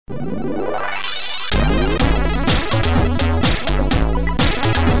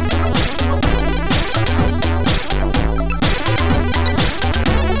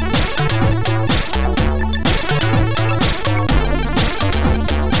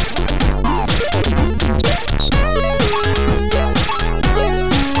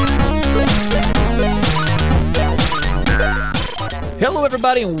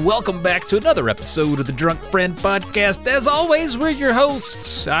everybody, and welcome back to another episode of the Drunk Friend Podcast. As always, we're your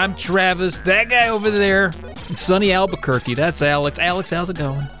hosts. I'm Travis, that guy over there, and Sunny Albuquerque. That's Alex. Alex, how's it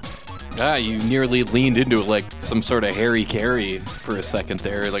going? You nearly leaned into it like some sort of Harry Carey for a second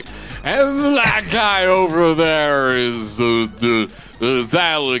there. Like, and that guy over there is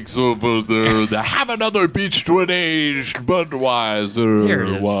Alex over there. Have another beach twin aged Budweiser. There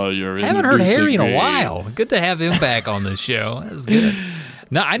it is. While you're I haven't heard Harry in a while. Good to have him back on this show. That's good.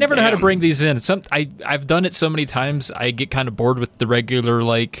 No, I never know how to bring these in. I've done it so many times, I get kind of bored with the regular,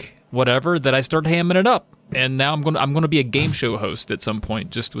 like, whatever, that I start hamming it up. And now I'm going to be a game show host at some point,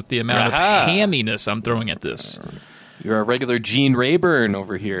 just with the amount of hamminess I'm throwing at this. You're a regular Gene Rayburn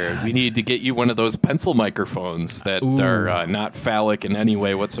over here. We need to get you one of those pencil microphones that are not phallic in any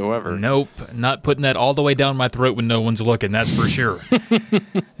way whatsoever. Nope, not putting that all the way down my throat when no one's looking, that's for sure.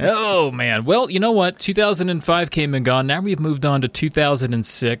 Oh, man. Well, you know what? 2005 came and gone. Now we've moved on to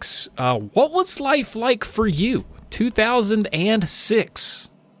 2006. What was life like for you? 2006.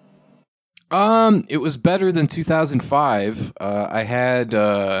 It was better than 2005. I had,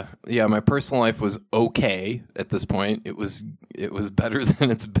 my personal life was okay at this point. It was better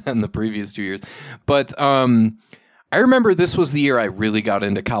than it's been the previous 2 years. But, I remember this was the year I really got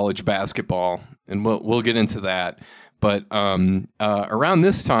into college basketball, and we'll get into that. But, around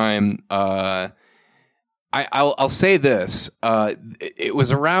this time, I'll say this, it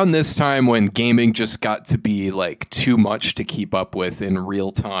was around this time when gaming just got to be like too much to keep up with in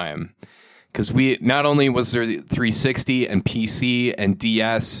real time. Because not only was there 360 and PC and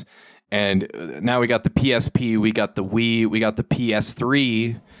DS, and now we got the PSP, we got the Wii, we got the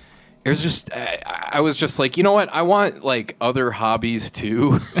PS3. It was just, I was just like, you know what? I want like other hobbies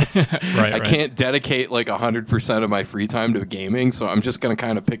too. I can't dedicate like 100% of my free time to gaming, so I'm just going to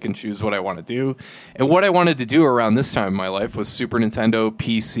kind of pick and choose what I want to do. And what I wanted to do around this time in my life was Super Nintendo,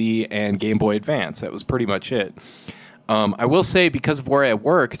 PC, and Game Boy Advance. That was pretty much it. I will say, because of where I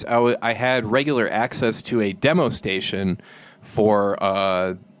worked, I had regular access to a demo station for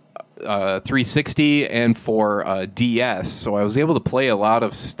 360 and for DS, so I was able to play a lot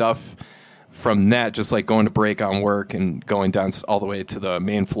of stuff from that, just like going to break on work and going down all the way to the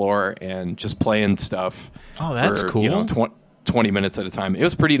main floor and just playing stuff. Oh, that's cool. 20 minutes at a time. It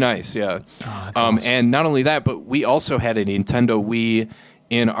was pretty nice, yeah. Oh, awesome. And not only that, but we also had a Nintendo Wii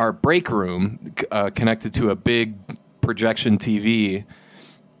in our break room connected to a big projection TV,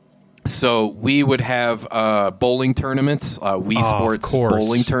 so we would have bowling tournaments, Wii Sports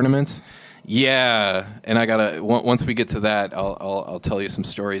bowling tournaments. Yeah, and I gotta once we get to that, I'll tell you some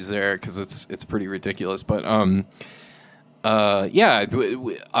stories there because it's pretty ridiculous. But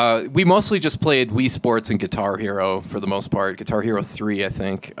we mostly just played Wii Sports and Guitar Hero for the most part. Guitar Hero 3, I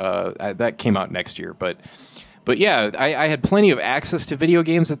think, that came out next year, but yeah, I had plenty of access to video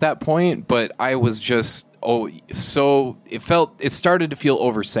games at that point, but I was just so it started to feel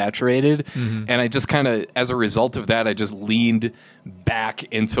oversaturated, and I just kind of, as a result of that, I just leaned back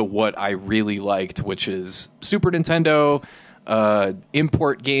into what I really liked, which is Super Nintendo,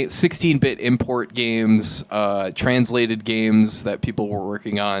 import games, 16-bit import games, translated games that people were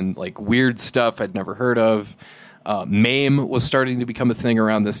working on, like weird stuff I'd never heard of. MAME was starting to become a thing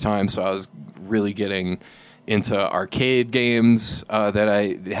around this time, so I was really getting into arcade games that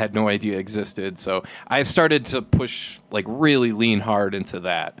I had no idea existed. So I started to push, like really lean hard into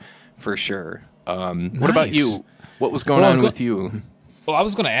that for sure. What about you? What was going on with you? Well, I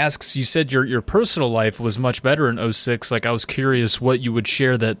was going to ask, so you said your personal life was much better in 06. Like, I was curious what you would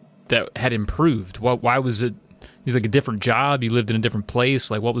share that had improved. Why was it? It was like a different job. You lived in a different place.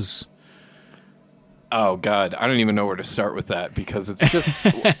 Like, what was... Oh God, I don't even know where to start with that because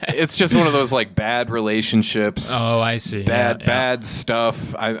it's just one of those like bad relationships. Oh, I see. Bad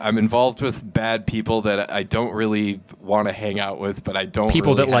stuff. I'm involved with bad people that I don't really want to hang out with, but I don't.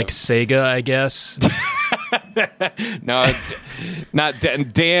 People really that like Sega, I guess. No, not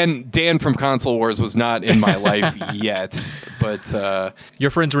Dan. Dan from Console Wars was not in my life yet, but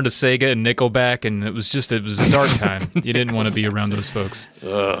your friends were into Sega and Nickelback, and it was a dark time. You didn't want to be around those folks.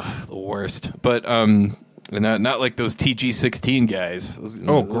 Ugh, the worst. But not like those TG16 guys.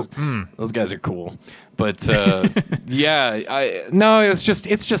 Those guys are cool. But it's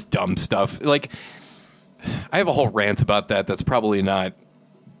just dumb stuff. Like, I have a whole rant about that. That's probably not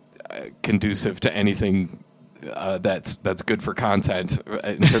conducive to anything that's good for content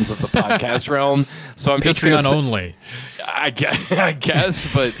in terms of the podcast realm. So I'm just Patreon only. I guess,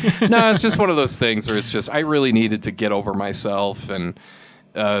 but no, it's just one of those things where it's just I really needed to get over myself and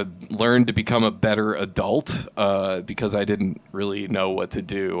learn to become a better adult because I didn't really know what to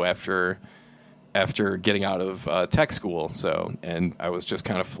do after after getting out of tech school. So, and I was just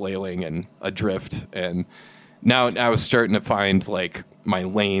kind of flailing and adrift, and now I was starting to find like my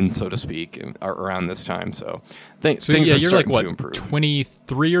lane, so to speak, around this time. So, things are you're starting like what, to improve.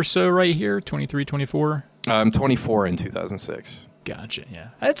 23 or so right here, 23, 24. I'm 24 in 2006. Gotcha. Yeah,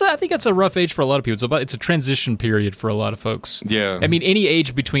 I think that's a rough age for a lot of people. It's a transition period for a lot of folks. Yeah, I mean, any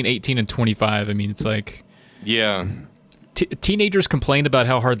age between 18 and 25. I mean, it's like, yeah. Teenagers complain about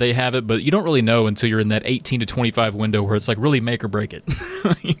how hard they have it, but you don't really know until you're in that 18 to 25 window where it's like really make or break it.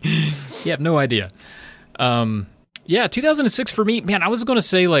 You have no idea. 2006 for me, man, I was going to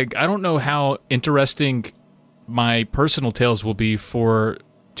say, like, I don't know how interesting my personal tales will be for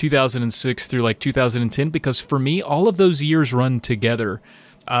 2006 through like 2010, because for me, all of those years run together.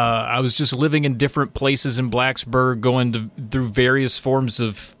 I was just living in different places in Blacksburg, going through various forms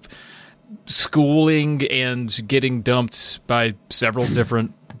of schooling and getting dumped by several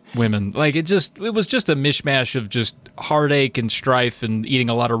different women. Like, it was just a mishmash of just heartache and strife and eating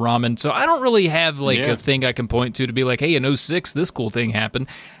a lot of ramen. So I don't really have like a thing I can point to be like, hey, in 06, this cool thing happened.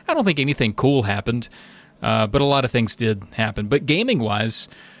 I don't think anything cool happened, but a lot of things did happen. But gaming-wise,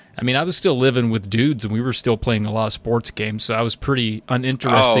 I mean, I was still living with dudes, and we were still playing a lot of sports games, so I was pretty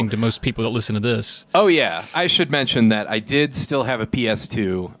uninteresting to most people that listen to this. Oh, yeah. I should mention that I did still have a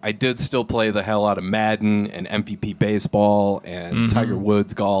PS2. I did still play the hell out of Madden and MVP Baseball and Tiger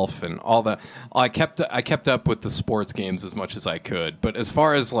Woods Golf and all that. I kept up with the sports games as much as I could. But as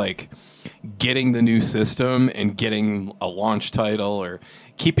far as, like, getting the new system and getting a launch title or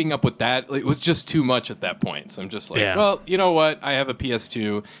keeping up with that, it was just too much at that point. So I'm just like, well, you know what? I have a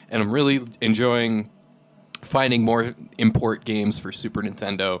PS2, and I'm really enjoying finding more import games for Super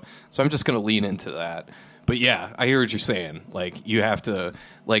Nintendo. So I'm just going to lean into that. But yeah, I hear what you're saying. Like, you have to,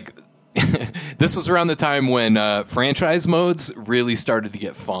 like, this was around the time when franchise modes really started to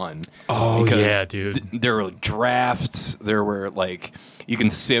get fun. Oh, yeah, dude. There were drafts. There were, like, you can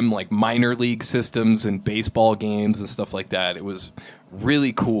sim, like, minor league systems and baseball games and stuff like that. It was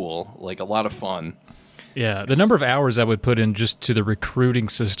really cool, like a lot of fun. Yeah, the number of hours I would put in just to the recruiting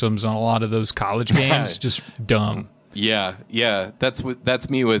systems on a lot of those college games, just dumb. Yeah, that's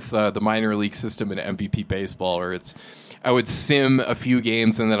me with the minor league system in MVP Baseball, where I would sim a few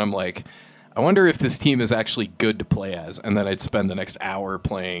games and then I'm like, I wonder if this team is actually good to play as, and then I'd spend the next hour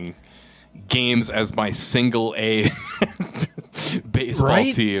playing games as my single A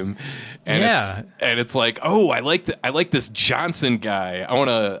baseball team, and it's like, oh, I like this Johnson guy. I want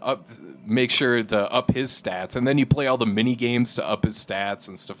to make sure to up his stats, and then you play all the mini games to up his stats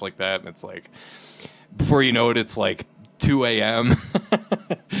and stuff like that, and it's like, before you know it, it's like 2 a.m.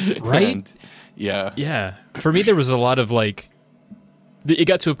 Right? And, yeah. For me, there was a lot of like, it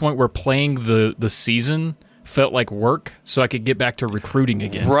got to a point where playing the season felt like work, so I could get back to recruiting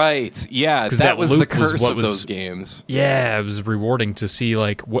again. Right. Yeah, that was the curse of those games. Yeah, it was rewarding to see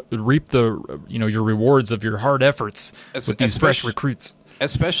like reap the your rewards of your hard efforts with these fresh recruits.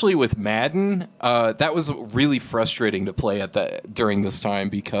 Especially with Madden, that was really frustrating to play during this time,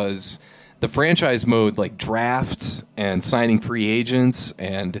 because the franchise mode, like drafts and signing free agents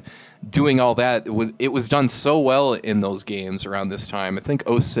and doing all that, it was done so well in those games around this time. I think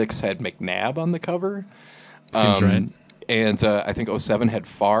 06 had McNabb on the cover. Seems right. And I think 07 had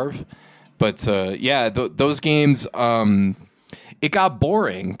Favre. But those games, it got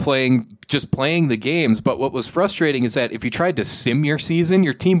boring playing the games. But what was frustrating is that if you tried to sim your season,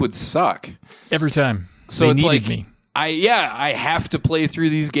 your team would suck every time. So they it's needed like, me. I have to play through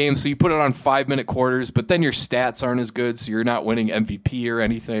these games. So you put it on 5-minute quarters, but then your stats aren't as good, so you're not winning MVP or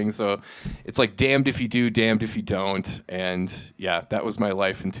anything. So it's like damned if you do, damned if you don't. And yeah, that was my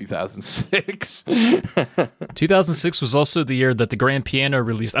life in 2006. 2006 was also the year that the Grand Piano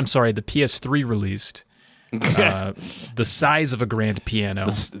released. I'm sorry, the PS3 released. The size of a grand piano.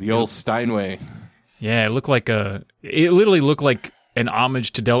 The old Steinway. Yeah, it literally looked like an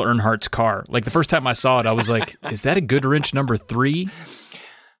homage to Dale Earnhardt's car. Like, the first time I saw it, I was like, is that a Goodwrench number 3?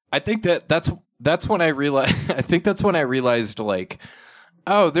 I think that's when I realized. I think that's when I realized, like,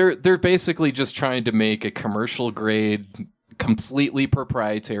 oh, they're basically just trying to make a commercial grade, completely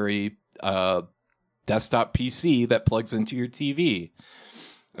proprietary desktop PC that plugs into your TV.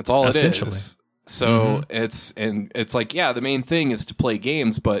 That's all it is. So it's like, yeah, the main thing is to play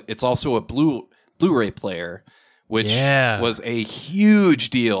games, but it's also a Blu-ray player, which was a huge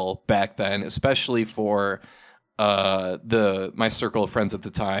deal back then, especially for my circle of friends at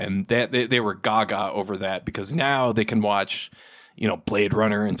the time. They were gaga over that, because now they can watch, Blade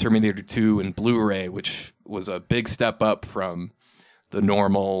Runner and Terminator 2 and Blu-ray, which was a big step up from the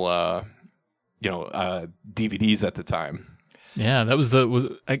normal DVDs at the time. Yeah, that was I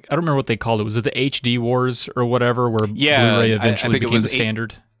don't remember what they called it. Was it the HD Wars or whatever, where Blu-ray eventually I think became it was the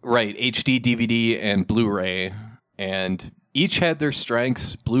standard? Right, HD, DVD, and Blu-ray, and each had their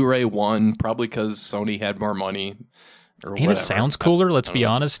strengths. Blu-ray won, probably because Sony had more money. Or and whatever. It sounds cooler, let's be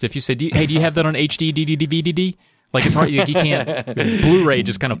honest. If you say, hey, do you have that on HD, DVD? Like, it's hard, you can't, Blu-ray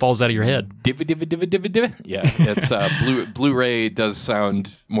just kind of falls out of your head. Yeah, it's Blu-ray does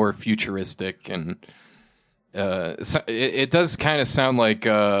sound more futuristic, and it does kind of sound like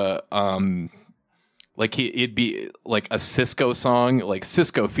it'd be like a Cisco song, like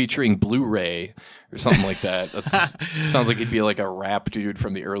Cisco featuring Blu-ray or something like that. Sounds like he'd be like a rap dude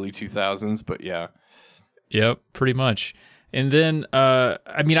from the early 2000s, but yeah. Yep, pretty much. And then, I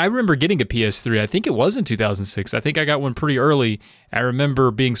remember getting a PS3. I think it was in 2006. I think I got one pretty early. I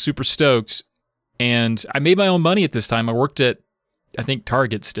remember being super stoked, and I made my own money at this time. I worked at, I think,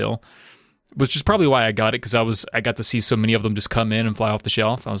 Target still, which is probably why I got it, because I got to see so many of them just come in and fly off the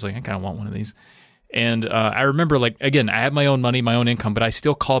shelf. I was like, I kind of want one of these. And I remember, like, again, I had my own money, my own income, but I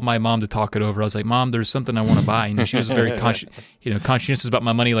still called my mom to talk it over. I was like, Mom, there's something I want to buy. She was very conscientious about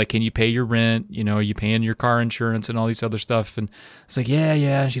my money. Like, can you pay your rent? Are you paying your car insurance and all these other stuff? And I was like, yeah.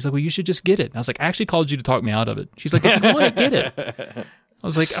 And she's like, well, you should just get it. And I was like, I actually called you to talk me out of it. She's like, if you want to get it. I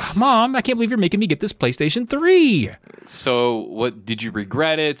was like, Mom, I can't believe you're making me get this PlayStation 3. So what, did you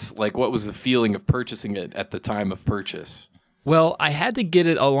regret it? Like, what was the feeling of purchasing it at the time of purchase? Well, I had to get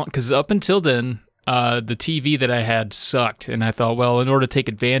it along, because up until then, the TV that I had sucked, and I thought, well, in order to take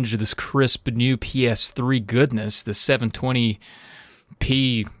advantage of this crisp new PS3 goodness, the 720p,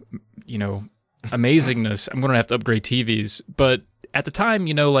 amazingness, I'm going to have to upgrade TVs. But at the time,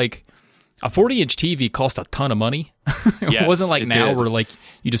 like, a 40-inch TV cost a ton of money. It wasn't like now where, like,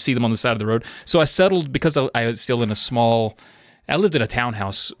 you just see them on the side of the road. So I settled, because I was still in I lived in a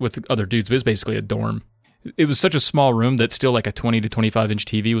townhouse with other dudes, but it was basically a dorm. It was such a small room that still like a 20 to 25-inch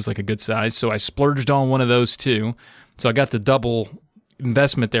TV was like a good size. So I splurged on one of those too. So I got the double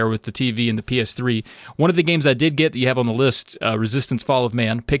investment there with the TV and the PS3. One of the games I did get that you have on the list, Resistance Fall of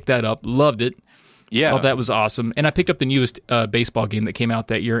Man, picked that up, loved it. Yeah. Thought that was awesome. And I picked up the newest baseball game that came out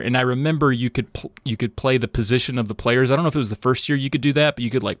that year. And I remember you could play the position of the players. I don't know if it was the first year you could do that, but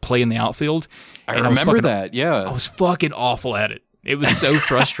you could like play in the outfield. I remember that, yeah. I was fucking awful at it. It was so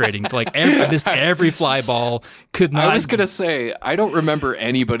frustrating. Like, I missed every fly ball. Could not. I was gonna say, I don't remember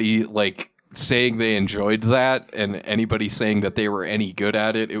anybody like saying they enjoyed that, and anybody saying that they were any good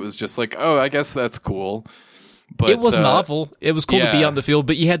at it. It was just like, oh, I guess that's cool. But it wasn't awful. It was cool to be on the field,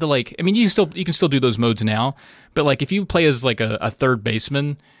 but you had to like. I mean, you can still do those modes now, but like if you play as like a third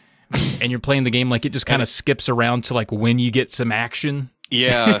baseman and you're playing the game, like it just kind of skips around to like when you get some action.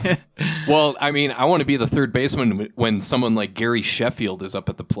 Yeah. Well, I mean, I want to be the third baseman when someone like Gary Sheffield is up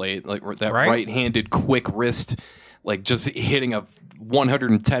at the plate, like that right-handed quick wrist, like just hitting a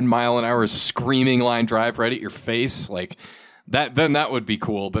 110 mile an hour screaming line drive right at your face. Like that, then that would be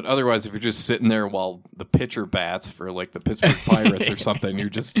cool. But otherwise, if you're just sitting there while the pitcher bats for like the Pittsburgh Pirates or something, you're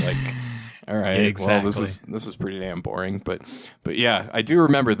just like, all right, exactly. Well, this is pretty damn boring. But yeah, I do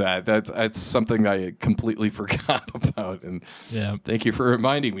remember that. That's something I completely forgot about. And thank you for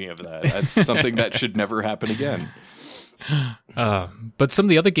reminding me of that. That's something that should never happen again. But some of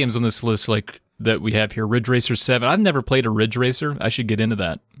the other games on this list, like that we have here, Ridge Racer 7. I've never played a Ridge Racer. I should get into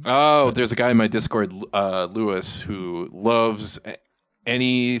that. Oh, there's a guy in my Discord, Lewis, who loves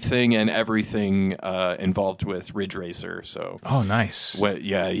anything and everything involved with Ridge Racer. So nice.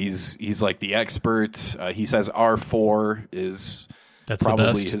 He's like the expert. He says R4 is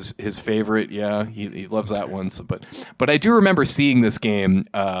probably his favorite. Yeah, he loves that one. So, but I do remember seeing this game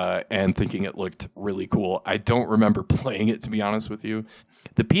and thinking it looked really cool. I don't remember playing it, to be honest with you.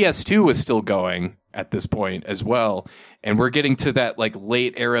 The PS2 was still going at this point as well, and we're getting to that like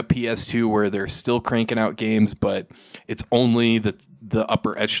late era PS2 where they're still cranking out games, but it's only the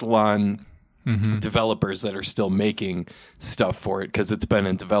upper echelon developers that are still making stuff for it because it's been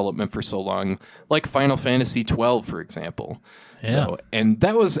in development for so long, like Final Fantasy 12, for example. Yeah. So, and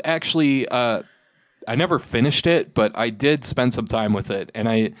that was actually I never finished it, but I did spend some time with it, and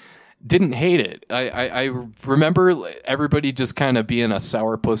I didn't hate it. I remember everybody just kind of being a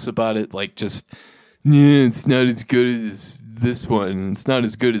sourpuss about it, like just, it's not as good as this one. It's not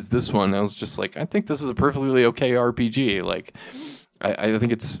as good as this one. I was just like, I think this is a perfectly okay RPG. Like, I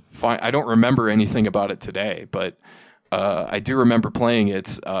think it's fine. I don't remember anything about it today, but I do remember playing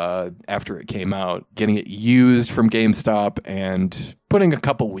it after it came out, getting it used from GameStop and putting a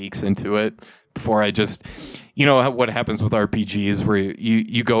couple weeks into it before I just... You know what happens with RPGs where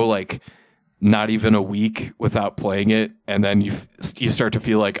you go like not even a week without playing it, and then you start to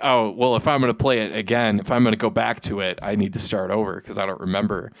feel like, oh, well, if I'm going to play it again, if I'm going to go back to it, I need to start over because I don't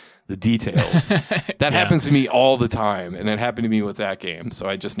remember the details. That happens to me all the time, and it happened to me with that game, so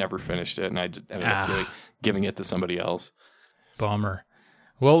I just never finished it, and I just ended up giving it to somebody else. Bummer.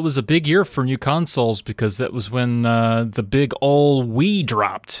 Well, it was a big year for new consoles because that was when the big old Wii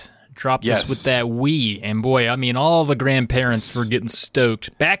dropped us with that Wii. And boy, I mean, all the grandparents were getting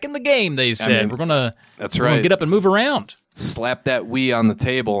stoked. Back in the game, they said. We're gonna get up and move around. Slap that Wii on the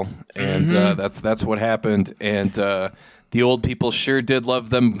table, and that's what happened. And the old people sure did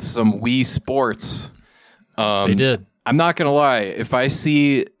love them some Wii Sports. They did. I'm not gonna lie. If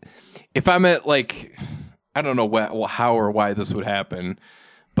I'm at like, I don't know how or why this would happen,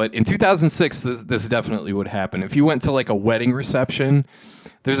 but in 2006, this definitely would happen. If you went to like a wedding reception,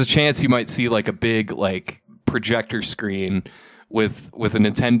 there's a chance you might see like a big like projector screen with a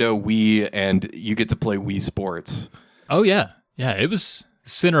Nintendo Wii, and you get to play Wii Sports. Oh yeah, it was the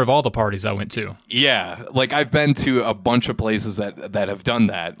center of all the parties I went to. Yeah, like I've been to a bunch of places that have done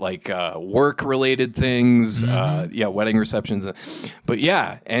that, like work related things, wedding receptions. But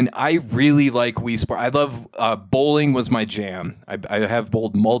yeah, and I really like Wii Sports. I love bowling was my jam. I have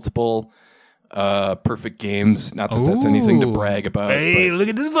bowled multiple perfect games. Not that that's anything to brag about. Hey, look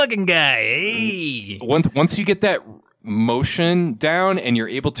at this fucking guy. Hey. Once you get that motion down and you're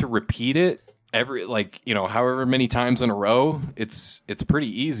able to repeat it however many times in a row, it's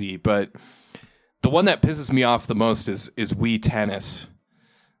pretty easy. But the one that pisses me off the most is Wii Tennis.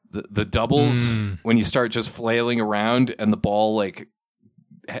 The doubles, when you start just flailing around and the ball like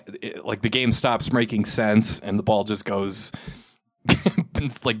the game stops making sense and the ball just goes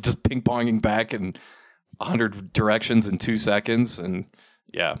like just ping-ponging back in 100 directions in 2 seconds. And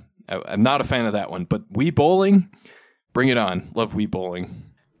yeah, I'm not a fan of that one. But Wii Bowling, bring it on. Love Wii Bowling.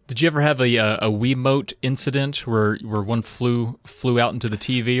 Did you ever have a Wiimote incident where one flew out into the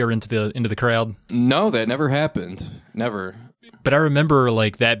TV or into the crowd? No, that never happened. Never. But I remember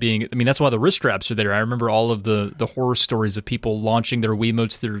like that being. I mean, that's why the wrist straps are there. I remember all of the horror stories of people launching their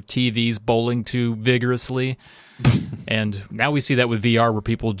Wiimotes through their TVs, bowling too vigorously. And now we see that with VR, where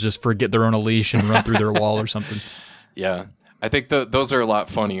people just forget they're on a leash and run through their wall or something. Yeah. I think those are a lot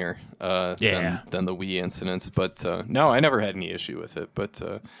funnier than the Wii incidents. But no, I never had any issue with it. But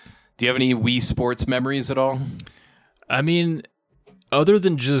do you have any Wii Sports memories at all? I mean, other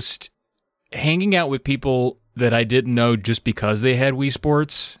than just hanging out with people that I didn't know just because they had Wii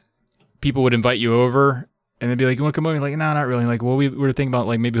Sports, people would invite you over and they'd be like, "You want to come over?" You're like, "No, not really." Like, well, we were thinking about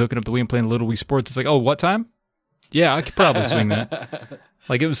like maybe hooking up the Wii and playing a little Wii Sports. It's like, "Oh, what time?" Yeah, I could probably swing that.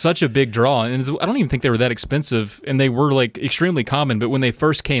 Like, it was such a big draw, and I don't even think they were that expensive, and they were, like, extremely common, but when they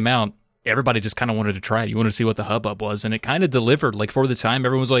first came out, everybody just kind of wanted to try it. You wanted to see what the hubbub was, and it kind of delivered. Like, for the time,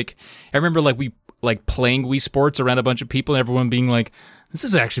 everyone was like, I remember, like, we, like, playing Wii Sports around a bunch of people, and everyone being like, this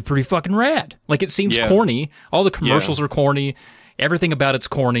is actually pretty fucking rad. Like, it seems corny. All the commercials are corny. Everything about it's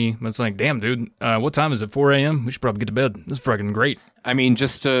corny. It's like, damn, dude, what time is it? 4 a.m.? We should probably get to bed. This is fucking great. I mean,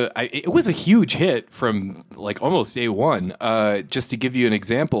 it was a huge hit from like almost day one. Just to give you an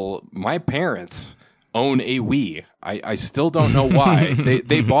example, my parents own a Wii. I still don't know why.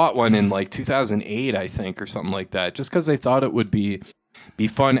 They bought one in like 2008, I think, or something like that, just because they thought it would be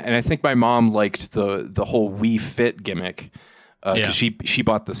fun. And I think my mom liked the whole Wii Fit gimmick because she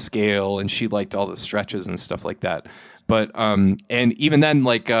bought the scale and she liked all the stretches and stuff like that. But and even then,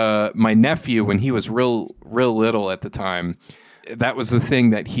 like my nephew, when he was real little at the time, that was the thing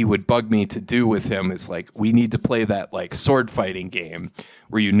that he would bug me to do with him. Is like, we need to play that like sword fighting game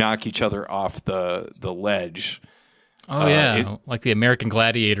where you knock each other off the ledge. Oh yeah, like the American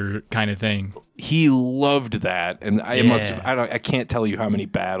Gladiator kind of thing. He loved that, and I can't tell you how many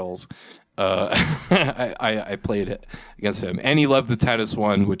battles I played it against him, and he loved the tennis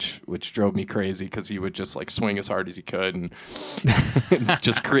one, which drove me crazy because he would just like swing as hard as he could and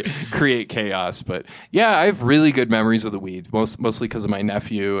just create chaos. But yeah, I have really good memories of the Wii, mostly because of my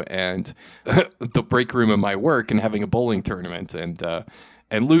nephew and the break room of my work and having a bowling tournament and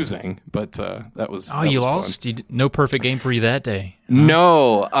losing, but that was you was lost. No perfect game for you that day.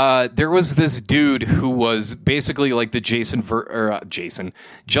 No, there was this dude who was basically like the Justin Verlander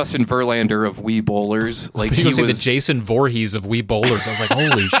of Wii bowlers. Like he was the Jason Voorhees of Wii bowlers. I was like,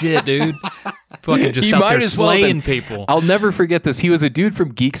 holy shit, dude! Fucking just out there slaying people. I'll never forget this. He was a dude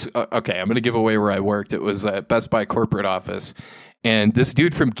from Geeks. Okay, I'm gonna give away where I worked. It was at Best Buy corporate office, and this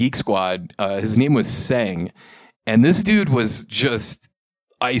dude from Geek Squad, his name was Sang, and this dude was just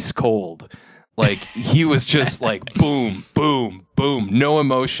ice cold. Like he was just like boom, boom, boom, no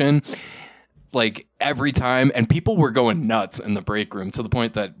emotion. Like every time, and people were going nuts in the break room to the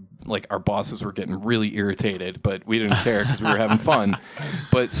point that like our bosses were getting really irritated, but we didn't care because we were having fun.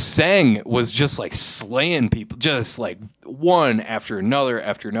 But Sang was just like slaying people, just like one after another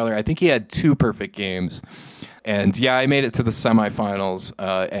after another. I think he had 2 perfect games, and yeah, I made it to the semifinals,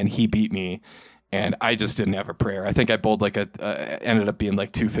 and he beat me. And I just didn't have a prayer. I think I bowled like ended up being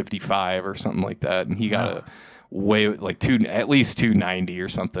like 255 or something like that, and he got a way like at least 290 or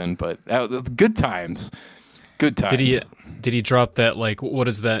something. But good times, good times. Did he drop that like what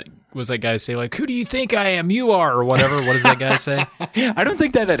is that? Was that guy say like, who do you think I am? You are, or whatever? What does that guy say? I don't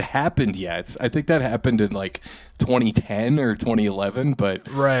think that had happened yet. I think that happened in like 2010 or 2011. But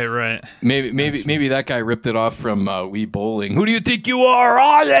right. Maybe that guy ripped it off from Wii Bowling. Who do you think you are?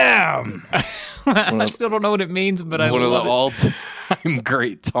 I am. I still don't know what it means, but I love it. One of the all-time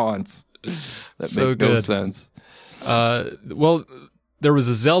great taunts that so make good. No sense. Well, there was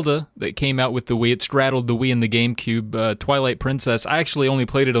a Zelda that came out with the Wii. It straddled the Wii and the GameCube, Twilight Princess. I actually only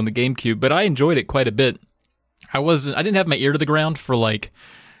played it on the GameCube, but I enjoyed it quite a bit. I didn't have my ear to the ground for like,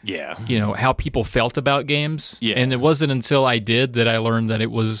 how people felt about games. Yeah. And it wasn't until I did that I learned that it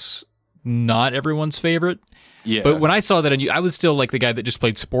was not everyone's favorite. Yeah. But when I saw that, I was still like the guy that just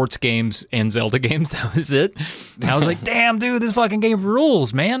played sports games and Zelda games. That was it. And I was like, damn, dude, this fucking game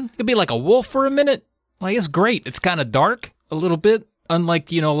rules, man. It could be like a wolf for a minute. Like, it's great. It's kind of dark a little bit.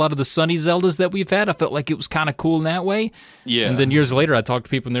 Unlike, a lot of the Sunny Zeldas that we've had, I felt like it was kind of cool in that way. Yeah. And then years later, I talked to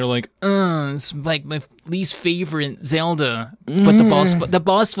people, and they're like, it's like my least favorite Zelda. But the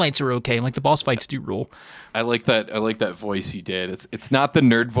boss fights are okay. Like, the boss fights do rule. I like that voice you did. It's not the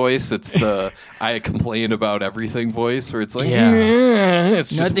nerd voice. It's the I complain about everything voice, where it's like, it's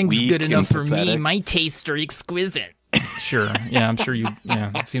just nothing's weak good enough for pathetic. me. My tastes are exquisite. Sure. Yeah, I'm sure you.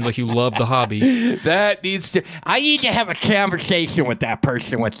 Yeah, it seems like you love the hobby. I need to have a conversation with that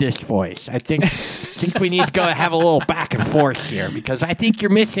person with this voice. I think we need to go have a little back and forth here, because I think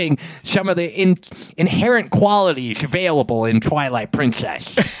you're missing some of the inherent qualities available in Twilight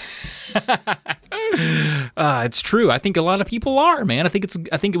Princess. It's true. I think a lot of people are, man. I think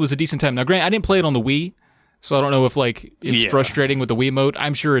it was a decent time. Now, Grant, I didn't play it on the Wii. So I don't know if it's frustrating with the Wiimote.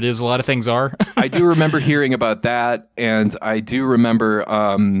 I'm sure it is. A lot of things are. I do remember hearing about that, and I do remember.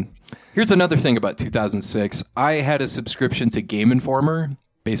 Here's another thing about 2006. I had a subscription to Game Informer,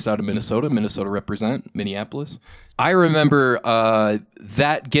 based out of Minnesota represent, Minneapolis. I remember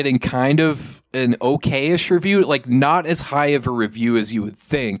that getting kind of an okay-ish review, like not as high of a review as you would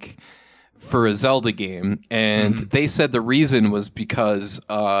think for a Zelda game, and they said the reason was because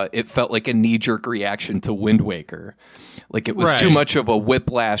it felt like a knee-jerk reaction to Wind Waker. Like it was too much of a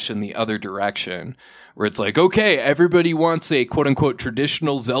whiplash in the other direction, where it's like, okay, everybody wants a quote-unquote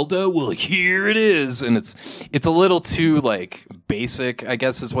traditional Zelda, well, here it is. And it's a little too, like, basic, I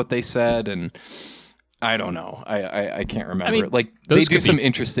guess is what they said, and I don't know. I can't remember. I mean, like, they do some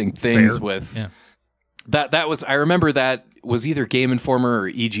interesting things with... Yeah. That was, I remember that was either Game Informer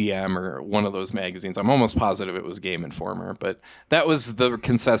or EGM or one of those magazines. I'm almost positive it was Game Informer, but that was the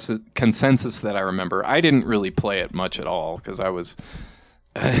consensus that I remember. I didn't really play it much at all because I was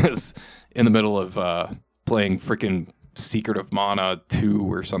in the middle of playing freaking Secret of Mana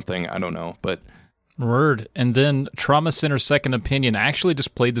 2 or something. I don't know, but... Word. And then Trauma Center Second Opinion. I actually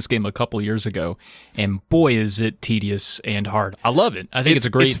just played this game a couple years ago, and boy, is it tedious and hard. I love it. I think it's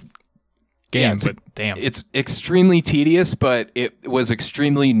a great... game, but damn. It's extremely tedious, but it was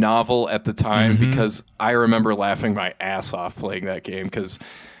extremely novel at the time because I remember laughing my ass off playing that game because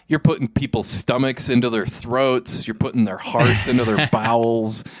you're putting people's stomachs into their throats, you're putting their hearts into their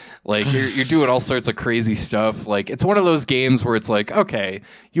bowels, like you're doing all sorts of crazy stuff. Like it's one of those games where it's like, okay,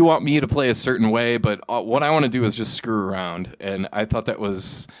 you want me to play a certain way, but what I want to do is just screw around, and I thought that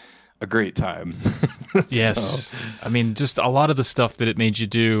was a great time. Yes. So. I mean, just a lot of the stuff that it made you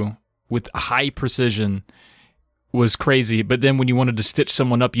do with high precision was crazy, but then when you wanted to stitch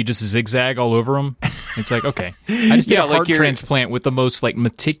someone up, you just zigzag all over them. It's like, okay, I just did a heart transplant with the most like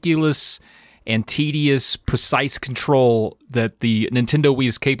meticulous and tedious, precise control that the Nintendo Wii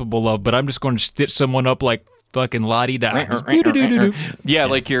is capable of, but I'm just going to stitch someone up like fucking la-di-da. Yeah,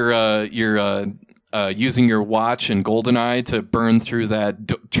 like you're using your watch in GoldenEye to burn through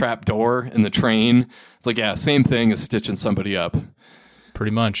that trap door in the train. It's like, yeah, same thing as stitching somebody up.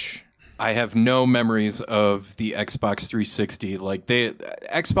 Pretty much. I have no memories of the Xbox 360. Like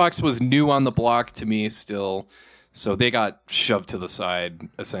Xbox was new on the block to me still, so they got shoved to the side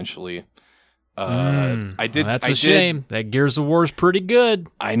essentially. I did. Well, that's a shame. That Gears of War is pretty good.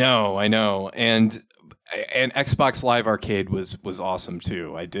 I know, and Xbox Live Arcade was awesome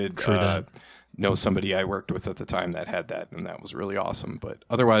too. I did. True that. know somebody I worked with at the time that had that, and that was really awesome. But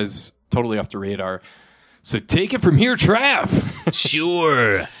otherwise, totally off the radar. So take it from here, Trav.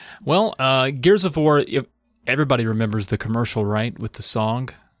 Sure. Well, Gears of War, everybody remembers the commercial, right, with the song?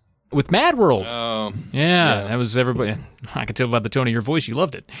 With Mad World. Oh. Yeah, that was everybody. I could tell by the tone of your voice, you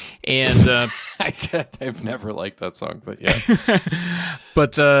loved it. And I've never liked that song, but yeah.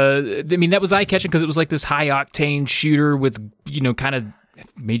 But, I mean, that was eye-catching because it was like this high-octane shooter with, kind of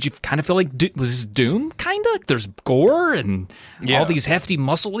made you kind of feel like, was this Doom, kind of? There's gore and all these hefty,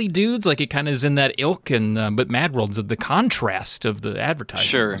 muscly dudes. Like, it kind of is in that ilk. And but Mad World's the contrast of the advertising.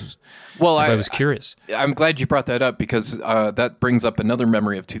 Sure. Well, I was curious. I'm glad you brought that up because that brings up another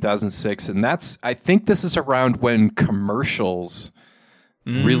memory of 2006. And I think this is around when commercials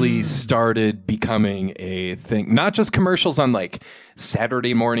really started becoming a thing. Not just commercials on like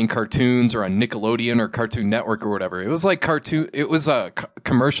Saturday morning cartoons or on Nickelodeon or Cartoon Network or whatever. It was like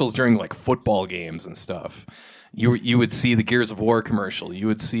commercials during like football games and stuff. You would see the Gears of War commercial. You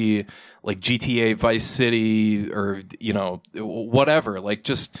would see like GTA Vice City or whatever. Like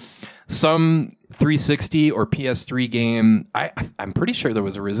just some 360 or PS3 game. I'm pretty sure there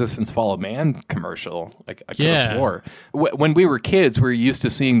was a Resistance Fall of Man commercial. Like I could have swore. When we were kids, we were used to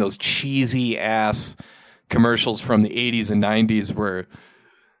seeing those cheesy ass commercials from the 80s and 90s where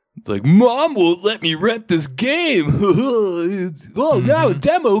it's like, Mom won't let me rent this game. Now a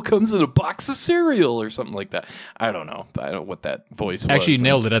demo comes in a box of cereal or something like that. I don't know. I don't know what that voice was. Actually, you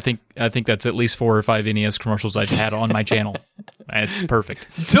nailed it. I think that's at least 4 or 5 NES commercials I've had on my channel. It's perfect.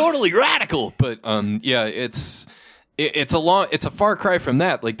 Totally radical. But it's a far cry from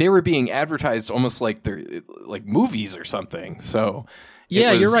that. Like they were being advertised almost like they're like movies or something. So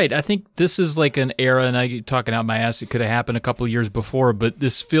yeah, you're right. I think this is like an era, and I'm talking out my ass, it could have happened a couple of years before, but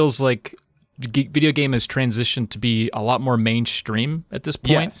this feels like the video game has transitioned to be a lot more mainstream at this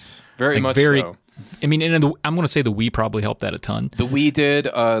point. Yes, very much so. I mean, and I'm going to say the Wii probably helped that a ton. The Wii did.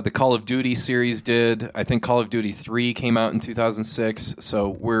 The Call of Duty series did. I think Call of Duty 3 came out in 2006, so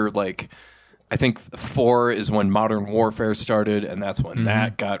we're like... I think 4 is when Modern Warfare started, and that's when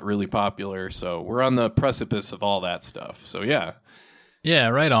that got really popular, so we're on the precipice of all that stuff. So yeah. Yeah,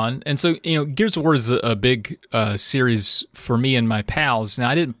 right on. And so, Gears of War is a big series for me and my pals. Now,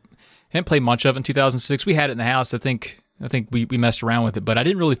 I didn't play much of it in 2006. We had it in the house. I think we messed around with it, but I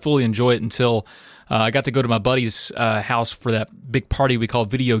didn't really fully enjoy it until I got to go to my buddy's house for that big party we called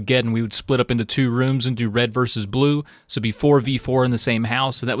Videogeddon. We would split up into 2 rooms and do red versus blue. So it'd be 4v4 in the same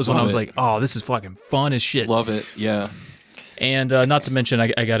house. And that was when I was like, oh, this is fucking fun as shit. Love it, yeah. And not to mention,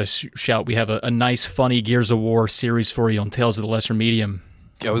 I got to shout, we have a nice, funny Gears of War series for you on Tales of the Lesser Medium.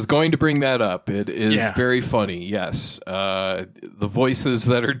 I was going to bring that up. It is very funny, yes. The voices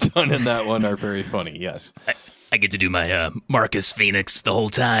that are done in that one are very funny, yes. I get to do my Marcus Phoenix the whole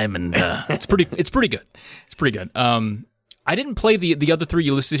time, and it's pretty good. It's pretty good. I didn't play the other 3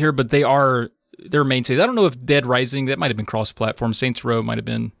 you listed here, but they're mainstays. I don't know if Dead Rising, that might have been cross-platform. Saints Row might have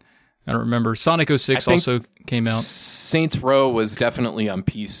been... I don't remember. Sonic 06 also came out. Saints Row was definitely on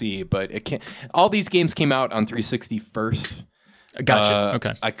PC, but all these games came out on 360 first. Gotcha.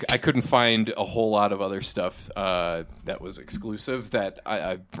 Okay. I couldn't find a whole lot of other stuff that was exclusive that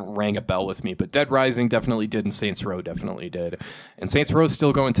I rang a bell with me. But Dead Rising definitely did, and Saints Row definitely did. And Saints Row is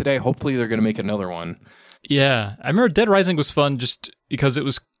still going today. Hopefully they're going to make another one. Yeah. I remember Dead Rising was fun just because it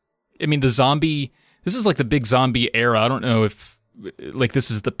was... I mean, this is like the big zombie era. I don't know if... like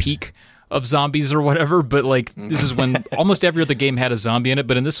this is the peak of zombies or whatever, but like this is when almost every other game had a zombie in it,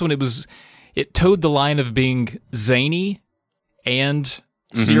 but in this one it towed the line of being zany and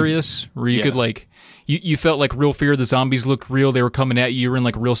serious, where you could like you felt like real fear. The zombies looked real, they were coming at you, you were in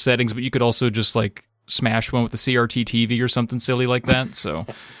like real settings, but you could also just like smash one with a CRT TV or something silly like that. So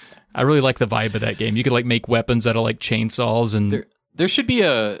I really like the vibe of that game. You could like make weapons out of like chainsaws, and there should be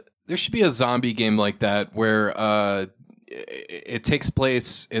a zombie game like that where it takes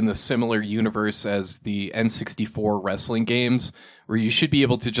place in the similar universe as the N64 wrestling games, where you should be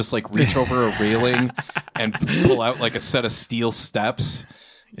able to just like reach over a railing and pull out like a set of steel steps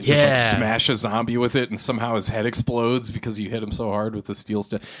and just like smash a zombie with it, and somehow his head explodes because you hit him so hard with the steel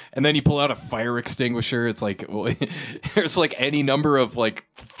step. And then you pull out a fire extinguisher. It's like, well, there's like any number of like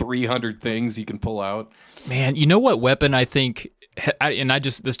 300 things you can pull out. Man, you know what weapon I think,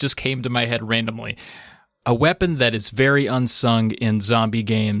 this just came to my head randomly. A weapon that is very unsung in zombie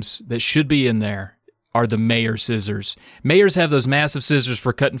games that should be in there are the Mayer scissors. Mayors have those massive scissors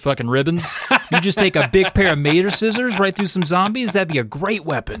for cutting fucking ribbons. You just take a big pair of Mayer scissors right through some zombies. That'd be a great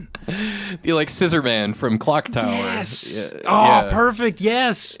weapon. Be like Scissor Man from Clock Tower. Yes. Perfect.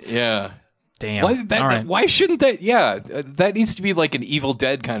 Yes. Yeah. Damn. Why, All right. why shouldn't that? Yeah, that needs to be like an Evil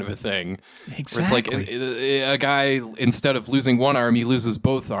Dead kind of a thing. Exactly. Where it's like a guy, instead of losing one arm, he loses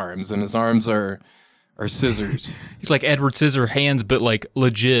both arms, and his arms are scissors. He's like Edward Scissorhands, but like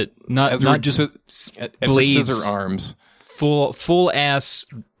legit, not just Edward blades, Scissor arms. full ass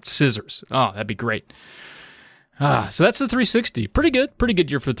scissors. Oh, that'd be great. So that's the 360. Pretty good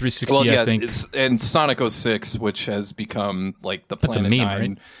year for 360. Well, yeah, I think. and Sonic 06, which has become like the That's a Planet meme, 9,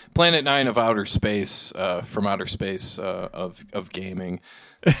 right? Planet 9 of outer space, from outer space of gaming.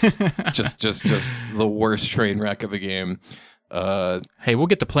 It's just the worst train wreck of a game. Hey, we'll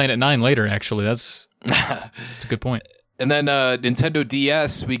get to Planet 9 later. Actually, that's a good point. And then Nintendo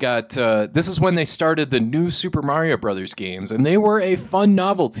DS, we got this is when they started the new Super Mario Brothers games, and they were a fun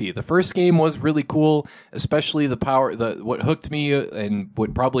novelty. The first game was really cool, especially what hooked me and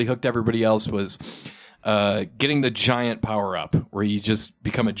what probably hooked everybody else was getting the giant power up, where you just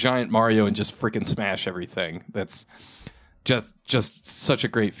become a giant Mario and just freaking smash everything. That's just such a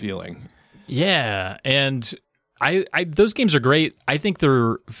great feeling. Yeah, and I those games are great. I think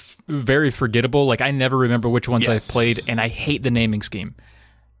they're very forgettable. Like, I never remember which ones Yes. I've played, and I hate the naming scheme.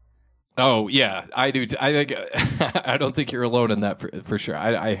 Oh yeah, I do. I think I don't think you're alone in that for sure.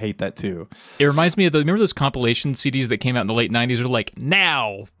 I hate that too. It reminds me of remember those compilation CDs that came out in the late 90s? They're like,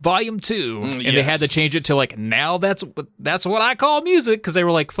 now, volume 2. And they had to change it to like, now that's what I call music, because they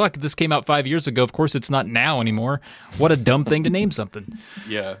were like, fuck, this came out 5 years ago. Of course it's not now anymore. What a dumb thing to name something.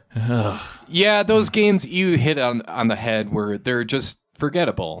 Yeah. Yeah, those games you hit on the head where they're just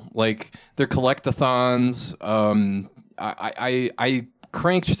forgettable. Like, they're collectathons. I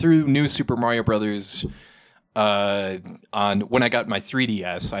cranked through New Super Mario Brothers on when I got my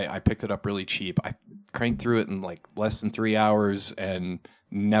 3DS. I picked it up really cheap. I cranked through it in like less than 3 hours and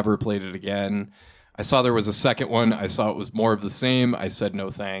never played it again. I saw there was a second one. I saw it was more of the same. I said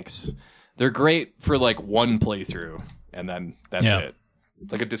no thanks. They're great for like one playthrough, and then that's it.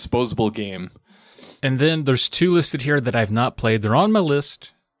 It's like a disposable game. And then there's 2 listed here that I've not played. They're on my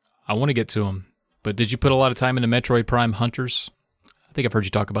list. I want to get to them. But did you put a lot of time into Metroid Prime Hunters? I think I've heard you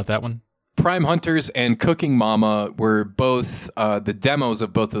talk about that one. Prime Hunters and Cooking Mama were both, the demos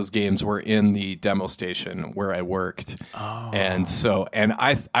of both those games were in the demo station where I worked. Oh. And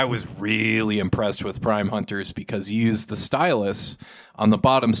I was really impressed with Prime Hunters because you use the stylus on the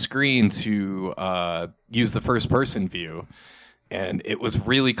bottom screen to use the first person view. And it was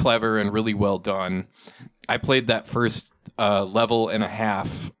really clever and really well done. I played that first level and a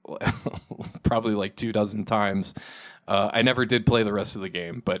half probably like 24 times. I never did play the rest of the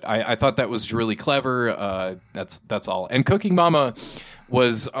game, but I thought that was really clever. That's all. And Cooking Mama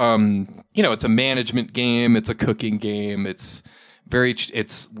was, it's a management game. It's a cooking game. It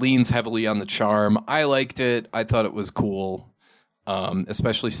leans heavily on the charm. I liked it. I thought it was cool,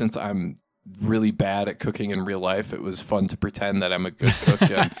 especially since I'm really bad at cooking in real life. It was fun to pretend that I'm a good cook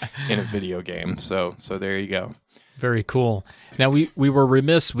in a video game. So there you go. Very cool. Now, we were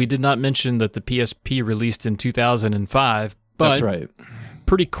remiss. We did not mention that the PSP released in 2005. But that's right.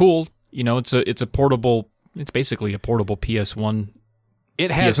 Pretty cool. It's a portable. It's basically a portable PS1.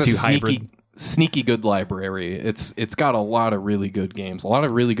 It has PS2 a hybrid. sneaky good library. It's got a lot of really good games, a lot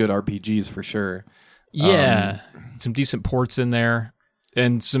of really good RPGs for sure. Yeah, some decent ports in there.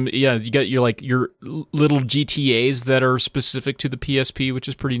 And you got your little GTAs that are specific to the PSP, which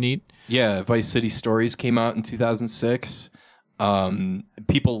is pretty neat. Yeah, Vice City Stories came out in 2006.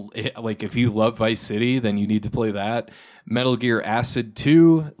 People, like, if you love Vice City, then you need to play that. Metal Gear Acid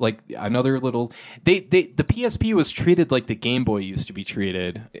 2, like another little... The PSP was treated like the Game Boy used to be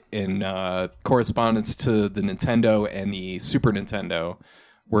treated in correspondence to the Nintendo and the Super Nintendo.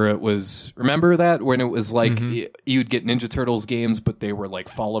 Where it was, remember that? When it was like, you'd get Ninja Turtles games, but they were like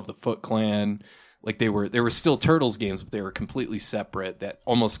Fall of the Foot Clan. Like they were still Turtles games, but they were completely separate. That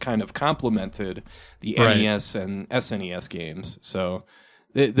almost kind of complemented the NES and SNES games. So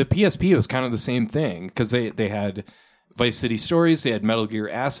the PSP was kind of the same thing because they had Vice City Stories, they had Metal Gear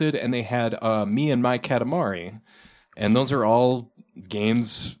Acid, and they had Me and My Katamari. And those are all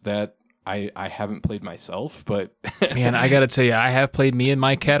games that I haven't played myself, but... Man, I got to tell you, I have played Me and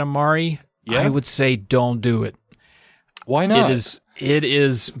My Katamari. Yeah? I would say don't do it. Why not? It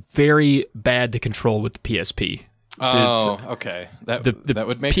is very bad to control with the PSP. Oh, okay. That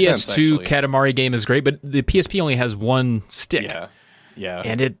would make PS2 sense, actually. Katamari game is great, but the PSP only has one stick. Yeah.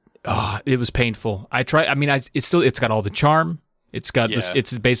 And it was painful. It's got all the charm. It's got this.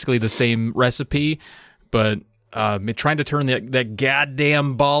 It's basically the same recipe, but... trying to turn that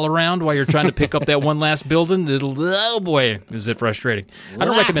goddamn ball around while you're trying to pick up that one last building, oh boy, is it frustrating. I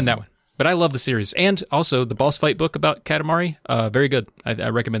don't recommend that one. But I love the series. And also the boss fight book about Katamari, very good. I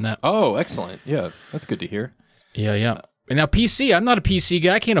recommend that. Oh, excellent. Yeah, that's good to hear. Yeah. And now PC, I'm not a PC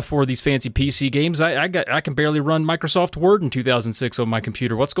guy. I can't afford these fancy PC games. I can barely run Microsoft Word in 2006 on my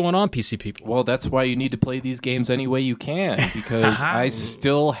computer. What's going on, PC people? Well, that's why you need to play these games any way you can, because I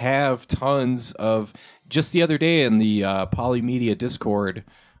still have tons of... Just the other day in the Polymedia Discord,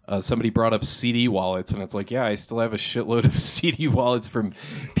 somebody brought up CD wallets, and it's like, yeah, I still have a shitload of CD wallets from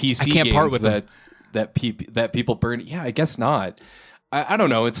PC I can't games part with that people burn. Yeah, I guess not. I don't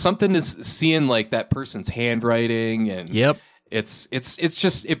know. It's something to seeing like that person's handwriting, and Yep. It's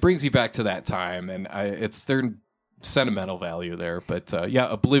just, it brings you back to that time, and it's their sentimental value there. But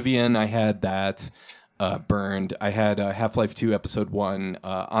yeah, Oblivion, I had that burned. I had Half-Life 2 Episode 1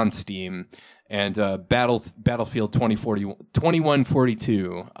 on Steam. And Battlefield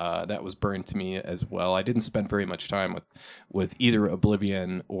 2142, that was burned to me as well. I didn't spend very much time with either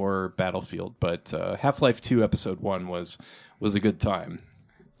Oblivion or Battlefield, but Half-Life 2 Episode 1 was a good time.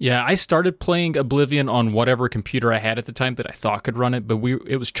 Yeah, I started playing Oblivion on whatever computer I had at the time that I thought could run it, but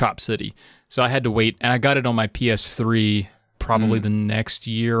it was Chop City. So I had to wait, and I got it on my PS3 probably the next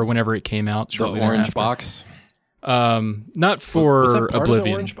year or whenever it came out. The orange box? Not for was that part Oblivion. Of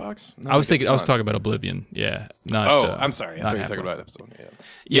the orange box? No, I was talking about Oblivion. Yeah. Not, I'm sorry. I thought you were talking about Episode 1.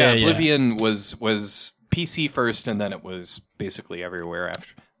 Yeah, Oblivion was PC first, and then it was basically everywhere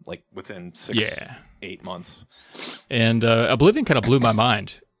after, like within 8 months. And Oblivion kind of blew my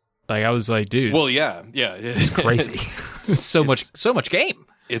mind. Like, I was like, dude. Well, yeah. It's crazy. so much game.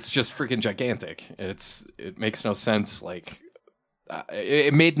 It's just freaking gigantic. It makes no sense. Like,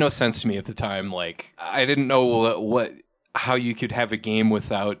 it made no sense to me at the time. Like, I didn't know how you could have a game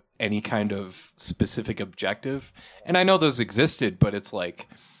without any kind of specific objective. And I know those existed, but it's like,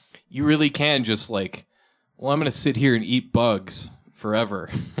 you really can just like, well, I'm going to sit here and eat bugs forever.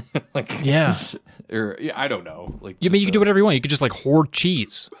 Like, yeah. Or I don't know. Like, you can do whatever you want. You could just like hoard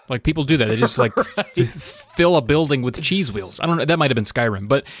cheese. Like, people do that. They just like fill a building with cheese wheels. I don't know. That might have been Skyrim.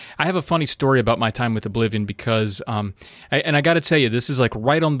 But I have a funny story about my time with Oblivion because, I got to tell you, this is like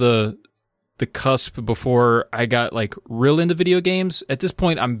right on the cusp before I got like real into video games. At this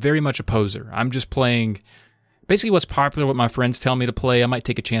point, I'm very much a poser. I'm just playing basically what's popular, what my friends tell me to play. I might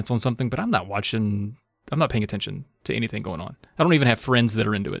take a chance on something, but I'm not paying attention to anything going on. I don't even have friends that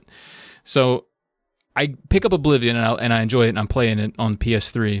are into it. So I pick up Oblivion and I enjoy it, and I'm playing it on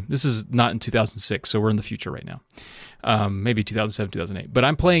PS3. This is not in 2006, so we're in the future right now. Maybe 2007, 2008. But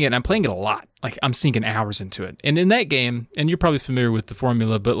I'm playing it, and I'm playing it a lot. Like, I'm sinking hours into it. And in that game, and you're probably familiar with the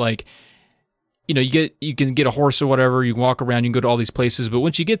formula, but like, you know, you can get a horse or whatever, you can walk around, you can go to all these places, but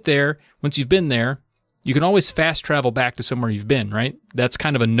once you've been there, you can always fast travel back to somewhere you've been, right? That's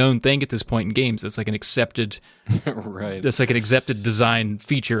kind of a known thing at this point in games. That's like an accepted right. That's like an accepted design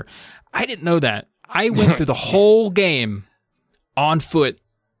feature. I didn't know that. I went through the whole game on foot,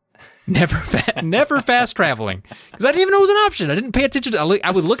 never fast traveling, because I didn't even know it was an option. I didn't pay attention. I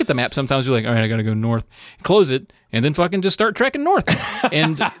would look at the map sometimes, be like, all right, I got to go north, close it, and then fucking just start trekking north.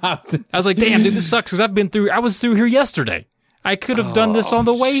 And I was like, damn, dude, this sucks, because I was through here yesterday. I could have done this on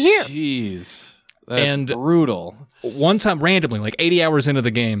the way here. Jeez, that's brutal. One time, randomly, like 80 hours into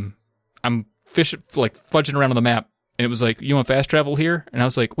the game, I'm fudging around on the map. And it was like, you want fast travel here? And I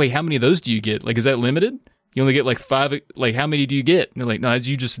was like, wait, how many of those do you get? Like, is that limited? You only get like 5. Like, how many do you get? And they're like, no,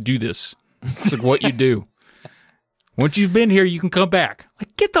 you just do this. It's like what you do. Once you've been here, you can come back.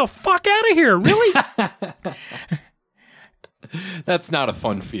 Like, get the fuck out of here, really? That's not a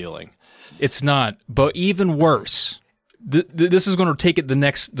fun feeling. It's not. But even worse, this is going to take it the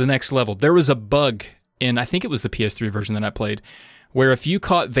next level. There was a bug in, I think it was the PS3 version that I played, where if you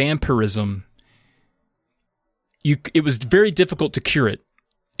caught vampirism, it was very difficult to cure it.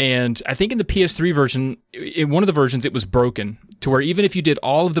 And I think in the PS3 version, in one of the versions, it was broken to where even if you did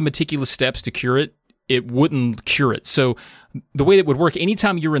all of the meticulous steps to cure it, it wouldn't cure it. So the way that would work,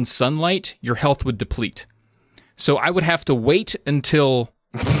 anytime you're in sunlight, your health would deplete. So I would have to wait until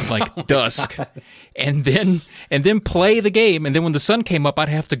like dusk and then play the game. And then when the sun came up, I'd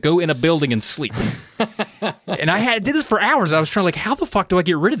have to go in a building and sleep. And I did this for hours. I was trying, like, how the fuck do I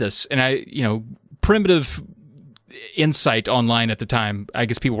get rid of this? And primitive insight online at the time, I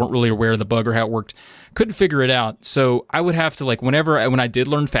guess people weren't really aware of the bug or how it worked, couldn't figure it out. So I would have to, like, when I did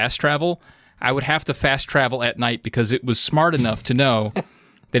learn fast travel, I would have to fast travel at night, because it was smart enough to know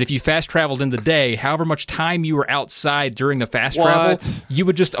that if you fast traveled in the day, however much time you were outside during the fast travel, you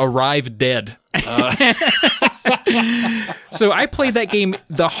would just arrive dead. So I played that game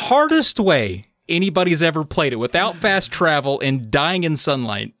the hardest way anybody's ever played it, without fast travel and dying in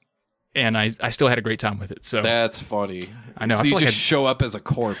sunlight. and I still had a great time with it. So that's funny. I know. So I you feel like just show up as a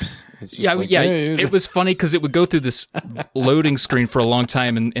corpse. It's just yeah, like, yeah. hey. It was funny because it would go through this loading screen for a long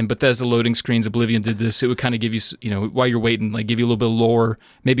time, and Bethesda loading screens, Oblivion did this. It would kind of give you, while you're waiting, like give you a little bit of lore,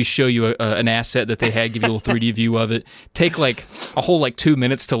 maybe show you an asset that they had, give you a little 3D view of it. Take like a whole 2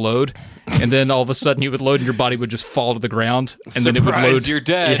 minutes to load, and then all of a sudden you would load, and your body would just fall to the ground, and Surprise, then it would load. You're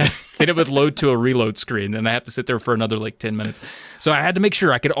dead. Yeah, then it would load to a reload screen, and I have to sit there for another 10 minutes. So I had to make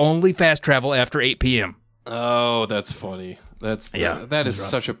sure I could only fast travel after 8 p.m. Oh, that's funny. That is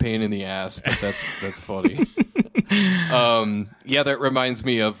such a pain in the ass, but that's funny. That reminds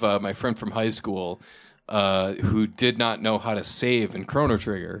me of my friend from high school who did not know how to save in Chrono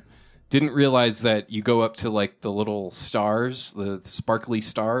Trigger. Didn't realize that you go up to the little stars, the sparkly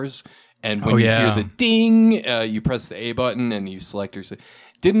stars, and when you hear the ding, you press the A button and you select your.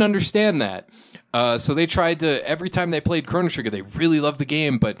 Didn't understand that. So they tried to, every time they played Chrono Trigger, they really loved the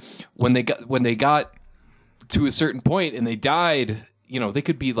game, but when they got to a certain point and they died, they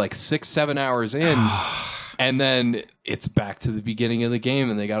could be 6-7 hours in, and then it's back to the beginning of the game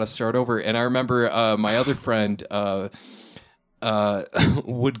and they got to start over. And I remember my other friend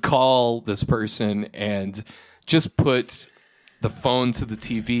would call this person and just put the phone to the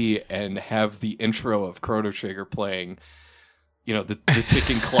TV and have the intro of Chrono Trigger playing. The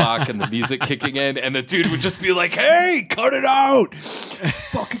ticking clock and the music kicking in, and the dude would just be like, "Hey, cut it out!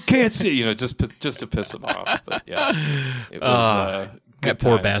 Fucking can't see." Just to piss him off. But yeah, it was that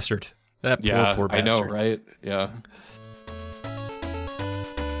poor bastard. That poor bastard. I know, right? Yeah.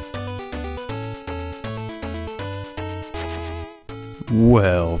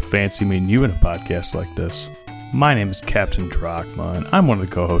 Well, fancy meeting you in a podcast like this. My name is Captain Drachma, and I'm one of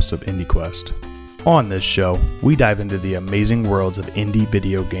the co-hosts of IndieQuest. On this show, we dive into the amazing worlds of indie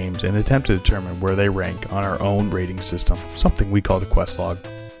video games and attempt to determine where they rank on our own rating system, something we call the Quest Log.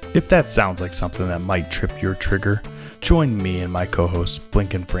 If that sounds like something that might trip your trigger, join me and my co-host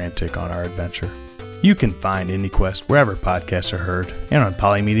Blinkin' Frantic on our adventure. You can find IndieQuest wherever podcasts are heard and on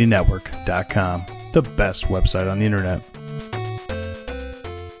polymedianetwork.com, the best website on the internet.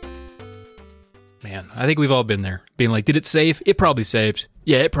 Man, I think we've all been there. Being like, did it save? It probably saved.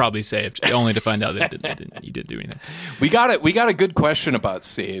 Yeah, it probably saved. Only to find out that you didn't do anything. We got a good question about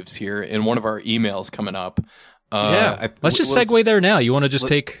saves here in one of our emails coming up. Let's just segue there now. You want to just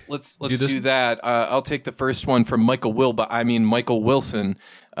Let's do that. I'll take the first one from Michael Wilson.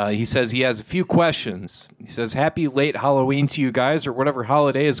 He says he has a few questions. He says, "Happy late Halloween to you guys, or whatever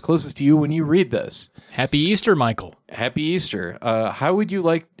holiday is closest to you when you read this." Happy Easter, Michael. Happy Easter. How would you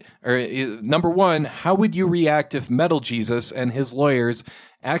like? Number one, how would you react if Metal Jesus and his lawyers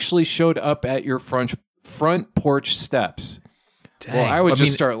actually showed up at your front porch steps? Dang. Well, I would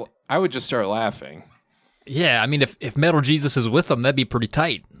just start laughing. Yeah, I mean, if Metal Jesus is with them, that'd be pretty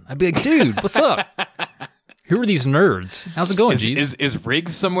tight. I'd be like, dude, what's up? Who are these nerds? How's it going, Jesus? Is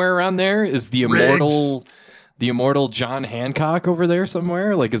Riggs somewhere around there? Is the immortal John Hancock over there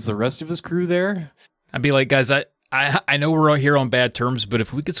somewhere? Is the rest of his crew there? I'd be like, guys, I know we're out here on bad terms, but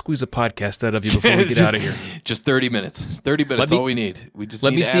if we could squeeze a podcast out of you before we get out of here. Just 30 minutes. 30 minutes, all we need.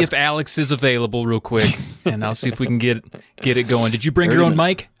 Let me see if Alex is available real quick, and I'll see if we can get it going. Did you bring your own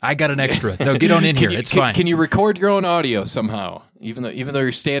mic? I got an extra. No, get on in here. It's fine. Can you record your own audio somehow, even though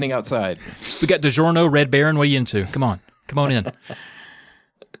you're standing outside? We got DiGiorno, Red Baron. What are you into? Come on in.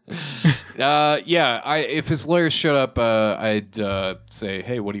 If his lawyers showed up, I'd say,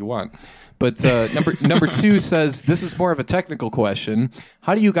 "Hey, what do you want?" But number two says, "This is more of a technical question.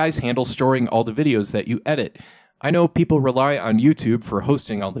 How do you guys handle storing all the videos that you edit? I know people rely on YouTube for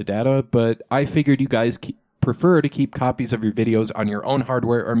hosting all the data, but I figured you guys prefer to keep copies of your videos on your own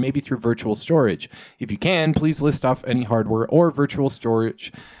hardware or maybe through virtual storage. If you can, please list off any hardware or virtual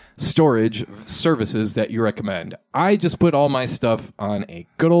storage services that you recommend." I just put all my stuff on a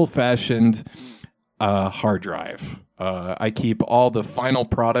good old-fashioned hard drive. I keep all the final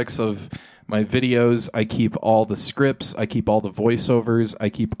products of my videos. I keep all the scripts. I keep all the voiceovers. I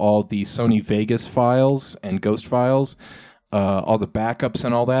keep all the Sony Vegas files and Ghost files, all the backups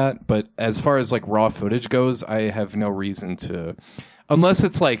and all that. But as far as raw footage goes, I have no reason to, unless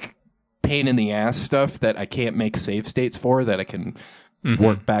it's pain in the ass stuff that I can't make save states for that I can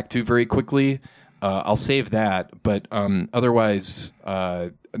work back to very quickly. I'll save that. But otherwise,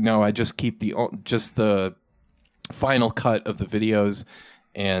 no, I just keep the final cut of the videos.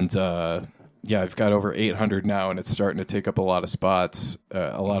 And I've got over 800 now, and it's starting to take up a lot of spots,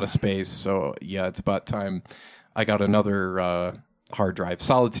 a lot of space. So yeah, it's about time I got another hard drive,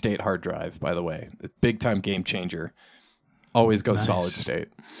 solid state hard drive, by the way. Big time game changer. Always go solid state.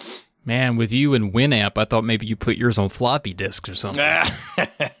 Man, with you and Winamp, I thought maybe you put yours on floppy disks or something.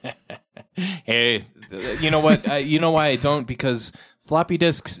 Hey, you know what? You know why I don't? Because floppy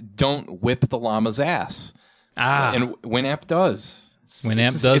disks don't whip the llama's ass. And Winamp does.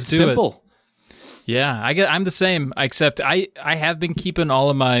 It's simple. Yeah, I'm the same, except I have been keeping all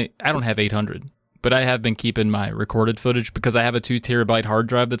of my, I don't have 800, but I have been keeping my recorded footage because I have a 2 terabyte hard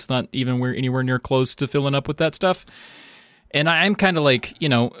drive that's not even anywhere near close to filling up with that stuff. And I'm kind of like,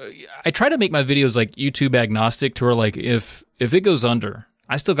 I try to make my videos like YouTube agnostic to where like if it goes under,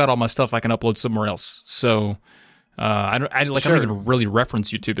 I still got all my stuff I can upload somewhere else. So I don't even really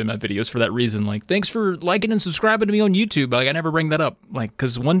reference YouTube in my videos for that reason. Like, thanks for liking and subscribing to me on YouTube. Like, I never bring that up. Like,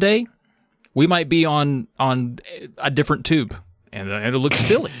 because one day we might be on a different tube, and it'll look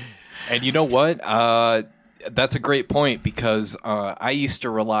silly. And you know what? That's a great point because I used to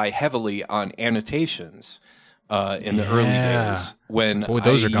rely heavily on annotations in the early days when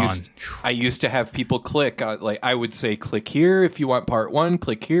those are gone. I used to have people click like I would say, click here if you want part 1,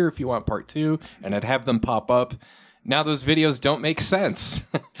 click here if you want part 2, and I'd have them pop up. Now those videos don't make sense.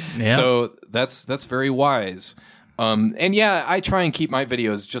 So that's very wise. And yeah, I try and keep my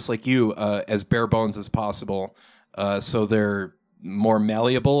videos just like you as bare bones as possible. So they're more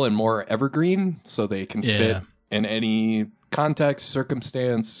malleable and more evergreen so they can fit in any context,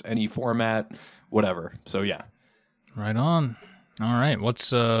 circumstance, any format, whatever. So yeah. Right on. All right.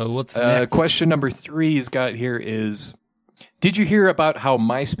 What's next? Question number 3 he's got here is, did you hear about how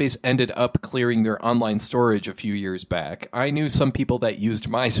MySpace ended up clearing their online storage a few years back? I knew some people that used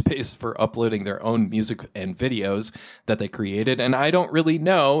MySpace for uploading their own music and videos that they created, and I don't really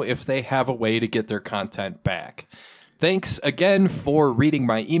know if they have a way to get their content back. Thanks again for reading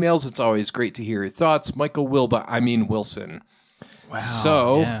my emails. It's always great to hear your thoughts. Michael Wilson. Wow.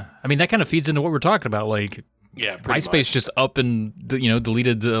 So, yeah. I mean, that kind of feeds into what we're talking about. Like, MySpace just up and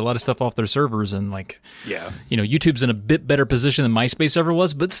deleted a lot of stuff off their servers, and YouTube's in a bit better position than MySpace ever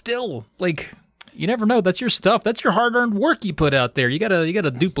was, but still, like, you never know. That's your stuff. That's your hard-earned work you put out there. You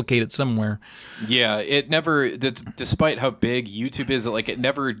gotta duplicate it somewhere. Yeah, it never. Despite how big YouTube is, like, it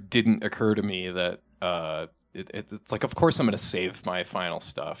never didn't occur to me that it's like, of course, I'm going to save my final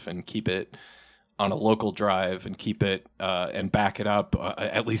stuff and keep it on a local drive and keep it and back it up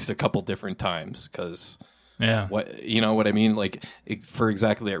at least a couple different times because. Yeah. You know what I mean? Like, for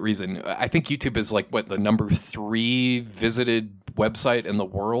exactly that reason. I think YouTube is like, the number 3 visited website in the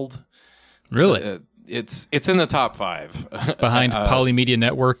world? Really? So, it's in the top 5. Behind Polymedia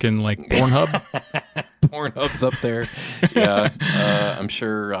Network and, like, Pornhub? Pornhub's up there. Yeah. I'm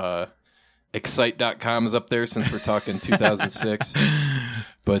sure Excite.com is up there since we're talking 2006.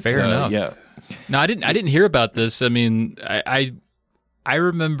 But fair enough. Yeah. No, I didn't hear about this. I mean, I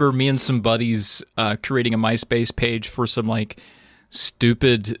remember me and some buddies creating a MySpace page for some like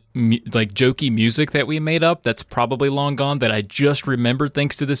stupid, like jokey music that we made up that's probably long gone that I just remembered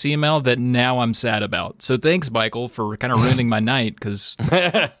thanks to this email that now I'm sad about. So thanks, Michael, for kind of ruining my night because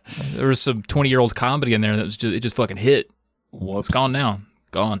there was some 20-year-old comedy in there that was it just fucking hit. Whoops. It's gone now.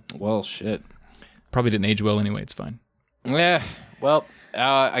 Gone. Well, shit. Probably didn't age well anyway. It's fine. Yeah. Well,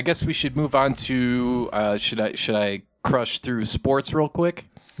 I guess we should move on to should I crush through sports real quick?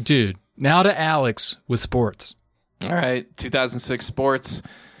 Dude, now to Alex with sports. All right, 2006 sports.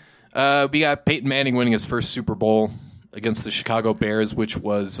 We got Peyton Manning winning his first Super Bowl against the Chicago Bears, which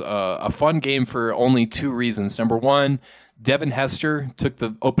was a fun game for only 2 reasons. Number 1, Devin Hester took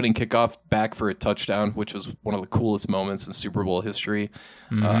the opening kickoff back for a touchdown, which was one of the coolest moments in Super Bowl history.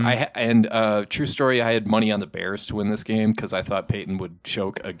 True story, I had money on the Bears to win this game because I thought Peyton would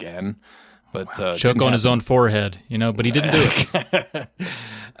choke again. But choke on his own forehead, but he didn't do it.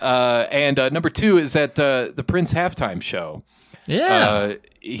 And number 2 is at the Prince halftime show. Yeah,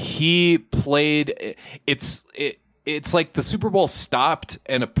 he played. It's like the Super Bowl stopped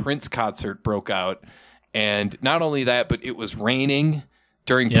and a Prince concert broke out, and not only that, but it was raining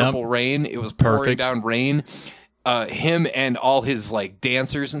during Purple Rain. It was pouring down rain. Him and all his like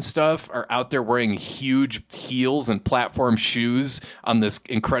dancers and stuff are out there wearing huge heels and platform shoes on this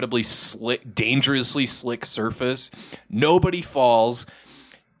incredibly slick, dangerously slick surface. Nobody falls.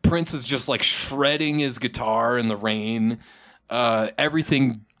 Prince is just like shredding his guitar in the rain.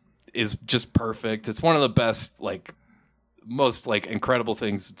 Everything is just perfect. It's one of the best, like, most like incredible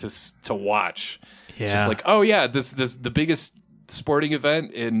things to watch. Yeah. Just like, oh yeah, this the biggest sporting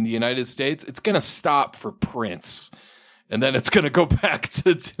event in the United States, it's gonna stop for Prince, and then it's gonna go back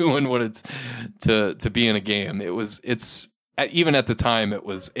to doing what it's to being a game. It's even at the time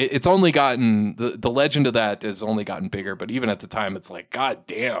it's only gotten the legend of that has only gotten bigger, but even at the time it's like, god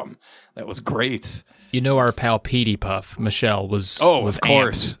damn, that was great. Our pal Petey Puff Michelle was of course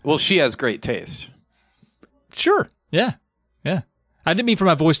amped. Well, she has great taste. Sure. Yeah I didn't mean for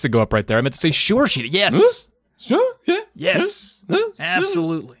my voice to go up right there. I meant to say, sure, she did. Yes. Sure, yeah. Yes.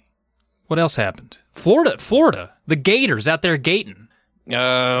 Absolutely. What else happened? Florida. The Gators out there gating.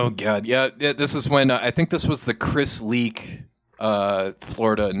 Oh, God. Yeah, this is when I think this was the Chris Leak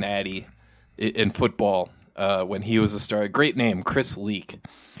Florida natty in football when he was a star. Great name, Chris Leak.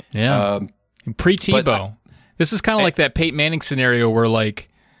 Yeah. Pre-Tebow. This is kind of like that Peyton Manning scenario where, like,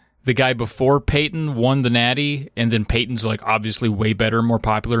 the guy before Peyton won the natty, and then Peyton's, like, obviously way better, more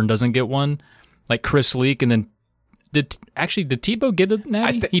popular, and doesn't get one. Like Chris Leak, and then did Tebow get a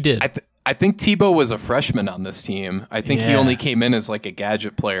natty? He did. I think Tebow was a freshman on this team. I think he only came in as like a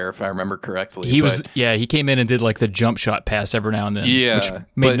gadget player, if I remember correctly. He came in and did like the jump shot pass every now and then. Yeah,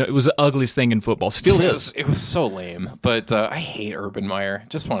 it was the ugliest thing in football. Still is. It was so lame. But I hate Urban Meyer.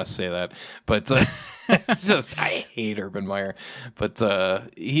 Just want to say that. But I hate Urban Meyer. But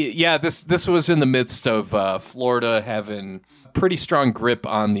this was in the midst of Florida having pretty strong grip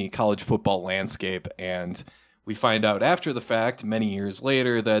on the college football landscape, and we find out after the fact, many years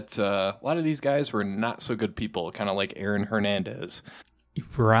later, that a lot of these guys were not so good people, kind of like Aaron Hernandez.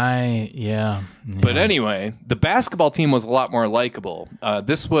 Right, yeah. But anyway, the basketball team was a lot more likable.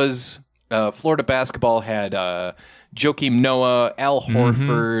 This was Florida basketball had Joakim Noah, Al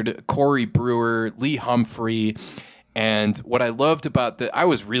Horford, Corey Brewer, Lee Humphrey. And what I loved about I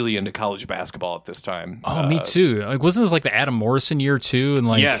was really into college basketball at this time. Oh, me too. Like, wasn't this like the Adam Morrison year too? And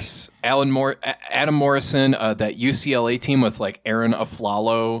like, yes, Adam Morrison, that UCLA team with like Aaron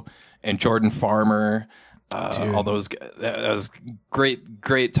Aflalo and Jordan Farmer. All those, that was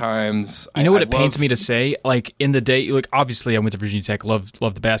great times. You know what it pains me to say? Like in the day, like obviously I went to Virginia Tech, loved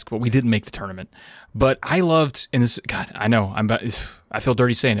the basketball. We didn't make the tournament, but I loved, and this, God, I know I feel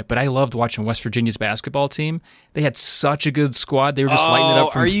dirty saying it, but I loved watching West Virginia's basketball team. They had such a good squad. They were just lighting it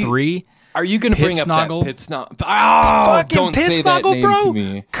up from three. Are you going to bring up that Pitsnoggle? Don't say that name to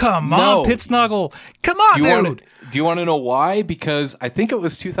me. Come on, Pitsnoggle. Come on, dude. Do you want to know why? Because I think it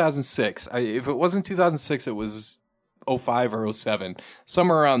was 2006. If it wasn't 2006, it was 05 or 07,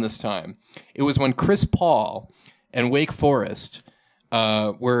 somewhere around this time. It was when Chris Paul and Wake Forest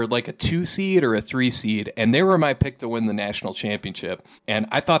were like a 2 seed or a 3 seed, and they were my pick to win the national championship. And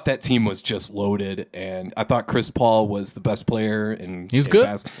I thought that team was just loaded, and I thought Chris Paul was the best player. And he was good.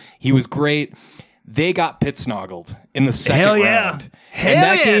 He was great. They got Pitsnoggled in the second round.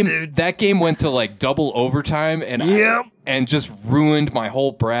 Dude. That game went to like double overtime, and and just ruined my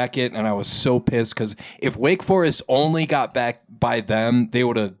whole bracket. And I was so pissed because if Wake Forest only got back by them, they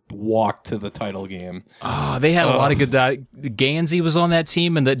would have walked to the title game. Oh, they had a lot of good. Gansey was on that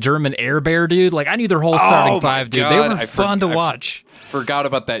team, and that German Air Bear dude. Like I knew their whole starting five, dude. God, they were fun to watch. Forgot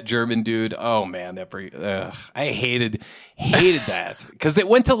about that German dude. Oh man, I hated that because it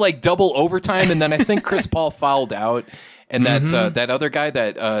went to like double overtime, and then I think Chris Paul fouled out. And that other guy,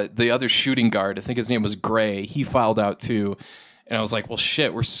 the other shooting guard, I think his name was Gray, he fouled out too. And I was like, well,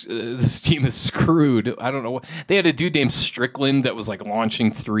 shit, this team is screwed. I don't know. They had a dude named Strickland that was like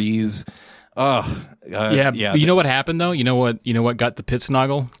launching threes. Yeah. You know what happened though? You know what got the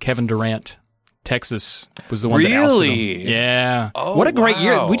Pitsnoggle? Kevin Durant. Texas was the one that ousted him. Yeah. Oh, what a great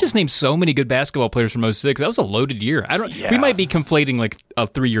year. We just named so many good basketball players from 06. That was a loaded year. We might be conflating like a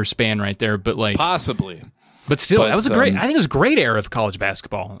 3-year span right there, but like possibly. But still, that was a great. I think it was a great era of college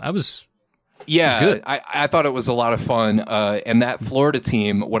baskall. It was good. I thought it was a lot of fun. And that Florida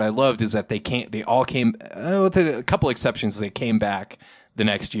team, what I loved is that they all came with a couple exceptions. They came back the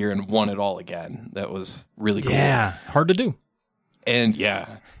next year and won it all again. That was really cool. Yeah, hard to do.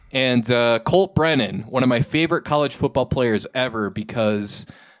 And Colt Brennan, one of my favorite college football players ever, because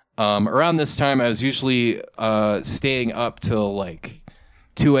around this time I was usually staying up till like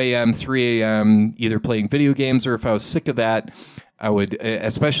 2 a.m., 3 a.m., either playing video games, or if I was sick of that, I would,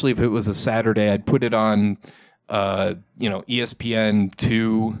 especially if it was a Saturday, I'd put it on, ESPN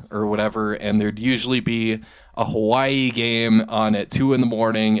 2 or whatever, and there'd usually be a Hawaii game on at 2 in the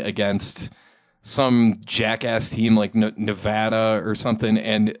morning against some jackass team like Nevada or something,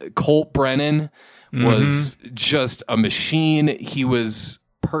 and Colt Brennan was just a machine. He was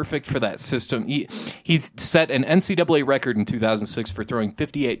perfect for that system. He set an NCAA record in 2006 for throwing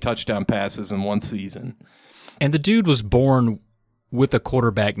 58 touchdown passes in one season. And the dude was born with a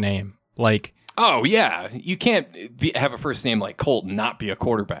quarterback name. Like, oh yeah, you can't have a first name like Colt and not be a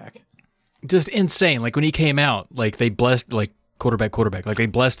quarterback. Just insane. Like when he came out, like they blessed like quarterback. Like they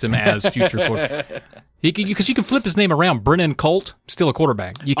blessed him as future quarterback. Because you can flip his name around. Brennan Colt, still a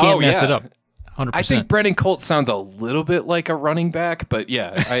quarterback. You can't mess it up. 100%. I think Brennan Colt sounds a little bit like a running back, but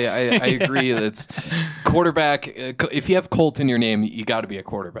yeah, I agree that it's quarterback. If you have Colt in your name, you got to be a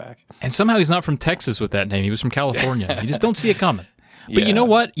quarterback. And somehow he's not from Texas with that name. He was from California. You just don't see it coming. But you know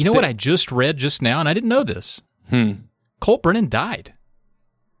what? You know what I just read just now, and I didn't know this. Colt Brennan died.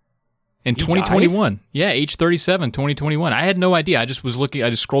 In 2021. Died? Yeah, age 37, 2021. I had no idea. I just was looking, I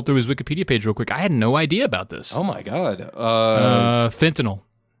just scrolled through his Wikipedia page real quick. I had no idea about this. Oh my God. Fentanyl.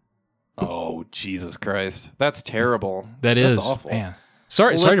 Oh, Jesus Christ. That's terrible. That's That's awful. Man.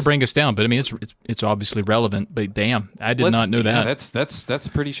 Sorry to bring us down, but I mean it's obviously relevant. But damn, I did not know that. That's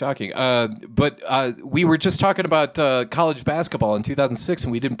pretty shocking. But we were just talking about college basketball in 2006,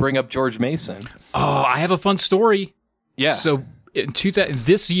 and we didn't bring up George Mason. Oh, I have a fun story. Yeah. So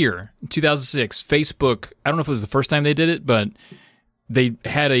this year, in 2006, Facebook. I don't know if it was the first time they did it, but they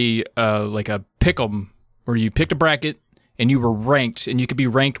had a pick 'em where you picked a bracket and you were ranked, and you could be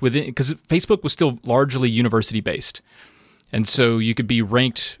ranked within, because Facebook was still largely university based. And so you could be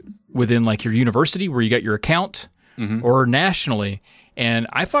ranked within like your university where you got your account or nationally. And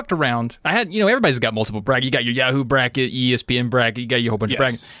I fucked around. I had, everybody's got multiple brackets. You got your Yahoo bracket, ESPN bracket, you got your whole bunch of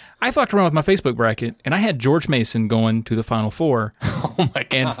brackets. I fucked around with my Facebook bracket, and I had George Mason going to the Final Four. Oh my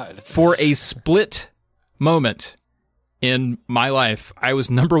God. And for a split moment in my life, I was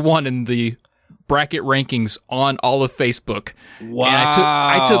number one in the bracket rankings on all of Facebook. Wow. And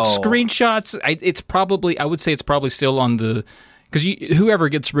I took screenshots. I would say it's probably still on the, because whoever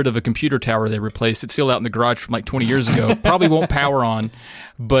gets rid of a computer tower they replaced, it's still out in the garage from like 20 years ago. Probably won't power on,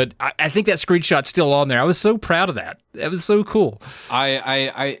 but I think that screenshot's still on there. I was so proud of that. That was so cool.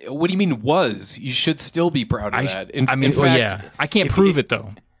 What do you mean was? You should still be proud of that. In fact, yeah. I can't prove it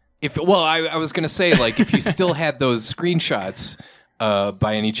though. I was going to say, like, if you still had those screenshots,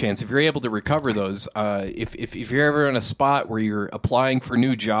 by any chance, if you're able to recover those, if you're ever in a spot where you're applying for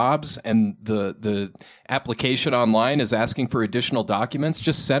new jobs and the application online is asking for additional documents,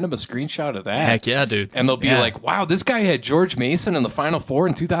 just send them a screenshot of that. Heck yeah, dude. And they'll be like, wow, this guy had George Mason in the Final Four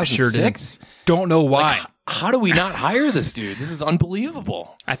in 2006? Sure did. Don't know why. Like, how do we not hire this dude? This is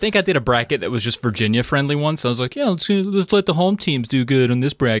unbelievable. I think I did a bracket that was just Virginia friendly once. So I was like, yeah, let's let the home teams do good on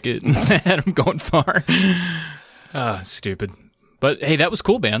this bracket. And had them going far. Stupid. But hey, that was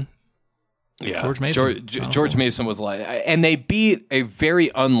cool, man. Yeah, George Mason. George Mason was like, and they beat a very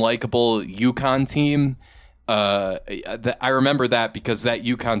unlikable UConn team. I remember that because that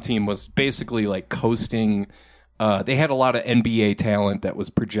UConn team was basically like coasting. They had a lot of NBA talent that was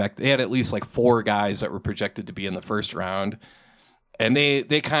projected. They had at least like 4 guys that were projected to be in the first round, and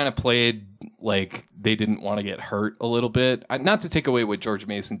they kind of played like they didn't want to get hurt a little bit. Not to take away what George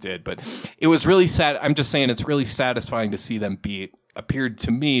Mason did, but it was really sad. I'm just saying it's really satisfying to see them beat appeared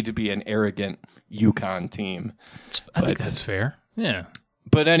to me to be an arrogant UConn team. I think that's fair. Yeah.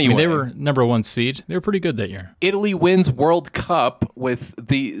 But anyway, they were number 1 seed. They were pretty good that year. Italy wins World Cup with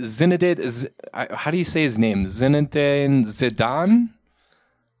the Zinedine. How do you say his name? Zinedine Zidane.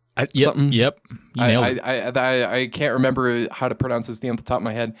 Yep. You nailed it. I can't remember how to pronounce his name off the top of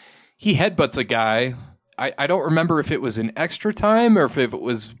my head. He headbutts a guy. I don't remember if it was in extra time or if it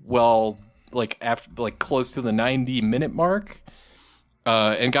was close to the 90-minute mark,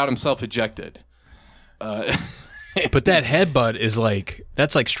 and got himself ejected. But that headbutt is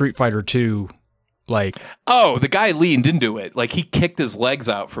that's like Street Fighter 2. The guy leaned into it. Like he kicked his legs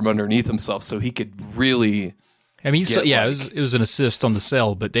out from underneath himself so he could really. I mean, it was an assist on the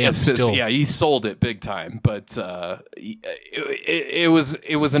sell, but damn, still. Yeah, he sold it big time. But it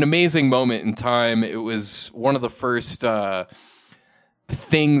was an amazing moment in time. It was one of the first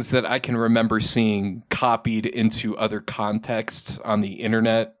things that I can remember seeing copied into other contexts on the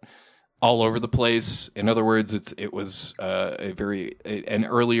internet all over the place. In other words, it was an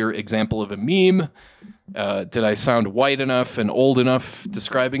earlier example of a meme. Did I sound white enough and old enough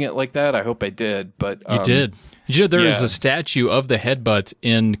describing it like that? I hope I did. But you did. Did you know there is a statue of the headbutt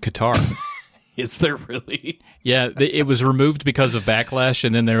in Qatar? Is there really? Yeah, it was removed because of backlash,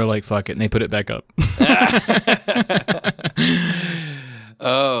 and then they were like, fuck it, and they put it back up.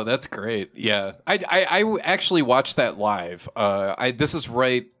 Oh, that's great. Yeah. I actually watched that live. This is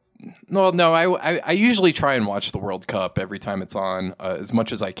right. No, I usually try and watch the World Cup every time it's on, as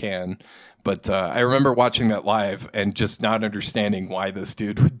much as I can. But I remember watching that live and just not understanding why this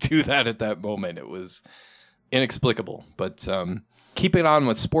dude would do that at that moment. It was inexplicable. But keeping on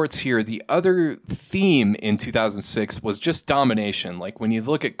with sports here, the other theme in 2006 was just domination. Like when you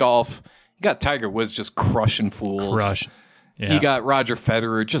look at golf, you got Tiger Woods just crushing fools. Yeah. You got Roger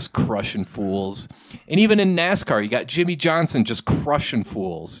Federer just crushing fools. And even in NASCAR, you got Jimmy Johnson just crushing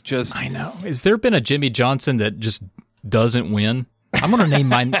fools. I know. Has there been a Jimmy Johnson that just doesn't win? I'm going to name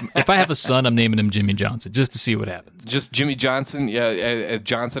mine. If I have a son, I'm naming him Jimmy Johnson just to see what happens. Just Jimmy Johnson. Yeah,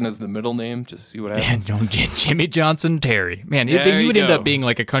 Johnson as the middle name. Just see what happens. Jimmy Johnson Terry. Man, he would end up being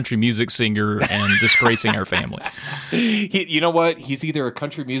like a country music singer and disgracing our family. You know what? He's either a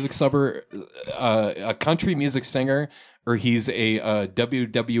country music a country music singer, or he's a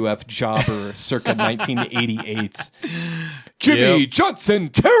WWF jobber circa 1988. Jimmy Johnson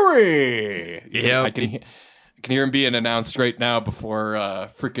Terry. Yeah, I can hear him being announced right now before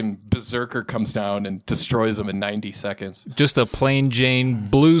freaking Berserker comes down and destroys him in 90 seconds. Just a plain Jane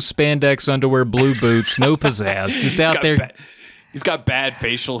blue spandex underwear, blue boots, no pizzazz. Just out there. He's got bad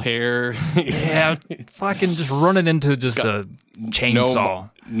facial hair. Yeah, fucking just running into just a chainsaw.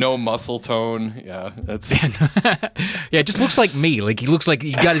 No muscle tone. Yeah, that's. Yeah, it just looks like me. Like he looks like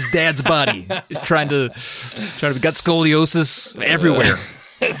he got his dad's body. He's trying to got scoliosis everywhere.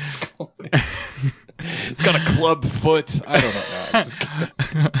 It's got a club foot. I don't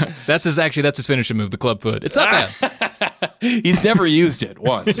know. That's his finishing move, the club foot. It's not bad. He's never used it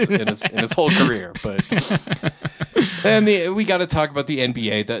once in his whole career. But and we got to talk about the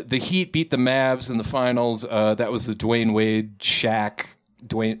NBA. The Heat beat the Mavs in the finals. That was the Dwayne Wade, Shaq,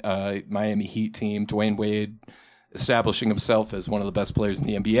 Miami Heat team. Dwayne Wade establishing himself as one of the best players in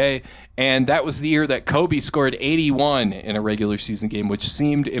the NBA. And that was the year that Kobe scored 81 in a regular season game, which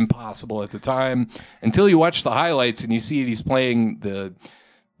seemed impossible at the time until you watch the highlights and you see he's playing the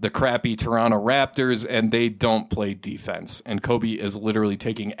crappy Toronto Raptors, and they don't play defense. And Kobe is literally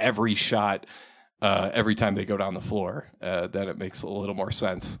taking every shot every time they go down the floor. Then it makes a little more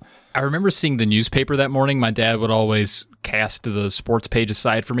sense. I remember seeing the newspaper that morning. My dad would always cast the sports page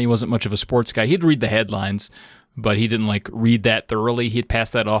aside for me. He wasn't much of a sports guy. He'd read the headlines, but he didn't read that thoroughly. He'd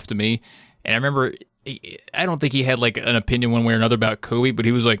pass that off to me. And I remember, I don't think he had an opinion one way or another about Kobe, but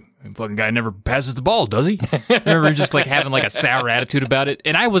he was like, fucking guy never passes the ball, does he? I remember just having a sour attitude about it.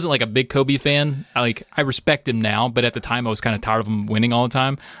 And I wasn't a big Kobe fan. I respect him now, but at the time I was kind of tired of him winning all the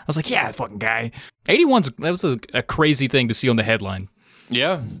time. I was like, yeah, fucking guy. 81's, that was a crazy thing to see on the headline.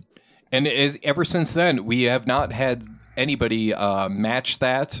 Yeah. And ever since then, we have not had anybody match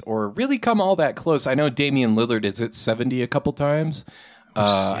that or really come all that close. I know Damian Lillard is at 70 a couple times.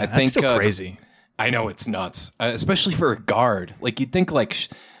 I think that's still crazy. I know, it's nuts, especially for a guard. You'd think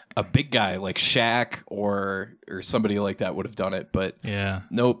a big guy like Shaq or somebody like that would have done it, but yeah,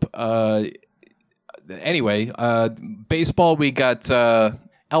 nope. Anyway, baseball, we got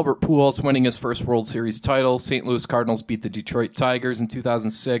Albert Pujols winning his first World Series title. St. Louis Cardinals beat the Detroit Tigers in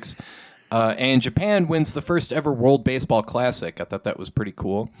 2006. And Japan wins the first ever World Baseball Classic. I thought that was pretty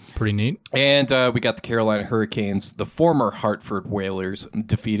cool. Pretty neat. And we got the Carolina Hurricanes, the former Hartford Whalers,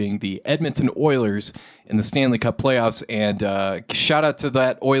 defeating the Edmonton Oilers in the Stanley Cup playoffs. And shout out to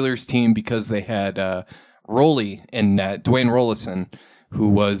that Oilers team because they had Roley in net, Dwayne Rollison, who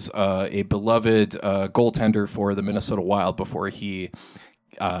was a beloved goaltender for the Minnesota Wild before he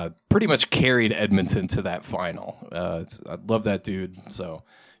pretty much carried Edmonton to that final. I love that dude, so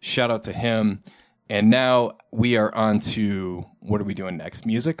shout out to him. And now we are on to, what are we doing next?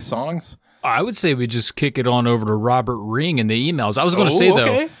 Music? Songs? I would say we just kick it on over to Robert Ring in the emails. I was going to say,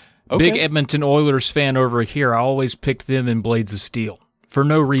 though, big Edmonton Oilers fan over here. I always picked them in Blades of Steel for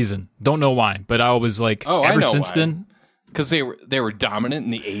no reason. Don't know why, but I always ever since then. Because they were dominant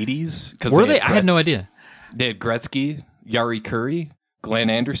in the 80s. Were they? I had no idea. They had Gretzky, Yari Curry,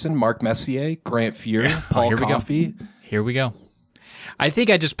 Glenn Anderson, Mark Messier, Grant Fuhr, Paul Coffey. Here we go. I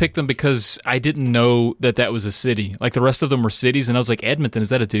think I just picked them because I didn't know that was a city. The rest of them were cities, and I was like, Edmonton, is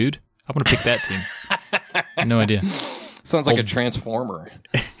that a dude? I want to pick that team. No idea. Sounds like a transformer.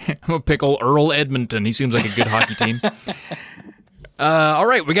 I'm going to pick old Earl Edmonton. He seems like a good hockey team. All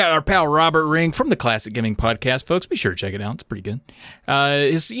right, we got our pal Robert Ring from the Classic Gaming Podcast, folks. Be sure to check it out. It's pretty good.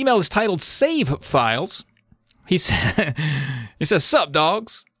 His email is titled Save Files. He says, sup,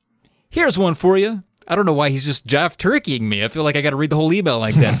 dogs? Here's one for you. I don't know why he's just jive turkeying me. I feel like I got to read the whole email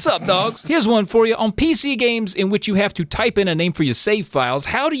like that. Sup, dogs? Here's one for you. On PC games in which you have to type in a name for your save files,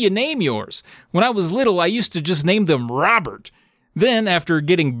 how do you name yours? When I was little, I used to just name them Robert. Then, after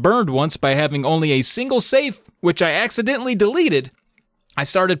getting burned once by having only a single save, which I accidentally deleted, I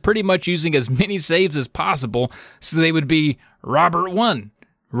started pretty much using as many saves as possible so they would be Robert 1,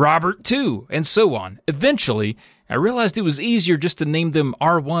 Robert 2, and so on. Eventually, I realized it was easier just to name them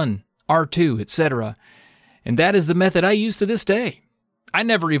R1, R2, etc. And that is the method I use to this day. I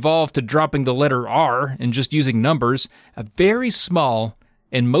never evolved to dropping the letter R and just using numbers. A very small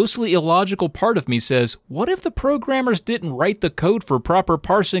and mostly illogical part of me says, what if the programmers didn't write the code for proper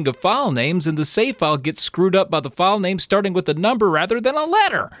parsing of file names and the save file gets screwed up by the file name starting with a number rather than a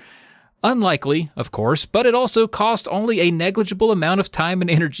letter? Unlikely, of course, but it also costs only a negligible amount of time and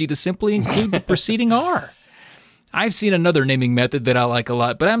energy to simply include the preceding R. I've seen another naming method that I like a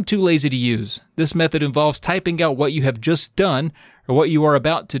lot, but I'm too lazy to use. This method involves typing out what you have just done or what you are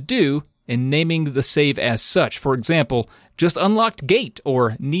about to do and naming the save as such. For example, just unlocked gate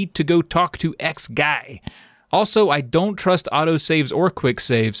or need to go talk to X guy. Also, I don't trust autosaves or quick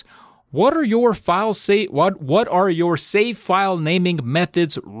saves. What are your what are your save file naming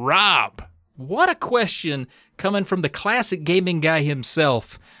methods, Rob? What a question coming from the classic gaming guy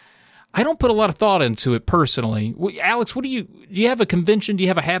himself. I don't put a lot of thought into it personally. Alex, do you have a convention? Do you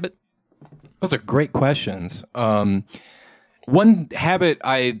have a habit? Those are great questions. One habit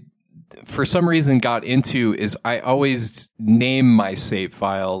I, for some reason, got into is I always name my save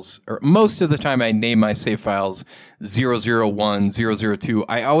files, or most of the time I name my save files 001, 002.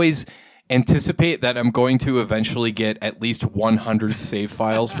 I always anticipate that I'm going to eventually get at least 100 save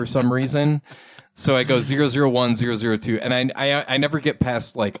files for some reason. So I go 001, 002, and I never get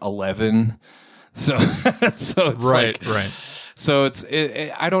past like 11. So it's right. So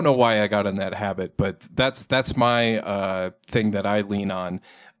I don't know why I got in that habit, but that's my thing that I lean on.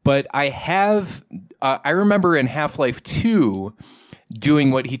 But I have I remember in Half-Life 2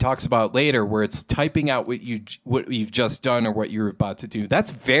 doing what he talks about later, where it's typing out what you've just done or what you're about to do.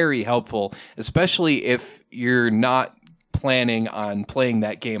 That's very helpful, especially if you're not planning on playing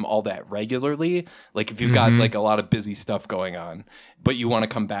that game all that regularly. Like if you've got like a lot of busy stuff going on, but you want to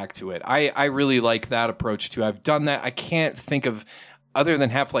come back to it. I really like that approach too. I've done that. I can't think of, other than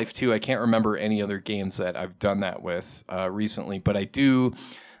Half-Life 2, I can't remember any other games that I've done that with recently, but I do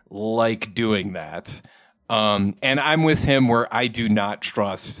like doing that. And I'm with him where I do not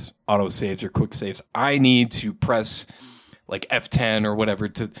trust autosaves or quick saves. I need to press like F10 or whatever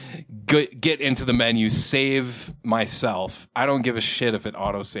to get into the menu, save myself. I don't give a shit if it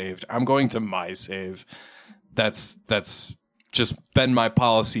auto-saved. I'm going to my save. That's just been my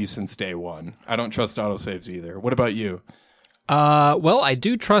policy since day one. I don't trust autosaves either. What about you? Well, I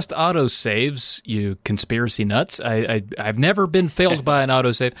do trust autosaves, you conspiracy nuts. I've never been failed by an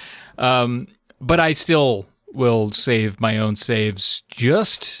autosave, but I still will save my own saves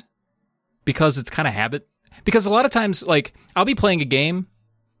just because it's kind of habit. Because a lot of times, like, I'll be playing a game,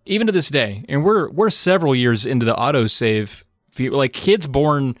 even to this day, and we're several years into the autosave. Like, kids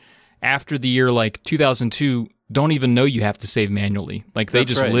born after the year, like, 2002 don't even know you have to save manually. Like, they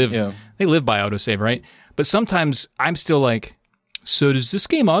just live they live by autosave, right? But sometimes I'm still like, so does this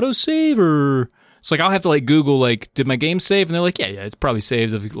game autosave, or... It's like, I'll have to, like, Google, like, did my game save? And they're like, yeah, it's probably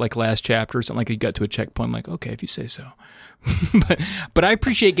saved of, like, last chapter or something. Like, you got to a checkpoint. I'm like, okay, if you say so. but I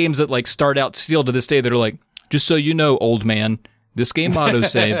appreciate games that, like, start out still to this day that are like, just so you know, old man, this game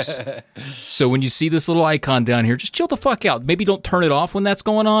autosaves. So when you see this little icon down here, just chill the fuck out. Maybe don't turn it off when that's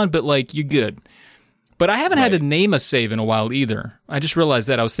going on, but, like, you're good. But I haven't had to name a save in a while either. I just realized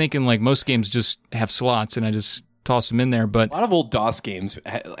that. I was thinking, like, most games just have slots, and I just toss them in there. But a lot of old DOS games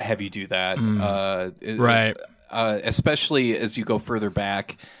have you do that. Right. Especially as you go further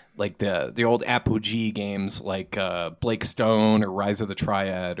back, like the old Apogee games like Blake Stone or Rise of the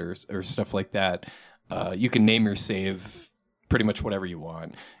Triad or stuff like that. You can name your save pretty much whatever you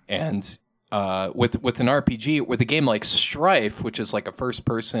want. And with an RPG, with a game like Strife, which is like a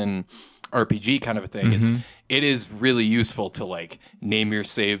first-person RPG kind of a thing, it is really useful to like name your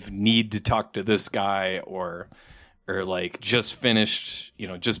save, need to talk to this guy, or like just finished,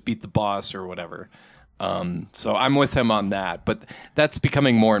 just beat the boss or whatever. So I'm with him on that, but that's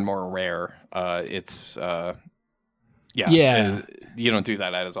becoming more and more rare. You don't do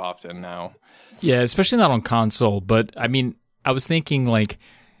that as often now. Yeah, especially not on console. But I mean, I was thinking like,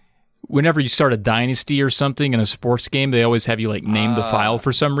 whenever you start a dynasty or something in a sports game, they always have you like name the file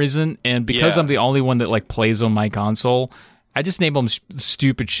for some reason. And because I'm the only one that like plays on my console, I just name them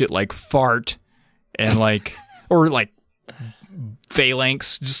stupid shit like fart and like, or like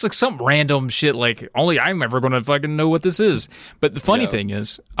phalanx, just like some random shit like only I'm ever going to fucking know what this is. But the funny thing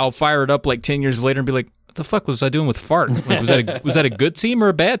is, I'll fire it up like 10 years later and be like, what the fuck was I doing with fart? Like, was that a good team or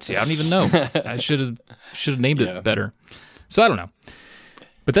a bad team? I don't even know. I should have named it better. So I don't know.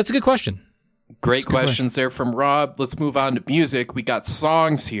 But that's a good question. Great questions there from Rob. Let's move on to music. We got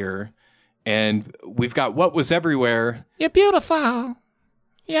songs here, and we've got What Was Everywhere. You're beautiful.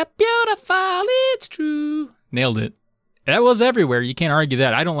 You're beautiful. It's true. Nailed it. That was everywhere. You can't argue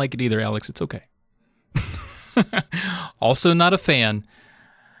that. I don't like it either, Alex. It's okay. Also not a fan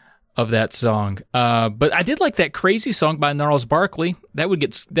of that song. But I did like that Crazy song by Gnarls Barkley. That would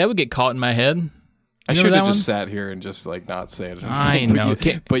get caught in my head. I You should remember have that just sat here and just like not say it. I know.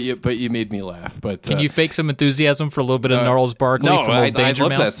 But you made me laugh. But Can you fake some enthusiasm for a little bit of Gnarls Barkley? No, from I Old Danger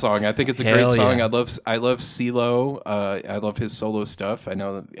love Mouse? that song. I think it's a Hell great song. yeah. I love CeeLo. I love his solo stuff. I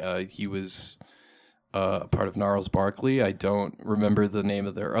know he was part of Gnarls Barkley. I don't remember the name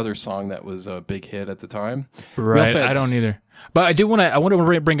of their other song that was a big hit at the time. Right, I don't either. But I want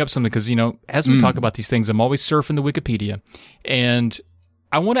to bring up something because as we talk about these things, I'm always surfing the Wikipedia, and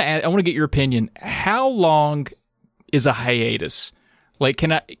I want to get your opinion. How long is a hiatus? Like,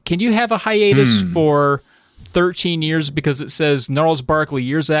 can you have a hiatus for 13 years because it says Gnarls Barkley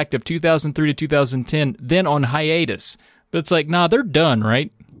years active 2003 to 2010, then on hiatus? But it's like, nah, they're done,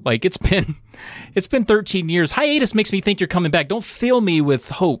 right? Like it's been 13 years. Hiatus makes me think you're coming back. Don't fill me with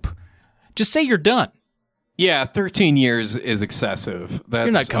hope. Just say you're done. Yeah, 13 years is excessive. You're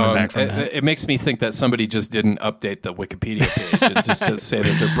not coming back from that. It makes me think that somebody just didn't update the Wikipedia page and just to say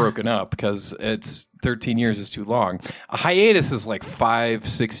that they're broken up because 13 years is too long. A hiatus is like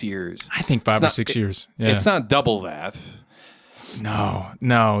 5-6 years. I think 5 or 6 years. Yeah. It's not double that. No.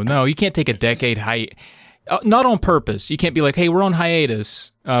 You can't take a decade hiatus. Not on purpose. You can't be like, hey, we're on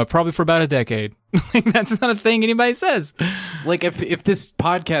hiatus, probably for about a decade. That's not a thing anybody says. Like, if this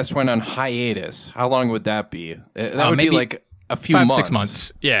podcast went on hiatus, how long would that be? That would maybe be like a few 5, months. 6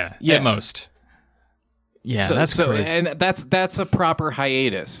 months. Yeah, at most. Yeah, that's crazy. And that's a proper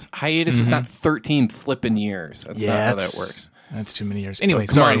hiatus. Hiatus is not 13 flipping years. That's not how that works. That's too many years. Anyway,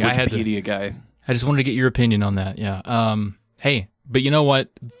 so, sorry, on, Wikipedia guy. I just wanted to get your opinion on that. Yeah. Hey, but you know what?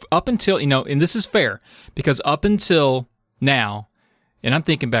 Up until, and this is fair, because up until now, and I'm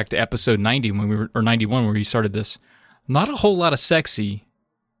thinking back to episode 90 or 91 where you started this, not a whole lot of sexy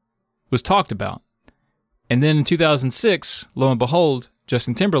was talked about. And then in 2006, lo and behold,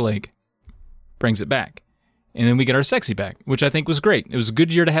 Justin Timberlake brings it back. And then we get our sexy back, which I think was great. It was a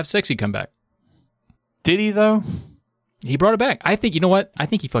good year to have sexy come back. Did he, though? He brought it back. I think, you know what? I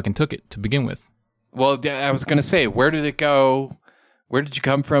think he fucking took it to begin with. Well, I was going to say, where did it go? Where did you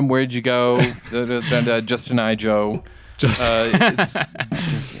come from? Where did you go? Justin I. Joe.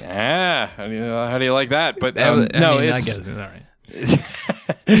 Yeah. How do you like that? But I guess it's all right.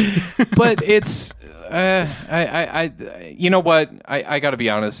 But it's, you know what? I got to be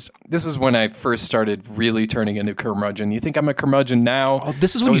honest. This is when I first started really turning into curmudgeon. You think I'm a curmudgeon now? Oh,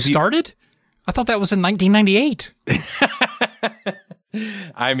 this is when you started? I thought that was in 1998.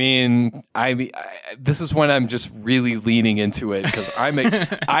 I mean, this is when I'm just really leaning into it because I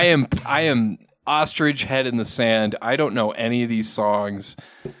am ostrich head in the sand. I don't know any of these songs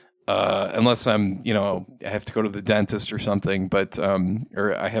unless I'm, I have to go to the dentist or something, but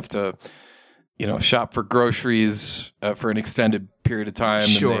or I have to, shop for groceries for an extended period of time.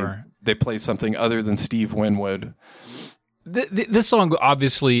 Sure, and they play something other than Steve Winwood. This song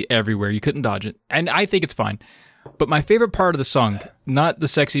obviously everywhere. You couldn't dodge it, and I think it's fine. But my favorite part of the song, not the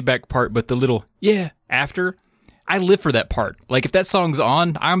sexy back part, but the little after. I live for that part. Like if that song's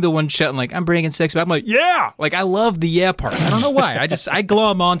on, I'm the one shouting like, I'm bringing sexy back. I'm like, yeah! Like I love the part. I don't know why. I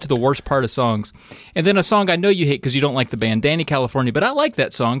glom on to the worst part of songs. And then a song I know you hate because you don't like the band, Danny California, but I like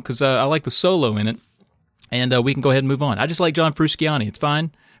that song because I like the solo in it. And we can go ahead and move on. I just like John Frusciante. It's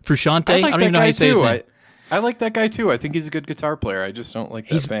fine. Frusciante? I don't even know how you say his name. I like that guy too. I think he's a good guitar player. I just don't like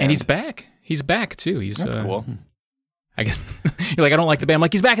that band. And he's back. He's back too. That's cool. I guess you're like, I don't like the band. I'm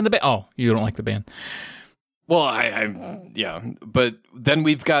like, he's back in the band. Oh, you don't like the band. Well, yeah. But then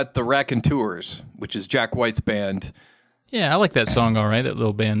we've got the Raconteurs, which is Jack White's band. Yeah, I like that song all right, that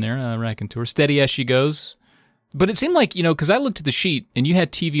little band there, Raconteurs. Steady as She Goes. But it seemed like, because I looked at the sheet and you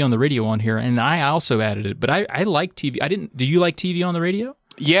had TV on the radio on here, and I also added it. But I like TV. Do you like TV on the radio?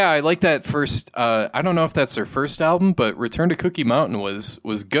 Yeah, I like that first. I don't know if that's their first album, but Return to Cookie Mountain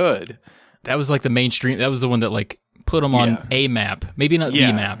was good. That was like the mainstream. That was the one that like put them on a map, maybe not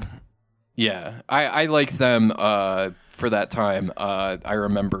the map. Yeah, I liked them for that time. I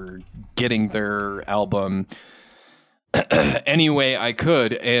remember getting their album any way I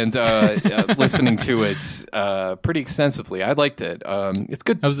could and listening to it pretty extensively. I liked it. It's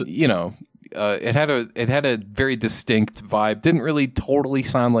good. It had a very distinct vibe. Didn't really totally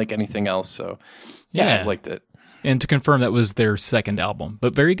sound like anything else. So I liked it. And to confirm, that was their second album,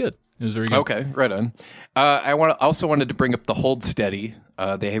 but very good. It was very good. Okay, right on. I also wanted to bring up the Hold Steady.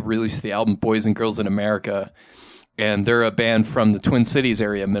 They released the album Boys and Girls in America, and they're a band from the Twin Cities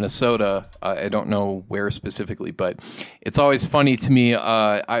area, Minnesota. I don't know where specifically, but it's always funny to me.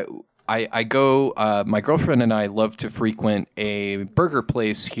 I go, my girlfriend and I love to frequent a burger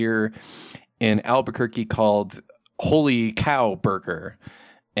place here in Albuquerque called Holy Cow Burger.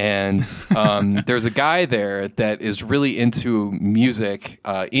 And there's a guy there that is really into music,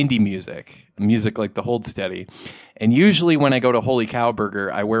 indie music like the Hold Steady. And usually when I go to Holy Cow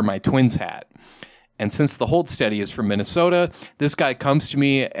Burger, I wear my Twins hat. And since the Hold Steady is from Minnesota, this guy comes to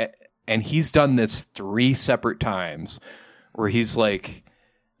me, and he's done this 3 separate times where he's like,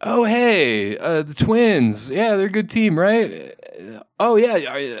 oh, hey, the Twins. Yeah, they're a good team, right? Oh, yeah.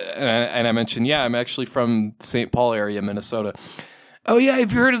 And I mentioned, yeah, I'm actually from St. Paul area, Minnesota. Oh, yeah,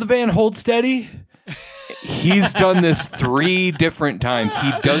 have you heard of the band Hold Steady? He's done this 3 different times.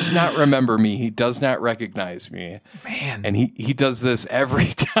 He does not remember me. He does not recognize me. Man. And he does this every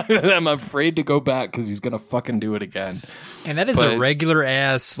time, and I'm afraid to go back because he's going to fucking do it again. And that is a regular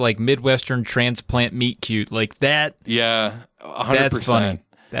ass, like, Midwestern transplant meet cute. Like that. Yeah, 100%. That's funny.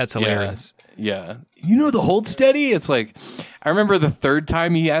 That's hilarious. Yeah. You know the Hold Steady? It's like, I remember the 3rd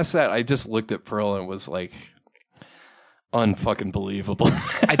time he asked that, I just looked at Pearl and was like, unfucking believable.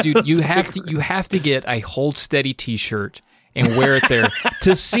 Dude, you have to get a Hold Steady t-shirt and wear it there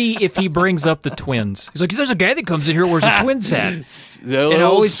to see if he brings up the Twins. He's like, there's a guy that comes in here who wears a Twins hat. And I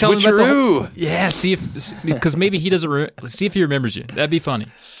always tell him about see if, because maybe he doesn't, see if he remembers you. That'd be funny.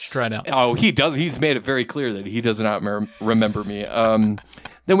 Just try it out. Oh, he does. He's made it very clear that he does not remember me.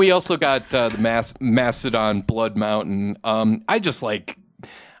 Then we also got the Mastodon Blood Mountain. I just like,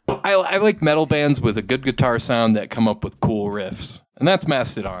 I like metal bands with a good guitar sound that come up with cool riffs, and that's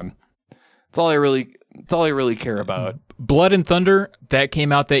Mastodon. That's all I really care about. Blood and Thunder, that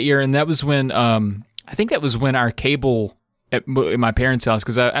came out that year, and that was when I think that was when our cable at my parents' house,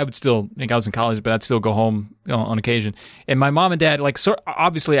 because I would still think I was in college, but I'd still go home on occasion. And my mom and dad, like, so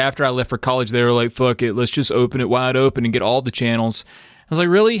obviously after I left for college, they were like, "Fuck it, let's just open it wide open and get all the channels." I was like,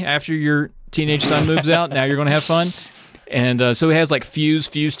 "Really? After your teenage son moves out, now you're going to have fun?" And so it has like Fuse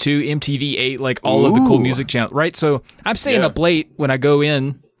 2, MTV 8, like all of the cool music channels, right? So I'm staying up late when I go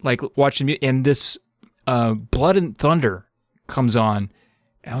in, like watching music, and this Blood and Thunder comes on,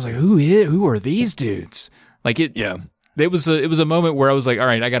 and I was like, who are these dudes? Like it was a moment where I was like, all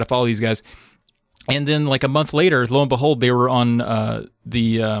right, I got to follow these guys. And then like a month later, lo and behold, they were on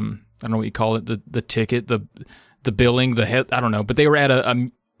the I don't know what you call it, the ticket, the billing, I don't know, but they were at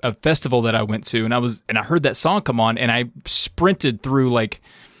a festival that I went to, and I heard that song come on, and I sprinted through like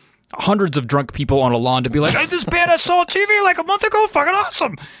hundreds of drunk people on a lawn to be like, "Hey, this band I saw on TV like a month ago, fucking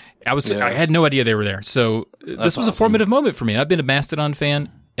awesome!" I had no idea they were there, so this was a formative moment for me. I've been a Mastodon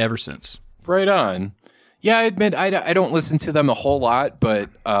fan ever since. Right on. Yeah, I admit I don't listen to them a whole lot, but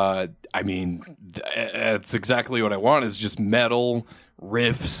I mean, that's exactly what I want, is just metal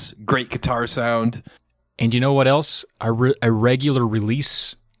riffs, great guitar sound. And you know what else? A regular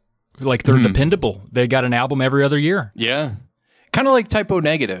release. Like, they're dependable. They got an album every other year. Yeah. Kind of like Typo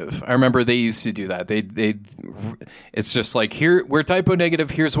Negative. I remember they used to do that. It's just like, here, we're Typo Negative.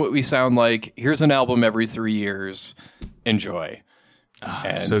 Here's what we sound like. Here's an album every 3 years. Enjoy.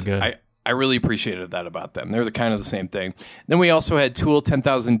 And so good. I really appreciated that about them. They're kind of the same thing. Then we also had Tool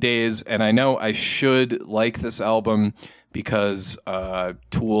 10,000 Days. And I know I should like this album because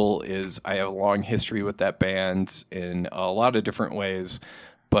Tool I have a long history with that band in a lot of different ways.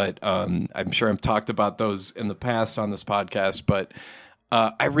 But I'm sure I've talked about those in the past on this podcast. But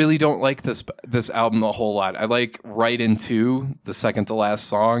I really don't like this album a whole lot. I like Right Into, the second to last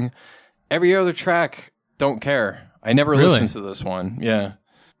song. Every other track, don't care. I never listened to this one. Yeah.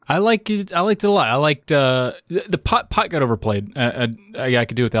 I liked it a lot. I liked the pot got overplayed. I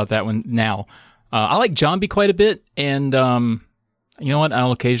could do without that one now. I like Zombie quite a bit. And you know what?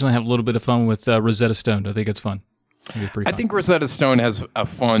 I'll occasionally have a little bit of fun with Rosetta Stone. I think it's fun. I think Rosetta Stone has a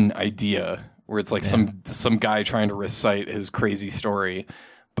fun idea where it's like some guy trying to recite his crazy story,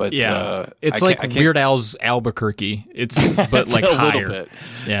 but it's like Weird Al's Albuquerque. But like a higher.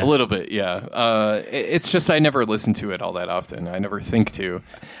 A little bit, yeah. It's just I never listen to it all that often. I never think to.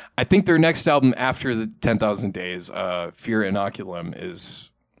 I think their next album after the 10,000 Days, Fear Inoculum, is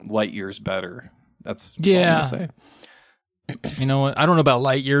light years better. That's all I'm gonna say. You know what? I don't know about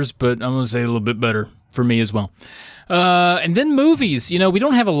light years, but I'm gonna say a little bit better for me as well. And then movies. You know, we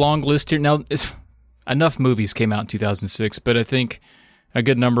don't have a long list here. Now, enough movies came out in 2006, but I think a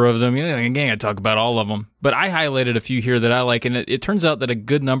good number of them, again, I talk about all of them, but I highlighted a few here that I like, and it turns out that a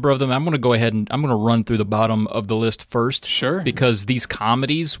good number of them, I'm going to go ahead and I'm going to run through the bottom of the list first. Sure. Because these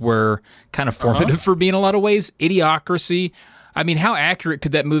comedies were kind of formative for me in a lot of ways. Idiocracy. I mean, how accurate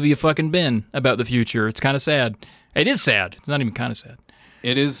could that movie have fucking been about the future? It's kind of sad. It is sad. It's not even kind of sad.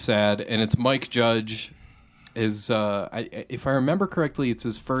 It is sad, and it's Mike Judge. If I remember correctly, it's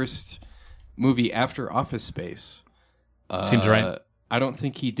his first movie after Office Space. Seems right. I don't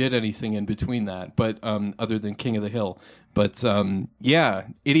think he did anything in between that, but other than King of the Hill. But yeah,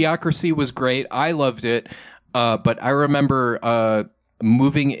 Idiocracy was great. I loved it. But I remember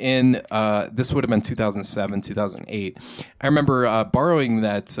moving in. This would have been 2007, 2008. I remember borrowing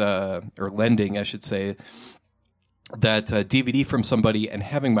that, or lending, I should say, that DVD from somebody and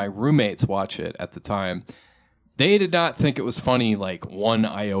having my roommates watch it at the time. They did not think it was funny, like one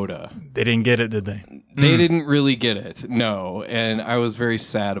iota. They didn't get it, did they? They didn't really get it, no. And I was very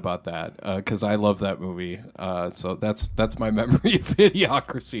sad about that because I love that movie. So that's my memory of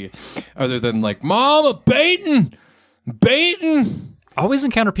Idiocracy. Other than like, Mama, baiting. I always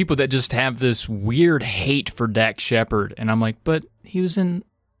encounter people that just have this weird hate for Dax Shepard, and I'm like, but he was in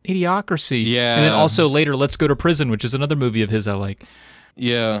Idiocracy. Yeah. And then also later, Let's Go to Prison, which is another movie of his I like.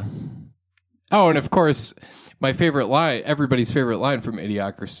 Yeah. Oh, and of course, my favorite line, everybody's favorite line from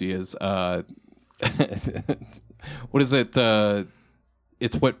Idiocracy is, what is it?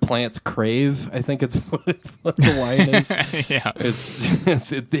 It's what plants crave. I think it's what the line is. Yeah. It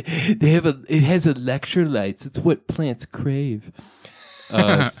has electrolytes. It's what plants crave.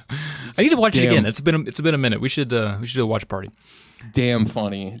 I need to watch it again. It's been a minute. We should do a watch party. It's damn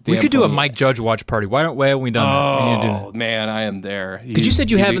funny. We could do a Mike Judge watch party. Why haven't we done that? We need to do that. Man, I am there. Because you said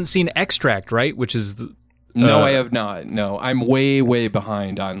you haven't seen Extract, right? Which is the... No, I have not. No, I'm way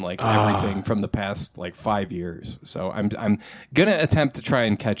behind on like everything from the past like 5 years. So I'm gonna attempt to try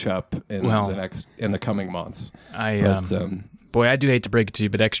and catch up in the coming months. Boy, I do hate to break it to you,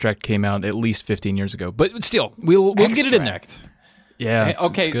 but Extract came out at least 15 years ago. But still, we'll get it in there. Yeah.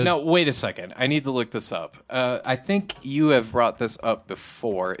 It's good. No, wait a second. I need to look this up. I think you have brought this up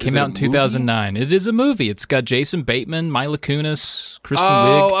before. Came out in 2009. It is a movie. It's got Jason Bateman, Mila Kunis, Kristen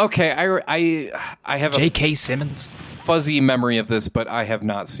Wiig. Oh, okay. I have J.K. Simmons. Fuzzy memory of this, but I have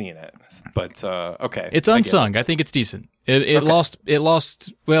not seen it. But okay, it's unsung. I think it's decent. It lost.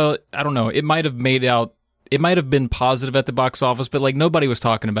 Well, I don't know. It might have been positive at the box office, but like nobody was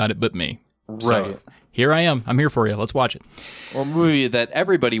talking about it but me. Right. So, here I am. I'm here for you. Let's watch it. Well, a movie that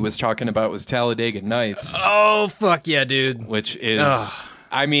everybody was talking about was Talladega Nights. Oh, fuck yeah, dude. Which is,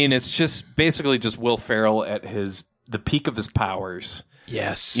 I mean, it's just basically just Will Ferrell at the peak of his powers.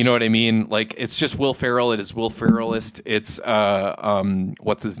 Yes. You know what I mean? Like, it's just Will Ferrell. It is Will Ferrellist. It's,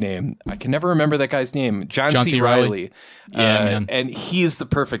 what's his name? I can never remember that guy's name. John C. Reilly. Yeah, man. And he's the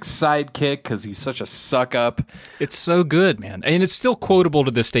perfect sidekick because he's such a suck up. It's so good, man. And it's still quotable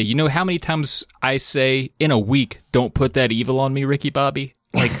to this day. You know how many times I say in a week, don't put that evil on me, Ricky Bobby?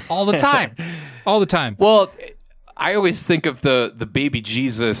 Like, all the time. All the time. Well, I always think of the baby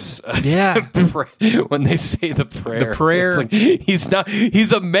Jesus when they say the prayer. The prayer. It's like,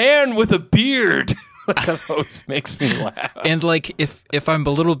 he's a man with a beard. That always makes me laugh. And like if I'm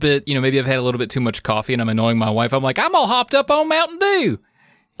a little bit, maybe I've had a little bit too much coffee and I'm annoying my wife, I'm like, I'm all hopped up on Mountain Dew.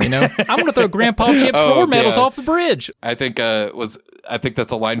 I'm going to throw Grandpa Chip's floor medals off the bridge. I think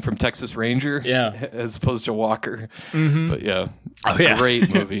that's a line from Texas Ranger, as opposed to Walker. Mm-hmm. But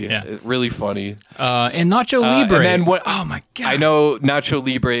great movie, really funny. And Nacho Libre. And then oh my god! I know Nacho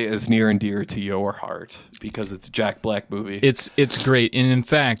Libre is near and dear to your heart because it's a Jack Black movie. It's great, and in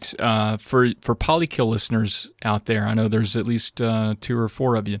fact, for Polykill listeners out there, I know there's at least 2 or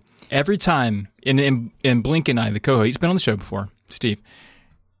 4 of you. Every time, and Blink and I, the co-host, he's been on the show before, Steve.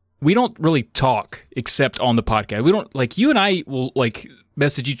 We don't really talk except on the podcast. We don't like you and I will like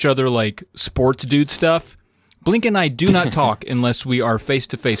message each other like sports dude stuff. Blink and I do not talk unless we are face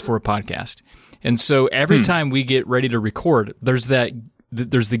to face for a podcast. And so every time we get ready to record, there's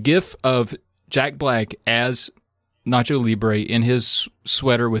the gif of Jack Black as Nacho Libre in his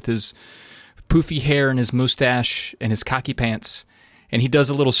sweater with his poofy hair and his mustache and his khaki pants, and he does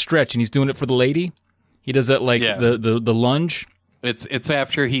a little stretch and he's doing it for the lady. He does that like the lunge. It's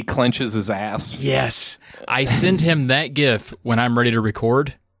after he clenches his ass. Yes. I send him that gif when I'm ready to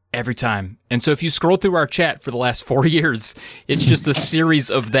record every time. And so if you scroll through our chat for the last 4 years, it's just a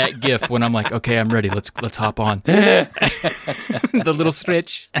series of that gif when I'm like, okay, I'm ready. Let's hop on. The little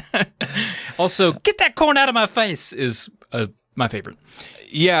stretch. Also, get that corn out of my face is my favorite.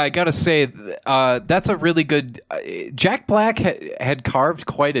 Yeah, I gotta say, that's a really good... Jack Black had carved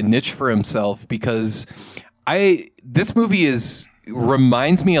quite a niche for himself because this movie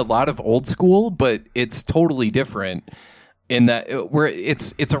reminds me a lot of Old School, but it's totally different in that where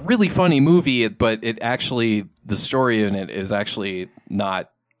it's a really funny movie, but the story in it is actually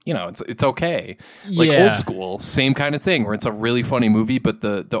not, it's okay. Like Old School, same kind of thing where it's a really funny movie, but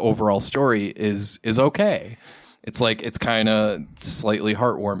the overall story is okay. It's like, it's kind of slightly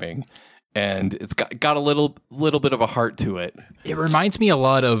heartwarming. And it's got a little bit of a heart to it. It reminds me a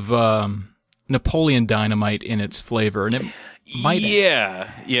lot of Napoleon Dynamite in its flavor, and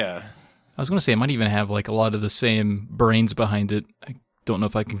Yeah. I was going to say it might even have like a lot of the same brains behind it. I don't know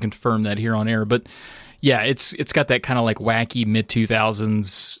if I can confirm that here on air, but yeah, it's got that kind of like wacky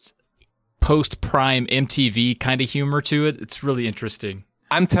mid-2000s post-prime MTV kind of humor to it. It's really interesting.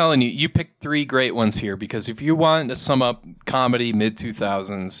 I'm telling you, you picked 3 great ones here, because if you want to sum up comedy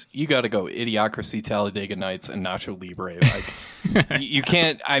mid-2000s, you got to go Idiocracy, Talladega Nights, and Nacho Libre. Like, you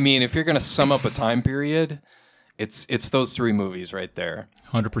can't, I mean, if you're going to sum up a time period, it's those 3 movies right there.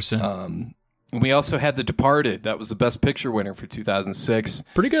 100%. We also had The Departed. That was the Best Picture winner for 2006.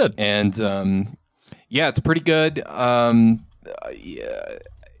 Pretty good. And, yeah, it's pretty good.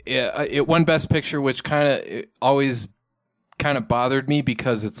 It won Best Picture, which always kind of bothered me,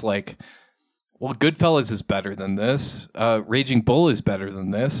 because it's like, well, Goodfellas is better than this. Raging Bull is better than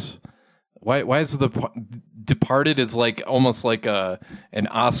this. Why is The Departed is like almost like an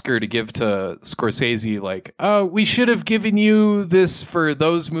Oscar to give to Scorsese? Like, oh, we should have given you this for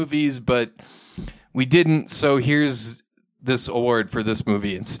those movies, but we didn't. So here's this award for this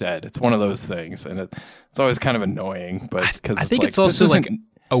movie instead. It's one of those things, and it's always kind of annoying. But because I think it's also like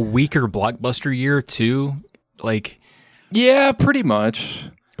a weaker blockbuster year too. Like, yeah, pretty much.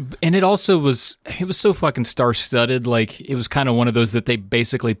 And it also was so fucking star-studded. Like, it was kind of one of those that they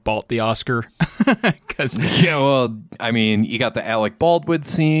basically bought the Oscar. Yeah, well, I mean, you got the Alec Baldwin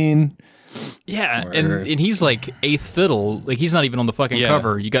scene. Yeah, and he's like eighth fiddle. Like, he's not even on the fucking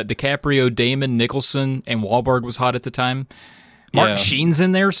cover. You got DiCaprio, Damon, Nicholson, and Wahlberg was hot at the time. Martin Sheen's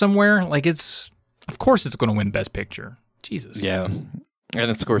in there somewhere. Like, of course it's going to win Best Picture. Jesus. Yeah, and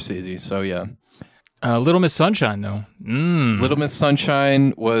it's Scorsese, so yeah. Little Miss Sunshine, though. Little Miss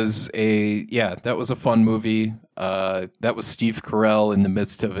Sunshine was that was a fun movie. That was Steve Carell in the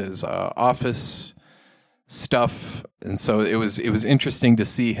midst of his office stuff, and so it was interesting to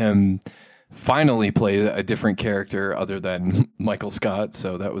see him finally play a different character other than Michael Scott.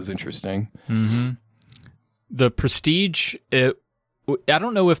 So that was interesting. Mm-hmm. The Prestige. I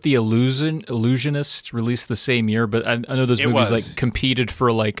don't know if the Illusionists released the same year, but I know those movies like competed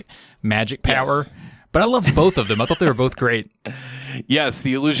for like magic power. Yes. But I loved both of them. I thought they were both great. Yes,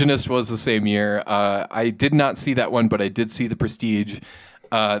 The Illusionist was the same year. I did not see that one, but I did see The Prestige.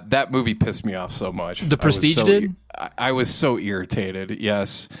 That movie pissed me off so much. The Prestige did? I was so irritated,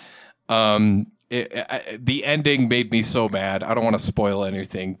 yes. The ending made me so mad. I don't want to spoil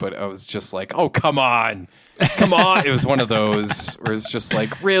anything, but I was just like, oh, come on. Come on. It was one of those where it's just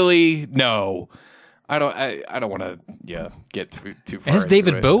like, really? No. I don't want to get too far. It has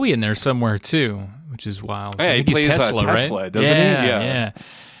David Bowie in there somewhere too, which is wild. Yeah, he plays Tesla, right? Doesn't he?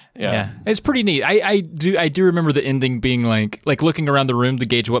 Yeah. It's pretty neat. I do remember the ending being like looking around the room to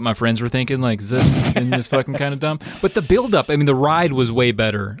gauge what my friends were thinking. Like, is this in this fucking kind of dumb? But the build up, I mean, the ride was way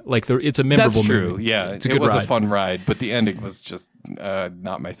better. Like, it's a memorable That's true. movie. Yeah, it was a fun ride, but the ending was just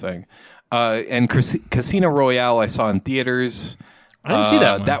not my thing. And Casino Royale, I saw in theaters. I didn't see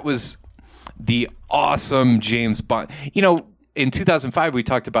that one. That was the awesome James Bond. You know, in 2005, we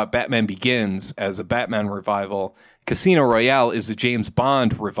talked about Batman Begins as a Batman revival. Casino Royale is a James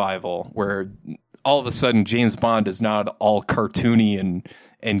Bond revival, where all of a sudden James Bond is not all cartoony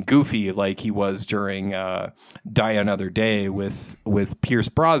and goofy like he was during Die Another Day with Pierce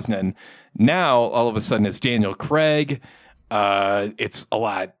Brosnan. Now, all of a sudden, it's Daniel Craig. It's a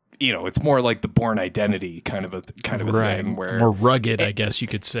lot. You know, it's more like the Bourne Identity kind of a thing, where more rugged, I guess you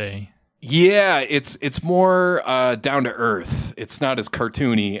could say. Yeah, it's more down to earth. It's not as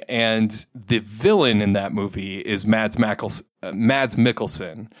cartoony, and the villain in that movie is Mads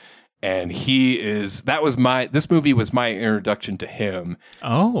Mikkelsen, and this movie was my introduction to him.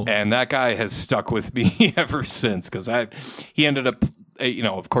 Oh, and that guy has stuck with me ever since, because he ended up,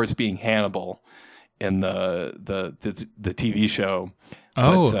 of course, being Hannibal in the TV show.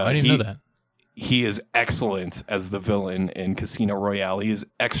 Oh, I didn't know that. He is excellent as the villain in Casino Royale. He is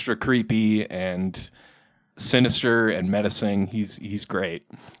extra creepy and sinister and menacing. He's great.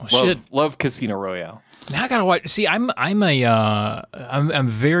 Love Casino Royale. Now I gotta watch. See, I'm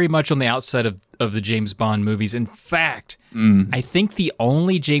very much on the outside of the James Bond movies. In fact, I think the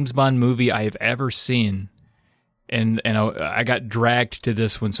only James Bond movie I have ever seen, and I got dragged to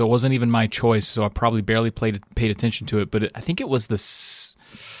this one, so it wasn't even my choice. So I probably barely paid attention to it. But I think it was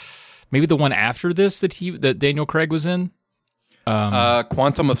maybe the one after this that Daniel Craig was in.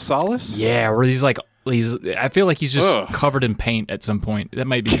 Quantum of Solace? Yeah, where I feel like he's just covered in paint at some point. That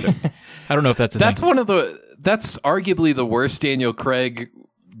might be I don't know if that's that's thing. That's arguably the worst Daniel Craig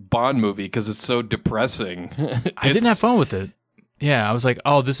Bond movie, because it's so depressing. I didn't have fun with it. Yeah, I was like,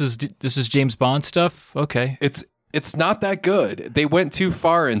 oh, this is James Bond stuff? Okay. It's not that good. They went too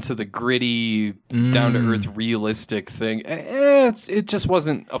far into the gritty, down-to-earth, realistic thing. It just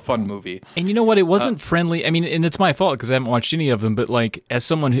wasn't a fun movie. And you know what? It wasn't friendly. I mean, and it's my fault because I haven't watched any of them. But like, as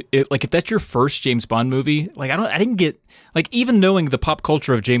someone who, like, if that's your first James Bond movie, like, I didn't get. Like, even knowing the pop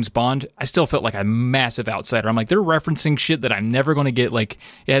culture of James Bond, I still felt like a massive outsider. I'm like, they're referencing shit that I'm never going to get. Like,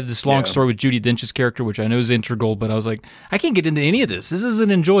 it had this long story with Judi Dench's character, which I know is integral, but I was like, I can't get into any of this. This isn't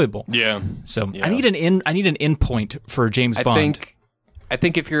enjoyable. Yeah. So I need an end point for James Bond. I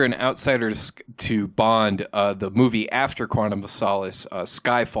think if you're an outsider to Bond, the movie after Quantum of Solace,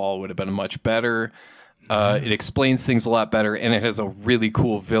 Skyfall, would have been much better. It explains things a lot better, and it has a really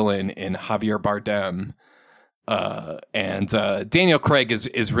cool villain in Javier Bardem. And Daniel Craig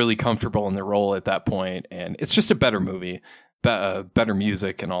is really comfortable in the role at that point, and it's just a better movie, better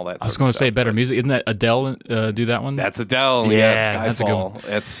music and all that. I was going to say better music. Isn't that Adele do that one? That's Adele. Yeah, Skyfall. That's a good one.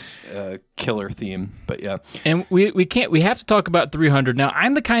 It's a killer theme, but yeah. And we have to talk about 300 now.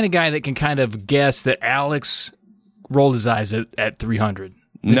 I'm the kind of guy that can kind of guess that Alex rolled his eyes at 300.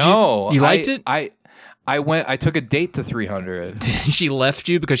 You liked it? I took a date to 300. She left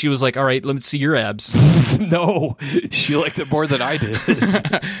you because she was like, all right, let me see your abs. No, she liked it more than I did.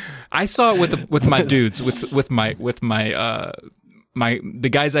 I saw it with my dudes, with my the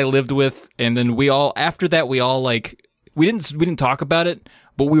guys I lived with, and then we all like we didn't talk about it,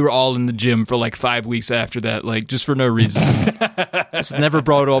 but we were all in the gym for like 5 weeks after that, like just for no reason. Just never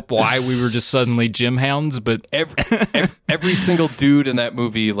brought up why we were just suddenly gym hounds, but every single dude in that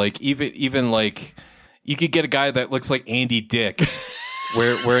movie, like even like. You could get a guy that looks like Andy Dick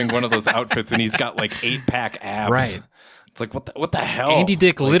wearing one of those outfits, and he's got like 8-pack abs. Right. It's like, what the hell? Andy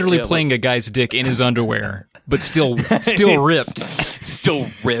Dick literally playing a guy's dick in his underwear, but still ripped. Still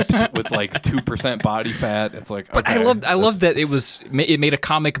ripped with like 2% body fat. It's like, but okay, I love that it made a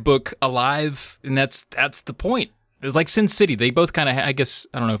comic book alive, and that's the point. It was like Sin City. They both kind of, I guess,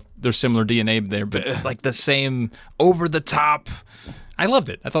 I don't know if they're similar DNA there, but like the same over the top. I loved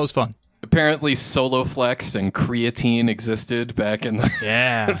it. I thought it was fun. Apparently, Soloflex and creatine existed back in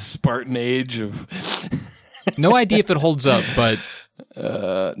the Spartan age of. No idea if it holds up, but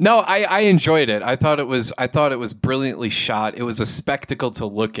no, I enjoyed it. I thought it was brilliantly shot. It was a spectacle to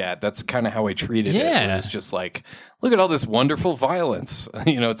look at. That's kind of how I treated it. It was just like, look at all this wonderful violence.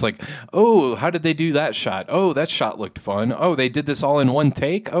 It's like, oh, how did they do that shot? Oh, that shot looked fun. Oh, they did this all in one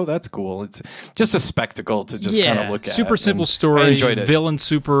take. Oh, that's cool. It's just a spectacle to just kind of look at. Super simple story. I enjoyed it. Villain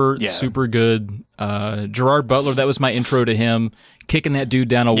super good. Gerard Butler, that was my intro to him. Kicking that dude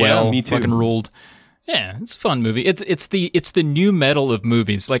down a well. Me too. Fucking ruled. Yeah, it's a fun movie. It's the new metal of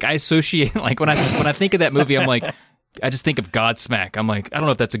movies. Like I associate, like when I think of that movie, I'm like, I just think of Godsmack. I'm like, I don't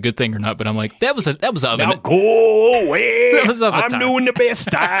know if that's a good thing or not, but I'm like, that was of now go away. That was of I'm doing the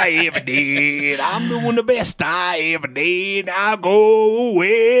best I ever did. I'm doing the best I ever did. Now go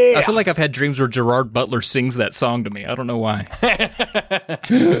away. I feel like I've had dreams where Gerard Butler sings that song to me. I don't know why.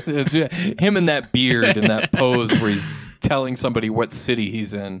 It's him in that beard and that pose where he's telling somebody what city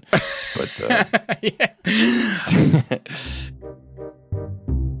he's in. But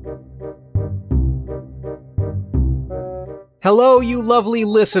Hello, you lovely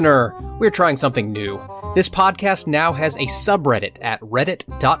listener. We're trying something new. This podcast now has a subreddit at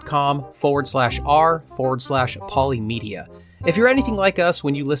reddit.com/r/polymedia. If you're anything like us,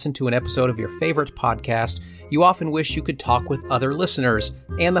 when you listen to an episode of your favorite podcast, you often wish you could talk with other listeners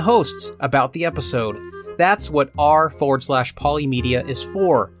and the hosts about the episode. That's what r/polymedia is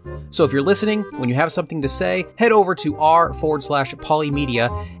for. So if you're listening, when you have something to say, head over to r/polymedia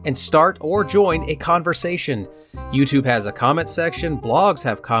and start or join a conversation. YouTube has a comment section, blogs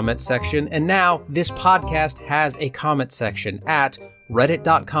have comment section, and now this podcast has a comment section at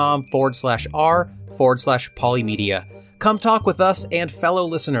reddit.com/r/polymedia. Come talk with us and fellow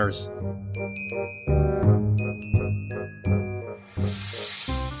listeners.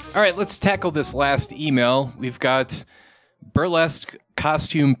 all right, let's tackle this last email. We've got burlesque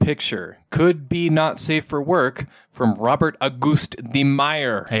costume picture. Could be not safe for work from Robert Auguste de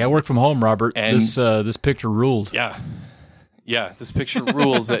Meyer. Hey, I work from home, Robert. And this picture ruled. Yeah, this picture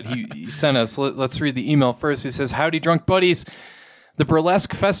rules that he sent us. Let's read the email first. He says, "Howdy, drunk buddies. The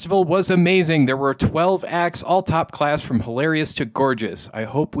burlesque festival was amazing. There were 12 acts, all top class, from hilarious to gorgeous. I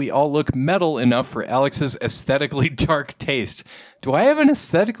hope we all look metal enough for Alex's aesthetically dark taste." Do I have an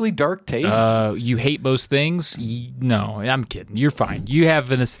aesthetically dark taste? You hate most things? No, I'm kidding. You're fine. You have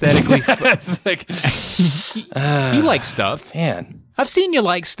an aesthetically... It's like, you like stuff. Man. I've seen you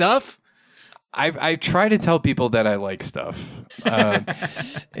like stuff. I try to tell people that I like stuff.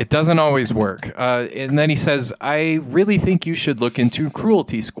 It doesn't always work. And then he says, I really think you should look into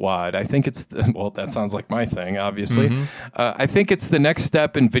Cruelty Squad. I think it's, well, that sounds like my thing, obviously. I think it's the next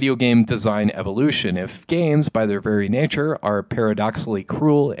step in video game design evolution. If games, by their very nature, are paradoxically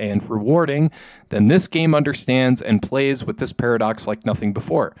cruel and rewarding, then this game understands and plays with this paradox like nothing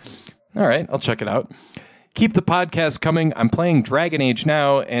before. All right, I'll check it out. Keep the podcast coming. I'm playing Dragon Age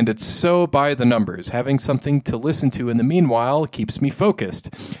now, and it's so by the numbers. Having something to listen to in the meanwhile keeps me focused.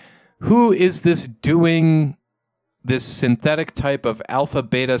 Who is this doing this synthetic type of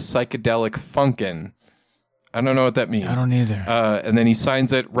alpha-beta psychedelic funkin'? I don't know what that means. I don't either. And then he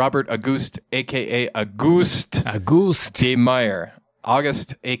signs it, Robert Auguste, a.k.a. Auguste de Meyer.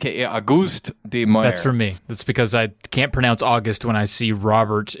 August, a.k.a. Auguste de Meyer. That's for me. That's because I can't pronounce August when I see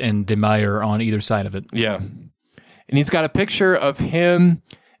Robert and de Meyer on either side of it. Yeah. And he's got a picture of him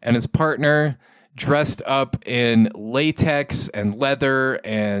and his partner dressed up in latex and leather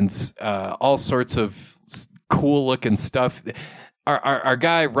and all sorts of cool-looking stuff. Our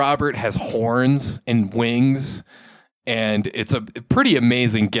guy, Robert, has horns and wings, and it's a pretty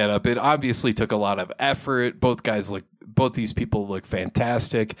amazing getup. It obviously took a lot of effort. Both these people look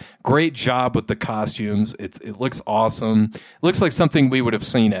fantastic. Great job with the costumes. It looks awesome. It looks like something we would have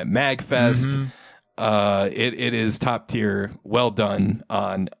seen at MagFest. It is top tier. Well done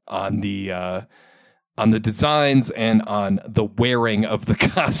on the designs and on the wearing of the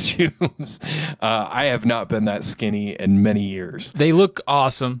costumes. I have not been that skinny in many years. They look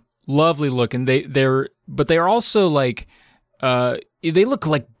awesome, lovely looking. They're also like they look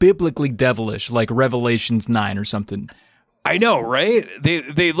like biblically devilish, like Revelations 9 or something. I know, right?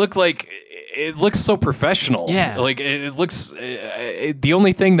 They look like, it looks so professional. Yeah, like it looks. The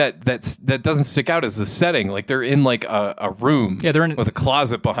only thing that doesn't stick out is the setting. Like they're in like a room. Yeah, they're in with a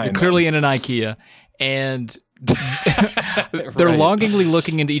closet behind them. Clearly in an IKEA, and they're Right. longingly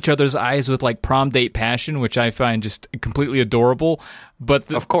looking into each other's eyes with like prom date passion, which I find just completely adorable.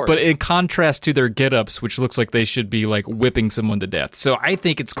 But of course, but in contrast to their get-ups, which looks like they should be like whipping someone to death. So I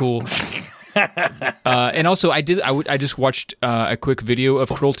think it's cool. And also, I just watched a quick video of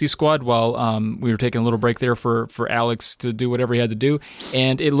Cruelty Squad while we were taking a little break there for Alex to do whatever he had to do,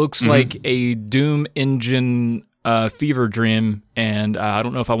 and it looks like a Doom engine fever dream, and I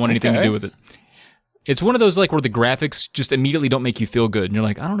don't know if I want anything to do with it. It's one of those like where the graphics just immediately don't make you feel good, and you're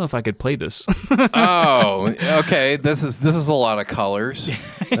like, I don't know if I could play this. Oh, okay. This is a lot of colors.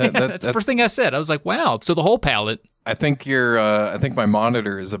 That's the first thing I said. I was like, wow. So the whole palette. I think I think my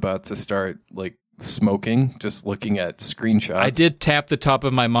monitor is about to start like smoking. Just looking at screenshots. I did tap the top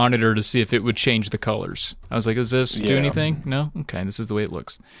of my monitor to see if it would change the colors. I was like, does this do anything? No? Okay, this is the way it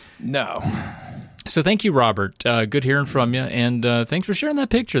looks. No. So thank you, Robert. Good hearing from you, and thanks for sharing that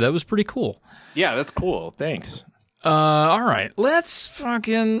picture. That was pretty cool. Yeah, that's cool. Thanks. All right, let's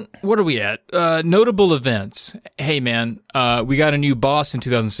fucking, what are we at? Notable events. Hey, man, we got a new boss in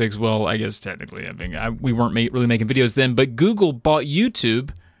 2006. Well, I guess technically, we weren't really making videos then, but Google bought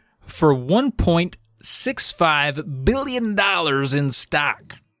YouTube for $1.65 billion in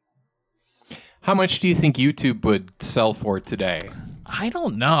stock. How much do you think YouTube would sell for today? I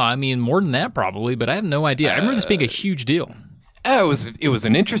don't know. I mean, more than that probably, but I have no idea. I remember this being a huge deal. It was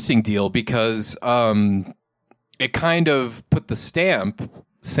an interesting deal because it kind of put the stamp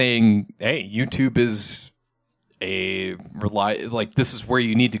saying, "Hey, YouTube is this is where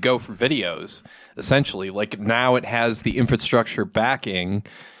you need to go for videos." Essentially, like now it has the infrastructure backing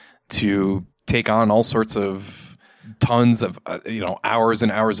to take on all sorts of tons of hours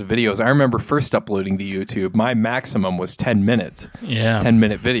and hours of videos. I remember first uploading to YouTube, my maximum was 10 minutes. Yeah,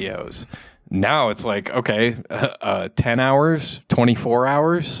 10-minute videos. Now it's like, okay, 10 hours, 24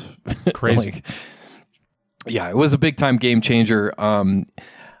 hours. Crazy. Yeah, it was a big time game changer.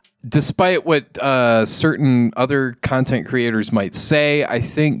 Despite what certain other content creators might say, I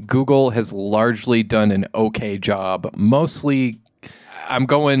think Google has largely done an okay job. Mostly, I'm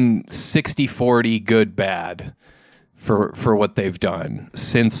going 60-40 good, bad for what they've done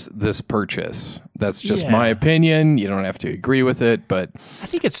since this purchase. That's just my opinion. You don't have to agree with it, but I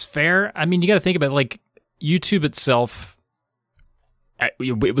think it's fair. I mean, you got to think about it, like YouTube itself.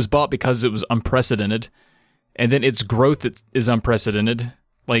 It was bought because it was unprecedented, and then its growth is unprecedented.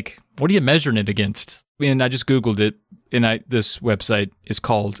 Like, what are you measuring it against? I mean, I just Googled it, and this website is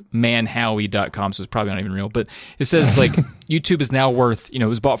called manhowie.com, so it's probably not even real, but it says, like, YouTube is now worth, it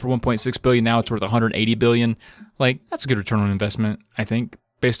was bought for $1.6 billion, now it's worth $180 billion. Like, that's a good return on investment, I think,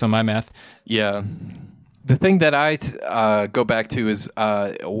 based on my math. Yeah. The thing that I go back to is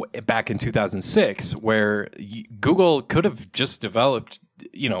back in 2006, where Google could have just developed,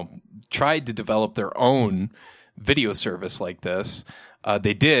 tried to develop their own video service like this.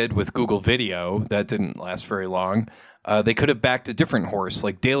 They did with Google Video. That didn't last very long. They could have backed a different horse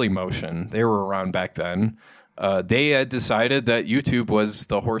like Dailymotion. They were around back then. They had decided that YouTube was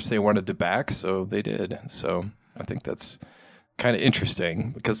the horse they wanted to back, so they did. So I think that's kind of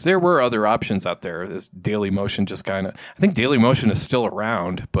interesting because there were other options out there. This Dailymotion just kind of, I think Dailymotion is still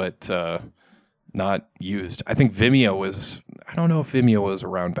around, but not used. I think Vimeo was, I don't know if Vimeo was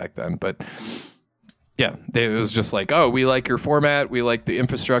around back then, but yeah, it was just like, oh, we like your format, we like the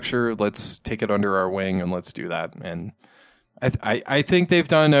infrastructure, let's take it under our wing and let's do that. And I think they've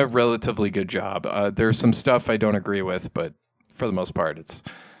done a relatively good job. There's some stuff I don't agree with, but for the most part, it's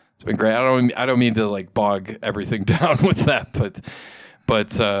been great. I don't mean to like bog everything down with that, but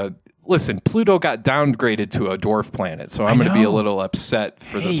listen, Pluto got downgraded to a dwarf planet, so I'm going to be a little upset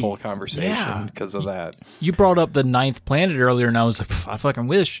for this whole conversation because of that. You brought up the 9th planet earlier, and I was like, I fucking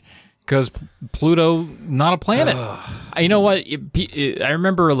wish. Because Pluto, not a planet. You know what? I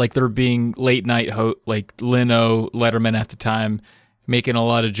remember like there being late night like Leno, Letterman at the time making a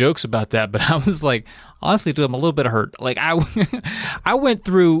lot of jokes about that. But I was like, honestly, dude, I'm a little bit hurt. Like I went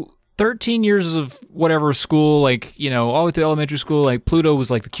through 13 years of whatever school, like, you know, all the way through elementary school. Like Pluto was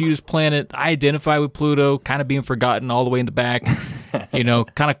like the cutest planet. I identify with Pluto, kind of being forgotten all the way in the back. You know,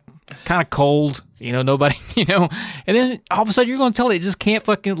 kind of cold, you know, nobody, you know, and then all of a sudden you're going to tell it just can't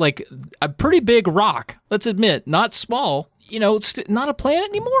fucking, like, a pretty big rock, let's admit, not small, you know, it's not a planet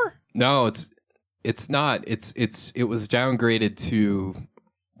anymore. No, it's not. It was downgraded to,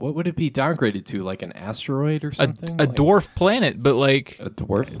 what would it be downgraded to, like an asteroid or something? A dwarf planet, but like a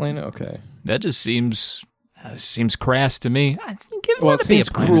dwarf planet. Okay, that just seems crass to me. Well, it seems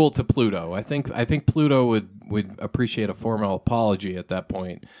cruel to Pluto. I think Pluto would appreciate a formal apology at that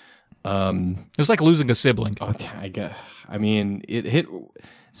point. It was like losing a sibling. Oh, I mean,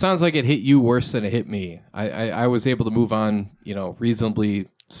 sounds like it hit you worse than it hit me. I was able to move on, you know, reasonably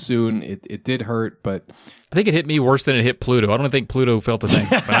soon. It did hurt, but I think it hit me worse than it hit Pluto. I don't think Pluto felt the same,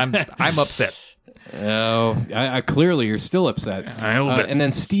 but I'm upset. Oh, I clearly you're still upset. And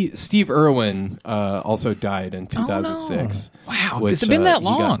then Steve Irwin also died in 2006. Oh, no. Wow, which, has it been that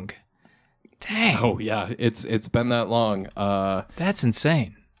long? Dang. Oh yeah, it's been that long. That's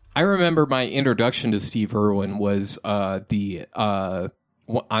insane. I remember my introduction to Steve Irwin was on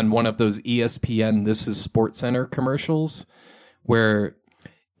one of those ESPN This Is Sports Center commercials where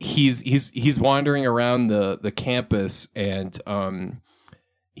he's wandering around the campus and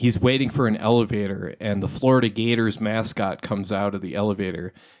he's waiting for an elevator and the Florida Gators mascot comes out of the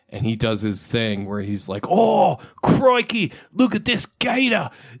elevator and he does his thing where he's like, "Oh, crikey, look at this gator.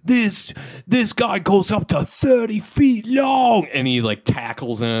 This guy goes up to 30 feet long." And he like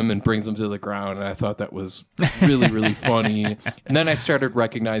tackles him and brings him to the ground. And I thought that was really, really funny. And then I started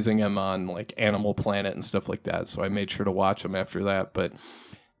recognizing him on like Animal Planet and stuff like that. So I made sure to watch him after that. But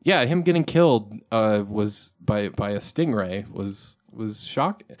yeah, him getting killed was by a stingray was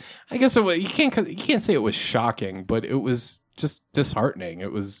shocking. I guess it was, you can't say it was shocking, but it was just disheartening.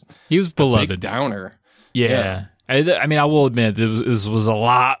 He was beloved. Big downer. Yeah. I mean, I will admit this was a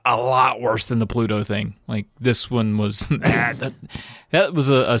lot worse than the Pluto thing. Like this one was that was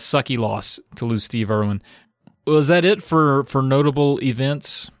a sucky loss to lose Steve Irwin. Was that it for notable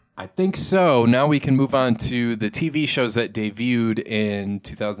events? I think so. Now we can move on to the TV shows that debuted in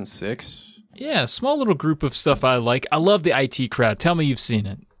 2006. Yeah, small little group of stuff I like. I love the IT Crowd. Tell me you've seen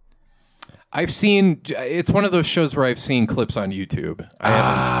it. It's one of those shows where I've seen clips on YouTube. I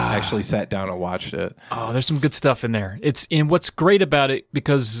haven't actually sat down and watched it. Oh, there's some good stuff in there. What's great about it,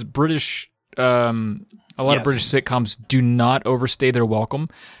 because British, a lot of British sitcoms do not overstay their welcome,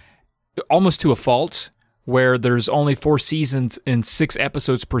 almost to a fault, where there's only 4 seasons and 6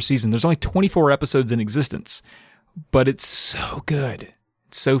 episodes per season. There's only 24 episodes in existence, but it's so good.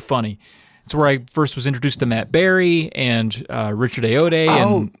 It's so funny. It's where I first was introduced to Matt Berry and Richard Ayoade.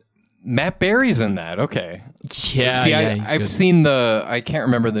 And Matt Berry's in that. Okay. Yeah. See, yeah, I've seen I can't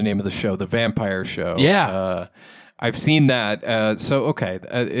remember the name of the show, the vampire show. Yeah. I've seen that. So, okay.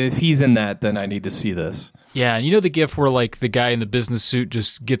 If he's in that, then I need to see this. Yeah. And you know the gif where like the guy in the business suit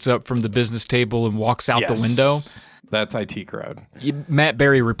just gets up from the busince table and walks out the window? That's IT Crowd. Matt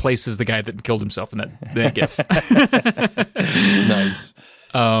Berry replaces the guy that killed himself in that gif. Nice.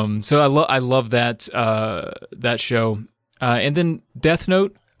 So I love that show. And then Death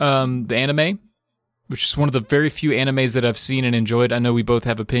Note, the anime, which is one of the very few animes that I've seen and enjoyed. I know we both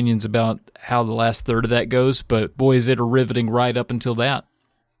have opinions about how the last third of that goes, but boy, is it a riveting ride up until that.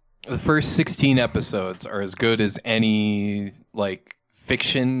 The first 16 episodes are as good as any like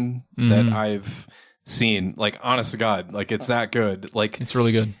fiction that I've seen. Like, honest to God, like it's that good. Like, it's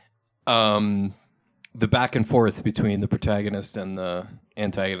really good. the back and forth between the protagonist and the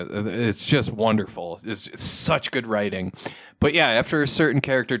antagonist, it's just wonderful. It's such good writing. But yeah, after a certain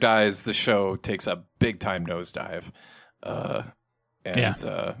character dies, the show takes a big time nosedive. Weird.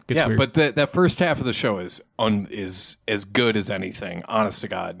 But that first half of the show is as good as anything. Honest to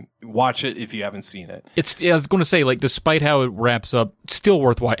God, watch it if you haven't seen it. I was going to say, like, despite how it wraps up, still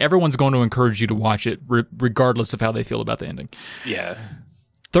worth watching. Everyone's going to encourage you to watch it, regardless of how they feel about the ending. Yeah.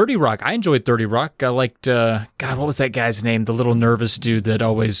 30 Rock. I enjoyed 30 Rock. I liked, God, what was that guy's name? The little nervous dude that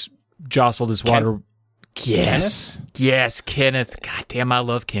always jostled his water. Yes. Kenneth? Yes, Kenneth. God damn, I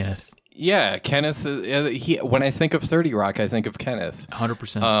love Kenneth. Yeah, Kenneth. When I think of 30 Rock, I think of Kenneth.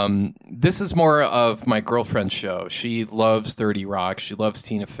 100%. This is more of my girlfriend's show. She loves 30 Rock. She loves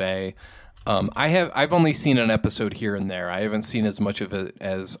Tina Fey. I've only seen an episode here and there. I haven't seen as much of it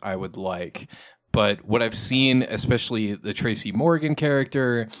as I would like. But what I've seen, especially the Tracy Morgan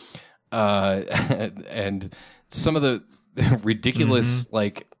character, and some of the ridiculous,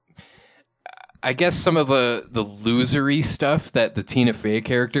 like, I guess some of the losery stuff that the Tina Fey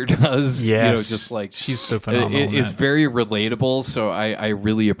character does, yes. Just like she's so phenomenal. It's very relatable, so I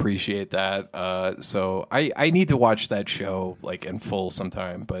really appreciate that. So I need to watch that show like in full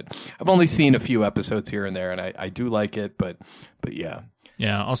sometime, but I've only seen a few episodes here and there, and I do like it, but yeah.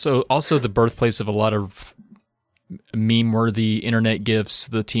 Yeah, also the birthplace of a lot of meme-worthy internet gifs,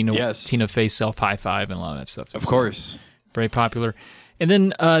 the Tina Fey self high five and a lot of that stuff. Of course. Very popular. And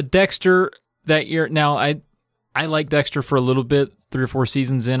then Dexter that year. Now I like Dexter for a little bit, 3 or 4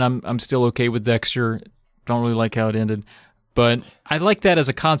 seasons in. I'm still okay with Dexter. Don't really like how it ended. But I like that as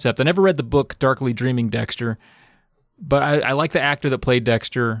a concept. I never read the book Darkly Dreaming Dexter, but I like the actor that played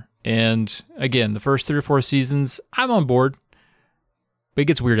Dexter. And again, the first 3 or 4 seasons, I'm on board. But it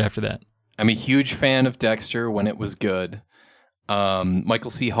gets weird after that. I'm a huge fan of Dexter when it was good.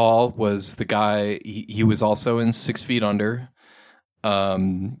 Michael C. Hall was the guy. He was also in 6 Feet Under.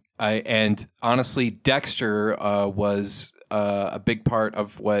 And honestly, Dexter was a big part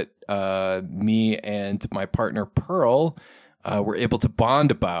of what me and my partner Pearl were able to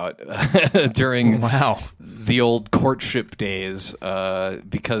bond about during the old courtship days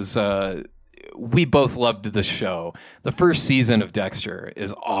because we both loved the show. The first season of Dexter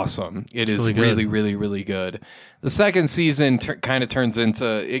is awesome. It is really, really, really good. The second season kind of turns into,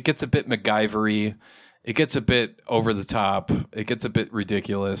 it gets a bit MacGyver-y. It gets a bit over the top. It gets a bit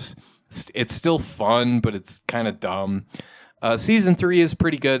ridiculous. It's still fun, but it's kind of dumb. Season 3 is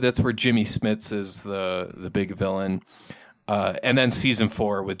pretty good. That's where Jimmy Smits is the big villain. And then season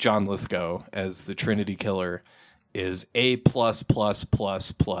 4 with John Lithgow as the Trinity Killer is A+++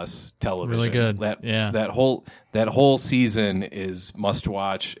 television. Really good. That whole season is must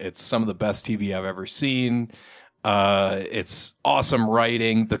watch. It's some of the best TV I've ever seen. It's awesome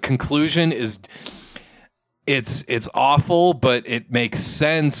writing. The conclusion is it's awful, but it makes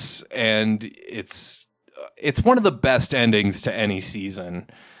sense, and it's one of the best endings to any season.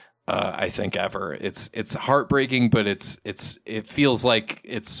 I think ever. It's heartbreaking, but it feels like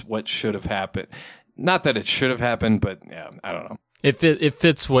it's what should have happened. Not that it should have happened, but yeah, I don't know. It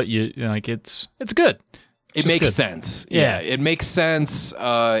fits what you like. It's good. It makes sense. Yeah, it makes sense.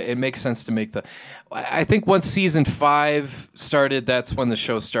 It makes sense to make the. I think once season 5 started, that's when the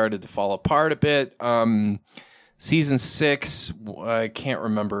show started to fall apart a bit. Season 6, I can't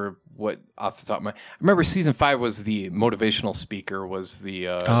remember what off the top of my. I remember season 5 was the motivational speaker was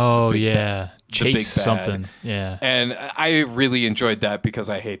the. Chase something. Yeah, and I really enjoyed that because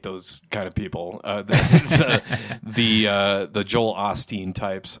I hate those kind of people. The Joel Osteen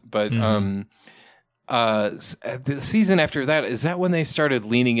types, but. The season after that, is that when they started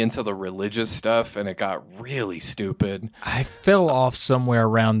leaning into the religious stuff and it got really stupid? I fell off somewhere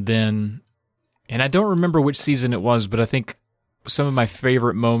around then, and I don't remember which season it was, but I think some of my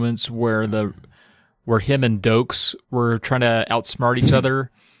favorite moments where him and Dokes were trying to outsmart each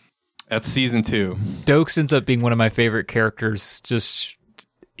other. That's season 2. Dokes ends up being one of my favorite characters. He's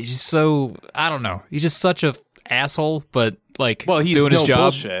just so, I don't know. He's just such a asshole, but like he's doing his job.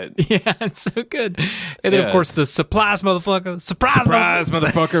 Bullshit. Yeah, it's so good. And then of course the surprise motherfucker, surprise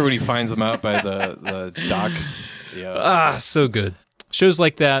motherfucker when he finds him out by the docks. Yeah, so good. Shows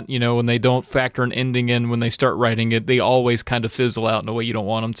like that, when they don't factor an ending in when they start writing it, they always kind of fizzle out in a way you don't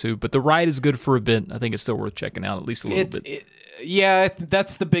want them to. But the ride is good for a bit. I think it's still worth checking out at least a little bit. Yeah,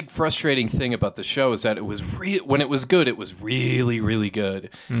 that's the big frustrating thing about the show is that it was when it was good, it was really, really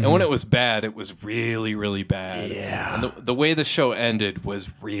good, and when it was bad, it was really, really bad. Yeah, and the way the show ended was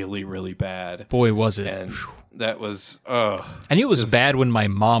really, really bad. Boy, was it! And that was. I knew it was bad when my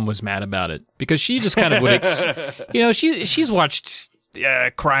mom was mad about it because she just kind of would. She's watched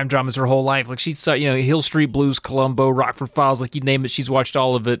crime dramas her whole life. Like she saw, Hill Street Blues, Columbo, Rockford Files, like you name it, she's watched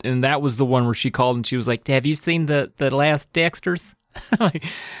all of it. And that was the one where she called and she was like, "Have you seen the last Dexter's?" Like,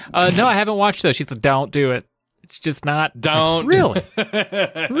 no, I haven't watched those. She's like, "Don't do it. It's just not." Don't. Really?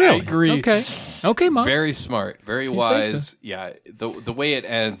 Really? I agree. Okay, Mom. Very smart, very You say wise. so. Yeah, the way it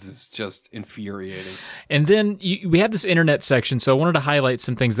ends is just infuriating. And then we have this internet section, so I wanted to highlight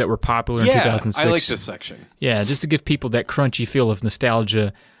some things that were popular in 2006. I like this section. Yeah, just to give people that crunchy feel of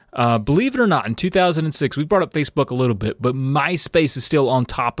nostalgia. Believe it or not, in 2006, we brought up Facebook a little bit, but MySpace is still on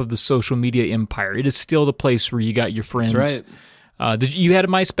top of the social media empire. It is still the place where you got your friends. That's right. Did you had a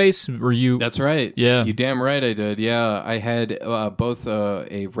MySpace? Were you? That's right. Yeah. You damn right I did. Yeah, I had both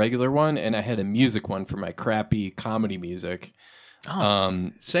a regular one and I had a music one for my crappy comedy music.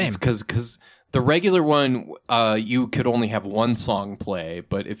 Same. Because the regular one, you could only have one song play,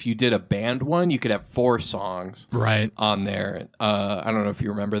 but if you did a band one, you could have 4 songs Right. on there. I don't know if you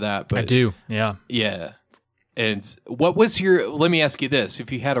remember that, but I do. Yeah. Yeah. And what was your? Let me ask you this: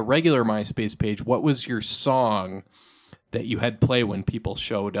 if you had a regular MySpace page, what was your song that you had play when people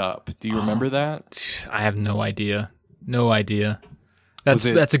showed up? Do you remember that? I have no idea. No idea. That's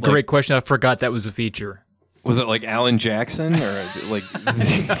it a great like- question. I forgot that was a feature. Was it like Alan Jackson or like?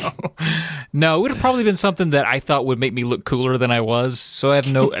 No, it would have probably been something that I thought would make me look cooler than I was. So I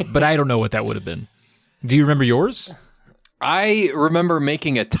have no, but I don't know what that would have been. Do you remember yours? I remember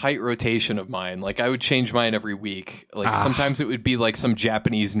making a tight rotation of mine. Like I would change mine every week. Like sometimes it would be like some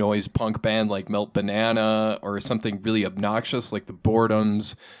Japanese noise punk band like Melt Banana, or something really obnoxious like the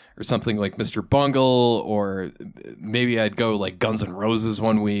Boredoms, or something like Mr. Bungle, or maybe I'd go like Guns N' Roses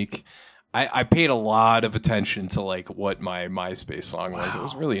one week. I paid a lot of attention to like what my MySpace song was. It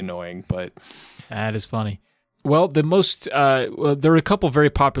was really annoying, but That is funny. Well, there were a couple very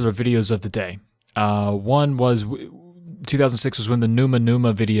popular videos of the day. One was 2006 was when the Numa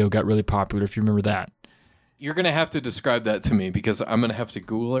Numa video got really popular, if you remember that. you're going to have to describe that to me because I'm going to have to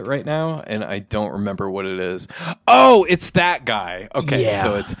Google it right now, and I don't remember what it is. Oh, it's that guy. Okay, Yeah.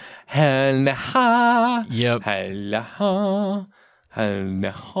 so it's ha Yep. ha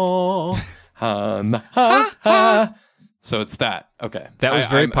ha. So it's that. Okay, That was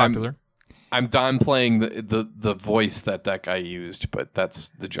very popular. I'm done playing the voice that guy used, but that's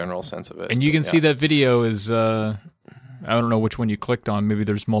the general sense of it. And you can Yeah. see that video is, I don't know which one you clicked on. Maybe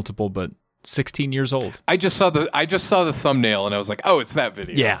there's multiple, but 16 years old. I just saw the thumbnail and I was like, oh, it's that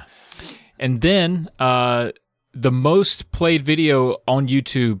video. Yeah. And then the most played video on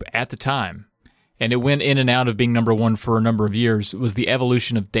YouTube at the time, and it went in and out of being number one for a number of years, was the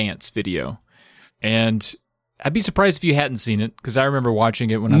Evolution of Dance video. And I'd be surprised if you hadn't seen it, because I remember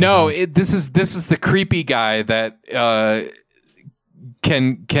watching it when I was young. This is the creepy guy that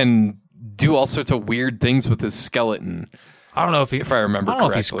can do all sorts of weird things with his skeleton. I don't know if I remember I don't know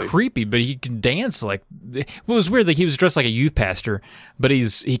if correctly. he's creepy, but he can dance like. Well, it was weird that he was dressed like a youth pastor, but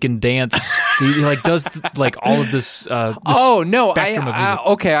he can dance. he like does like all of this. Oh no! spectrum of music.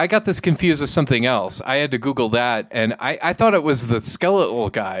 Okay, I got this confused with something else. I had to Google that, and I thought it was the skeletal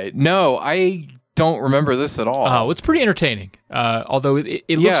guy. No, I don't remember this at all. Oh, it's pretty entertaining. Although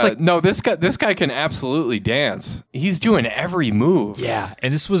it looks like no, this guy can absolutely dance. He's doing every move. yeah,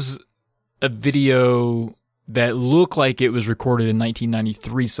 and this was a video that looked like it was recorded in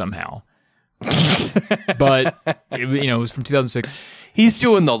 1993 somehow, but it was from 2006. He's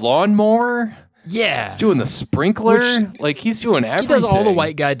doing the lawnmower. Yeah, He's doing the sprinkler. He's doing everything. he does all the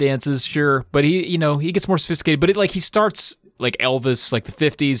white guy dances, sure, but he gets more sophisticated. But he starts like Elvis, like the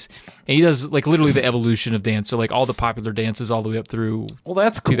 50s, and he does like literally the evolution of dance. So like all the popular dances all the way up through Well,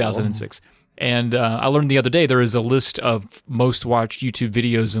 that's cool. 2006. And I learned the other day there is a list of most watched YouTube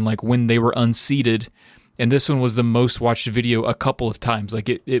videos and like when they were unseated, and this one was the most watched video a couple of times. Like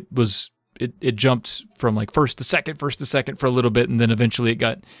it jumped from like first to second for a little bit, and then eventually it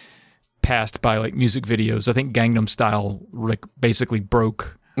got passed by like music videos. I think Gangnam Style like basically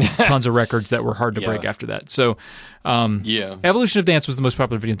broke tons of records that were hard to break after that. So Yeah. Evolution of Dance was the most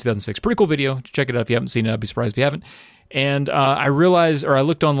popular video in 2006. Pretty cool video. Check it out if you haven't seen it. I'd be surprised if you haven't. And I realized, or I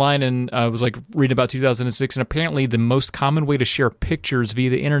looked online and I was like reading about 2006, and apparently the most common way to share pictures via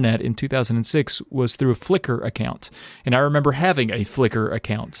the internet in 2006 was through a Flickr account. And I remember having a Flickr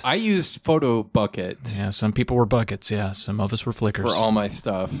account. I used Photo Bucket Yeah, some people were buckets. Yeah, some of us were Flickrs. for all my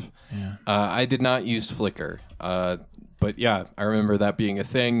stuff. Yeah. I did not use Flickr. But yeah, I remember that being a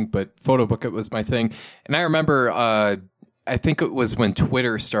thing, but Photo Bucket was my thing. And I remember, I think it was when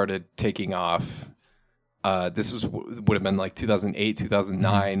Twitter started taking off. This would have been like 2008,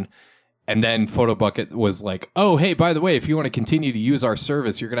 2009. And then Photo Bucket was like, oh, hey, by the way, if you want to continue to use our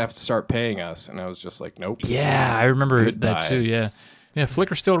service, you're going to have to start paying us. And I was just like, nope. Yeah, I remember Goodbye. that too. Yeah, Yeah,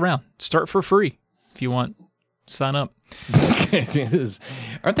 Flickr's still around. Start for free if you want. Sign up.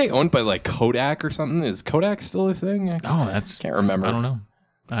 Aren't they owned by like Kodak or something? Is Kodak still a thing? Can't remember. I don't know.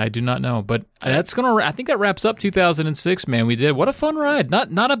 I do not know, but I think that wraps up 2006, man. We did. What a fun ride.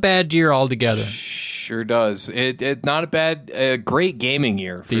 Not a bad year altogether. Sure does. It not a bad, great gaming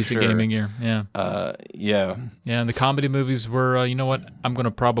year. For Decent sure. gaming year. Yeah. Yeah. Yeah, and the comedy movies were, you know what? I'm going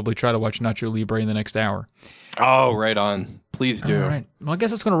to probably try to watch Nacho Libre in the next hour. Oh, right on. Please do. All right. Well, I guess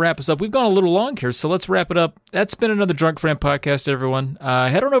that's going to wrap us up. We've gone a little long here, so let's wrap it up. That's been another Drunk Friend podcast, everyone.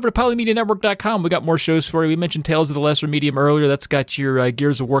 Head on over to polymedianetwork.com. We got more shows for you. We mentioned Tales of the Lesser Medium earlier. That's got your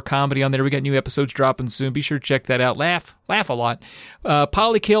Gears of War comedy on there. We got new episodes dropping soon. Be sure to check that out. Laugh a lot.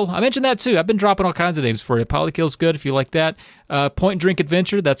 Polykill, I mentioned that too. I've been dropping all kinds of names for you. Polykill's good if you like that. Point and Drink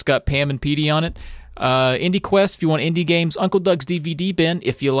Adventure, that's got Pam and Petey on it. Indie Quest, if you want indie games. Uncle Doug's DVD Bin,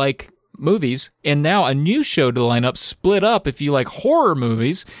 if you like movies, and now a new show to line up, Split Up, if you like horror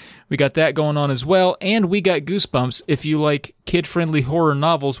movies. We got that going on as well, and we got Goosebumps if you like kid-friendly horror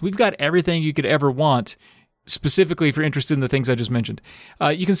novels. We've got everything you could ever want, specifically if you're interested in the things I just mentioned.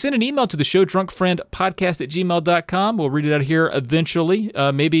 You can send an email to the show, drunkfriendpodcast@gmail.com. We'll read it out here eventually.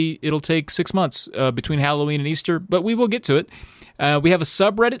 Maybe it'll take 6 months between Halloween and Easter, but we will get to it. We have a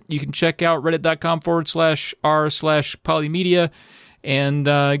subreddit. You can check out reddit.com/r/polymedia. And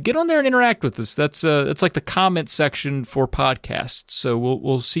get on there and interact with us. That's like the comment section for podcasts. So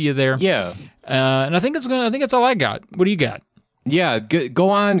we'll see you there. Yeah. And I think that's all I got. What do you got? Yeah, go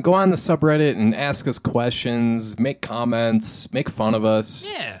on the subreddit and ask us questions, make comments, make fun of us.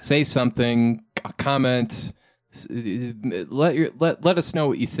 Yeah. Say something, comment. Let us know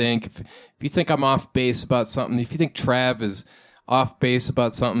what you think. If you think I'm off base about something, if you think Trav is off base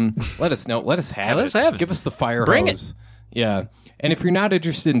about something, let us know. Let us have it. Let's have it. Give us the fire Bring hose. Yeah. And if you're not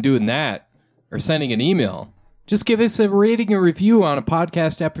interested in doing that or sending an email, just give us a rating and review on a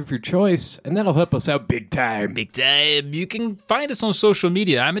podcast app of your choice, and that'll help us out big time. Big time. You can find us on social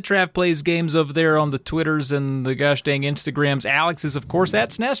media. I'm at Trav Plays Games over there on the Twitters and the gosh dang Instagrams. Alex is, of course, at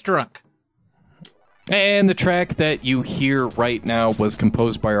SNESDrunk. And the track that you hear right now was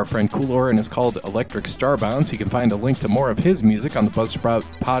composed by our friend Coolor and is called Electric Starbound. You can find a link to more of his music on the Buzzsprout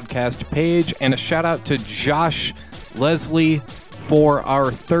podcast page. And a shout out to Josh Leslie for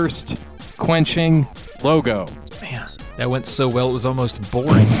our thirst-quenching logo. Man, that went so well it was almost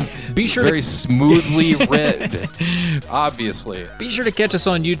boring. Be sure Very smoothly read, obviously. Be sure to catch us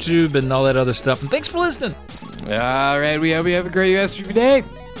on YouTube and all that other stuff. And thanks for listening. All right, we have a great rest of your day.